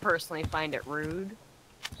 no. I personally find it rude.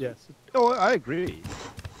 Yes. Oh, I agree.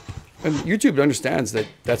 And YouTube understands that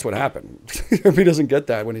that's what happened. Everybody doesn't get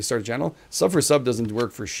that when they start a channel. Sub for sub doesn't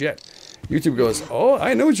work for shit. YouTube goes, oh,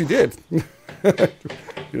 I know what you did. You're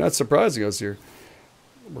not surprising us here.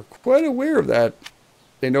 We're quite aware of that.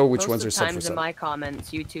 They know which ones are sub for sub. Most of the times in my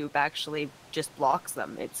comments, YouTube actually just blocks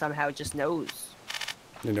them. It somehow just knows.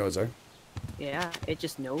 It knows, eh? Yeah, it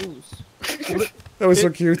just knows. That was so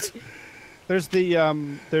cute. There's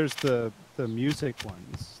the music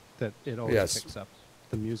ones that it always picks up.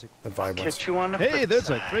 The music. The vibe ones. Hey, there's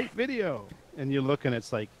a great video, and you look and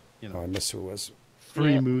it's like, you know. Oh, I missed who it was.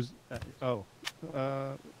 Free music. I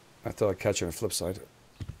thought I'd catch you on the flip side.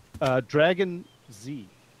 Dragon Z.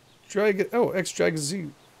 Dragon. Oh, X-Dragon Z.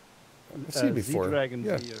 I've seen it before. Z-Dragon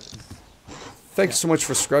yeah. Z. Thanks so much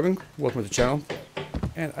for subscribing. Welcome to the channel.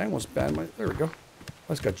 And I almost banned my... There we go.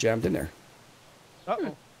 I just got jammed in there.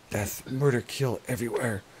 Uh-oh. Death, murder, kill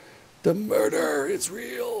everywhere. The murder, it's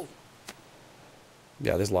real.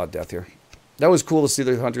 Yeah, there's a lot of death here. That was cool to see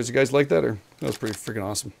the hunters. You guys like that? Or that was pretty freaking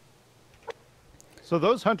awesome. So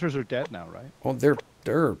those hunters are dead now, right? Oh,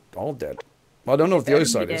 they're all dead. Well, I don't know if the other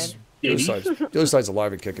side is. The other side's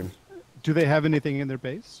alive and kicking. Do they have anything in their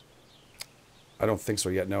base? I don't think so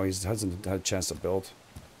yet. No, he hasn't had a chance to build.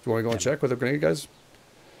 Do you want to go and check with a grenade, guys?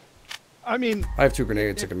 I mean... I have 2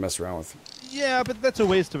 grenades I can mess around with. Yeah, but that's a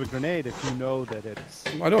waste of a grenade if you know that it's...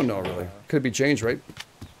 I don't know, really. Could be changed, right?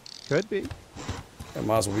 Could be. It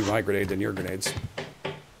might as well be my grenade than your grenades.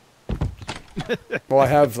 Well, I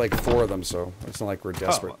have like 4 of them, so it's not like we're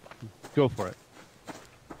desperate. Oh, go for it.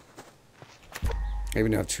 I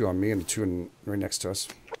even have 2 on me and 2 right next to us.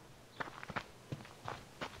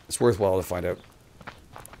 It's worthwhile to find out.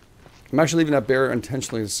 I'm actually leaving that bear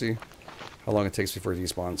intentionally to see how long it takes before he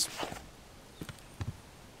despawns.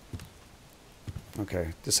 Okay,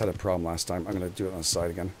 this had a problem last time. I'm going to do it on the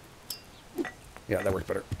side again. Yeah, that worked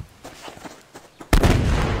better.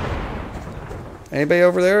 Anybody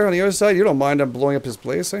over there on the other side? You don't mind I'm blowing up his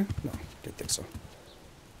place, eh? No, didn't think so.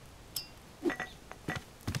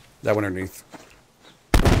 That one underneath.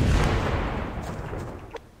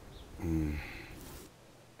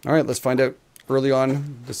 All right, let's find out early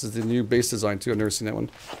on. This is the new base design, too. I've never seen that one.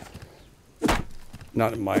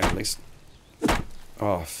 Not in mine, at least.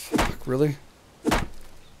 Oh, fuck. Really?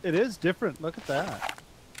 It is different. Look at that.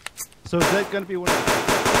 So is that going to be one of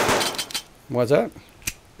the, What's that?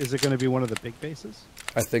 is it going to be one of the big bases?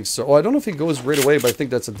 I think so. Oh, I don't know if he goes right away, but I think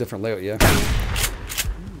that's a different layout, yeah.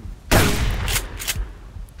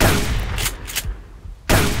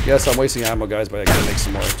 Yes, I'm wasting ammo, guys, but I gotta make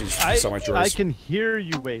some more. So much I can hear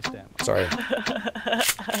you waste ammo. Sorry.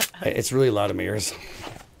 It's really loud in my ears.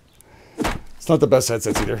 It's not the best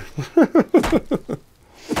headsets either.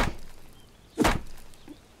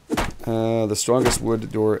 The strongest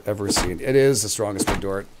wood door ever seen. It is the strongest wood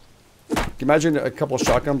door. Can you imagine a couple of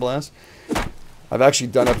shotgun blasts? I've actually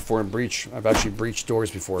done it before in Breach. I've actually breached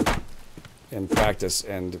doors before in practice,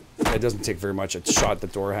 and it doesn't take very much. It's shot the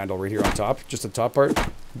door handle right here on top, just the top part.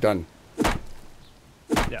 Done.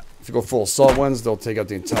 Yeah. If you go full assault ones, they'll take out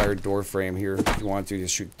the entire door frame here. If you want to,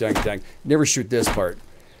 just shoot dang dang. Never shoot this part.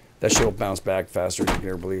 That shit will bounce back faster than you can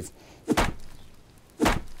ever believe.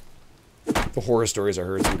 The horror stories I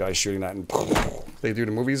heard, some guys shooting that and they do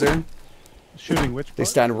the movies there. Shooting which part? They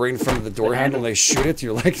stand right in front of the door handle and they shoot it.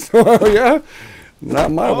 You're like, oh yeah,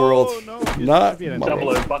 not my world. No, not Double my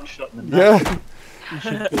world. O buckshot in the nuts. Yeah. You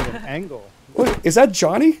should do an angle. What, is that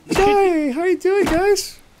Johnny? Hi, how you doing,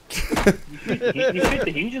 guys? You shoot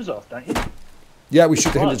the hinges off, don't you? Yeah, we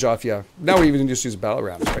shoot the hinge off, yeah. Now we even just use battle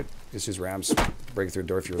rams, right? Just use rams to break through a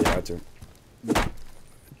door if you really had to.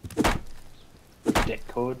 Deck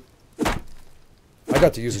code. I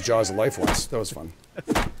got to use the Jaws of Life once. That was fun.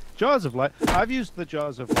 Jaws of Life. I've used the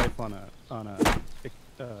Jaws of Life on a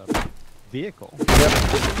vehicle. Yep.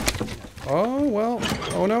 Oh, well.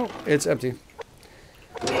 Oh, no. It's empty.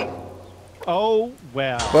 Oh,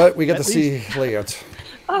 well. But we got to see layout.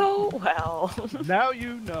 Oh, well. Now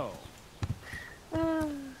you know.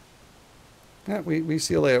 Yeah, we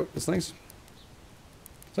see a layout. It's nice.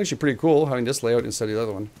 It's actually pretty cool having this layout instead of the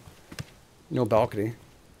other one. No balcony.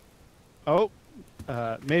 Oh,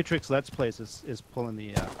 Matrix Let's Plays is pulling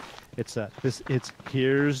the. It's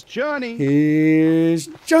Here's Johnny. Here's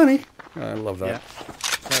Johnny. I love that. Yeah,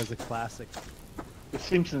 that was a classic. The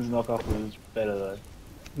Simpsons knockoff was better though.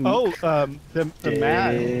 Oh, the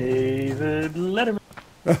man. David Letterman.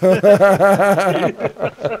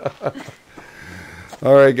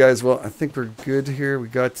 All right, guys. Well, I think we're good here. We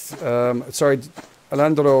got. Sorry,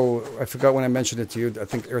 Alejandro. I forgot when I mentioned it to you. I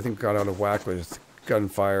think everything got out of whack with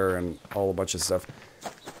gunfire and all a bunch of stuff.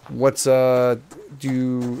 What's Are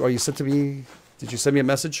you sent to me? Did you send me a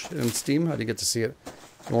message in Steam? I didn't get to see it.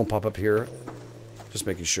 It won't pop up here. Just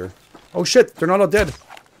making sure. Oh shit! They're not all dead.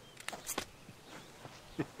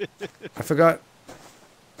 I forgot.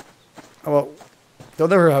 Oh, well, they'll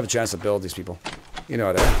never have a chance to build these people. You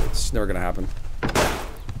know that. It's never gonna happen.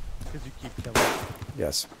 Because you keep killing.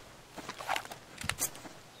 Yes.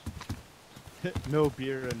 No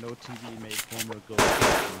beer and no TV made Homer go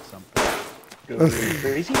through something. Go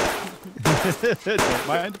crazy. Don't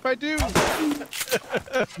mind if I do.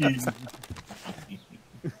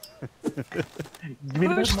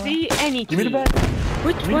 Push the any key. Give me the bag.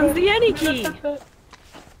 Which one's the any key?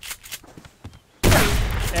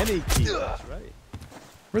 Any key, that's right.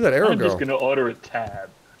 Where'd that arrow I'm go? just gonna order a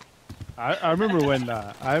tab. I remember when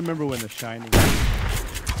The Shining.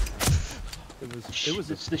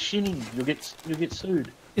 It's the Shilling. You'll get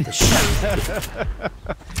sued. It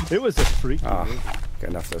was a freaky movie. Okay,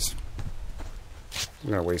 enough of this.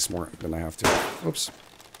 I'm gonna waste more than I have to. Oops.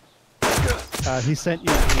 He sent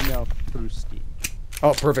you an email through Steam.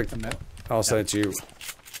 Oh, perfect. I'll send it to you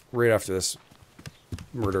right after this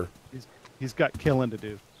murder. He's got killing to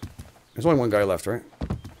do. There's only one guy left, right?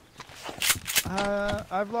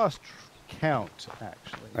 I've lost count,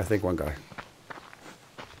 actually. I think one guy.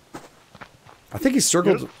 I think he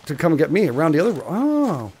circled to come and get me around the other.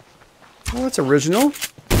 Oh, well, that's original.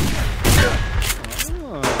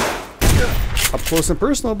 Up close and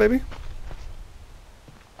personal, baby.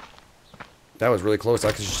 That was really close. I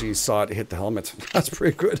actually saw it hit the helmet. That's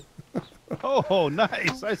pretty good. Oh,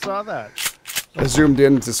 nice. I saw that. I zoomed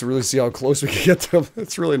in to really see how close we could get to him.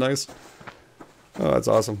 It's really nice. Oh, that's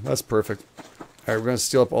awesome. That's perfect. All right, we're going to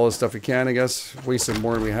steal up all the stuff we can, I guess. Wasted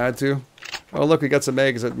more than we had to. Oh, look, we got some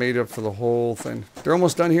eggs that made up for the whole thing. They're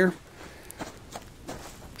almost done here.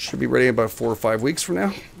 Should be ready in about 4 or 5 weeks from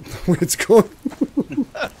now. When it's going.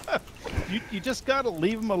 You just got to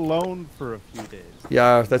leave them alone for a few days.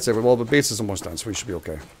 Yeah, that's it. Well, the base is almost done, so we should be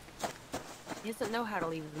okay. He doesn't know how to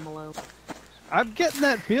leave them alone. I'm getting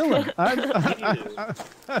that feeling. I'm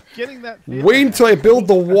getting that feeling. Wait until I build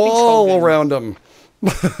the wall around them.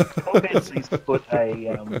 Coehn needs to put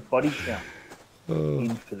a body count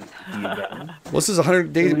in for the year game. Well, this is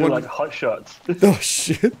 100 days. Really like hot shots. Oh,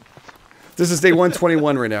 shit. This is day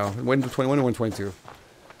 121 right now. 121 and 122.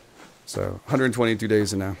 So, 122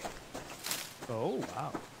 days in now. Oh,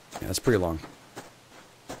 wow. Yeah, it's pretty long.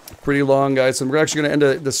 Pretty long, guys. And we're actually going to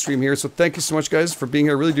end the stream here. So thank you so much, guys, for being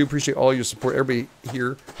here. I really do appreciate all your support. Everybody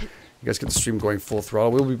here. You guys get the stream going full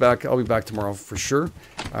throttle. We'll be back. I'll be back tomorrow for sure.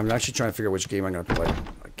 I'm actually trying to figure out which game I'm going to play.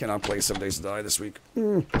 I cannot play 7 Days to Die this week.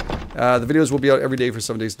 The videos will be out every day for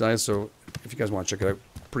 7 Days to Die. So if you guys want to check it out,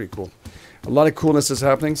 pretty cool. A lot of coolness is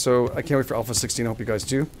happening. So I can't wait for Alpha 16. I hope you guys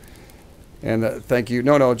do. And thank you.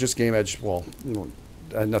 No, just Game Edge. Well, it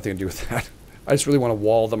had nothing to do with that. I just really want to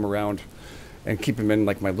wall them around and keep them in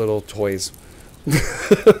like my little toys.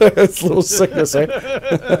 It's a little sickness,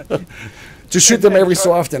 eh? Just shoot them every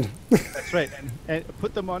so often. That's right, and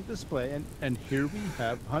put them on display, and here we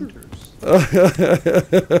have hunters.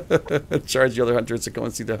 Charge the other hunters to go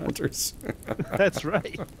and see the hunters. That's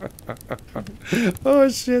right. Oh,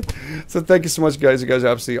 shit. So thank you so much, guys. You guys are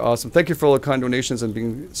absolutely awesome. Thank you for all the kind donations and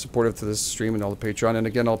being supportive to this stream and all the Patreon. And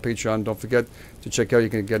again, all Patreon, don't forget to check out. You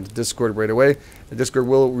can get the Discord right away. The Discord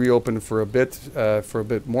will reopen for a bit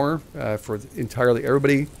more, for entirely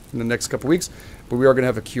everybody in the next couple of weeks. But we are going to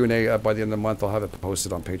have a Q&A by the end of the month. I'll have it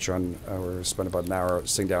posted on Patreon. We're spend about an hour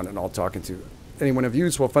sitting down and all talking to any one of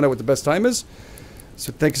you. So we'll find out what the best time is.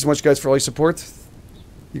 So thank you so much, guys, for all your support.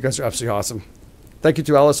 You guys are absolutely awesome. Thank you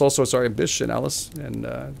to Alice also. Sorry, Bish and Alice and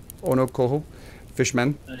Ono Koho,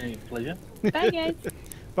 Fishman. Hey, pleasure. Bye, guys.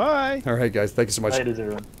 Bye. All right, guys. Thank you so much. Later,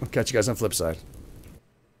 everyone. I'll catch you guys on the flip side.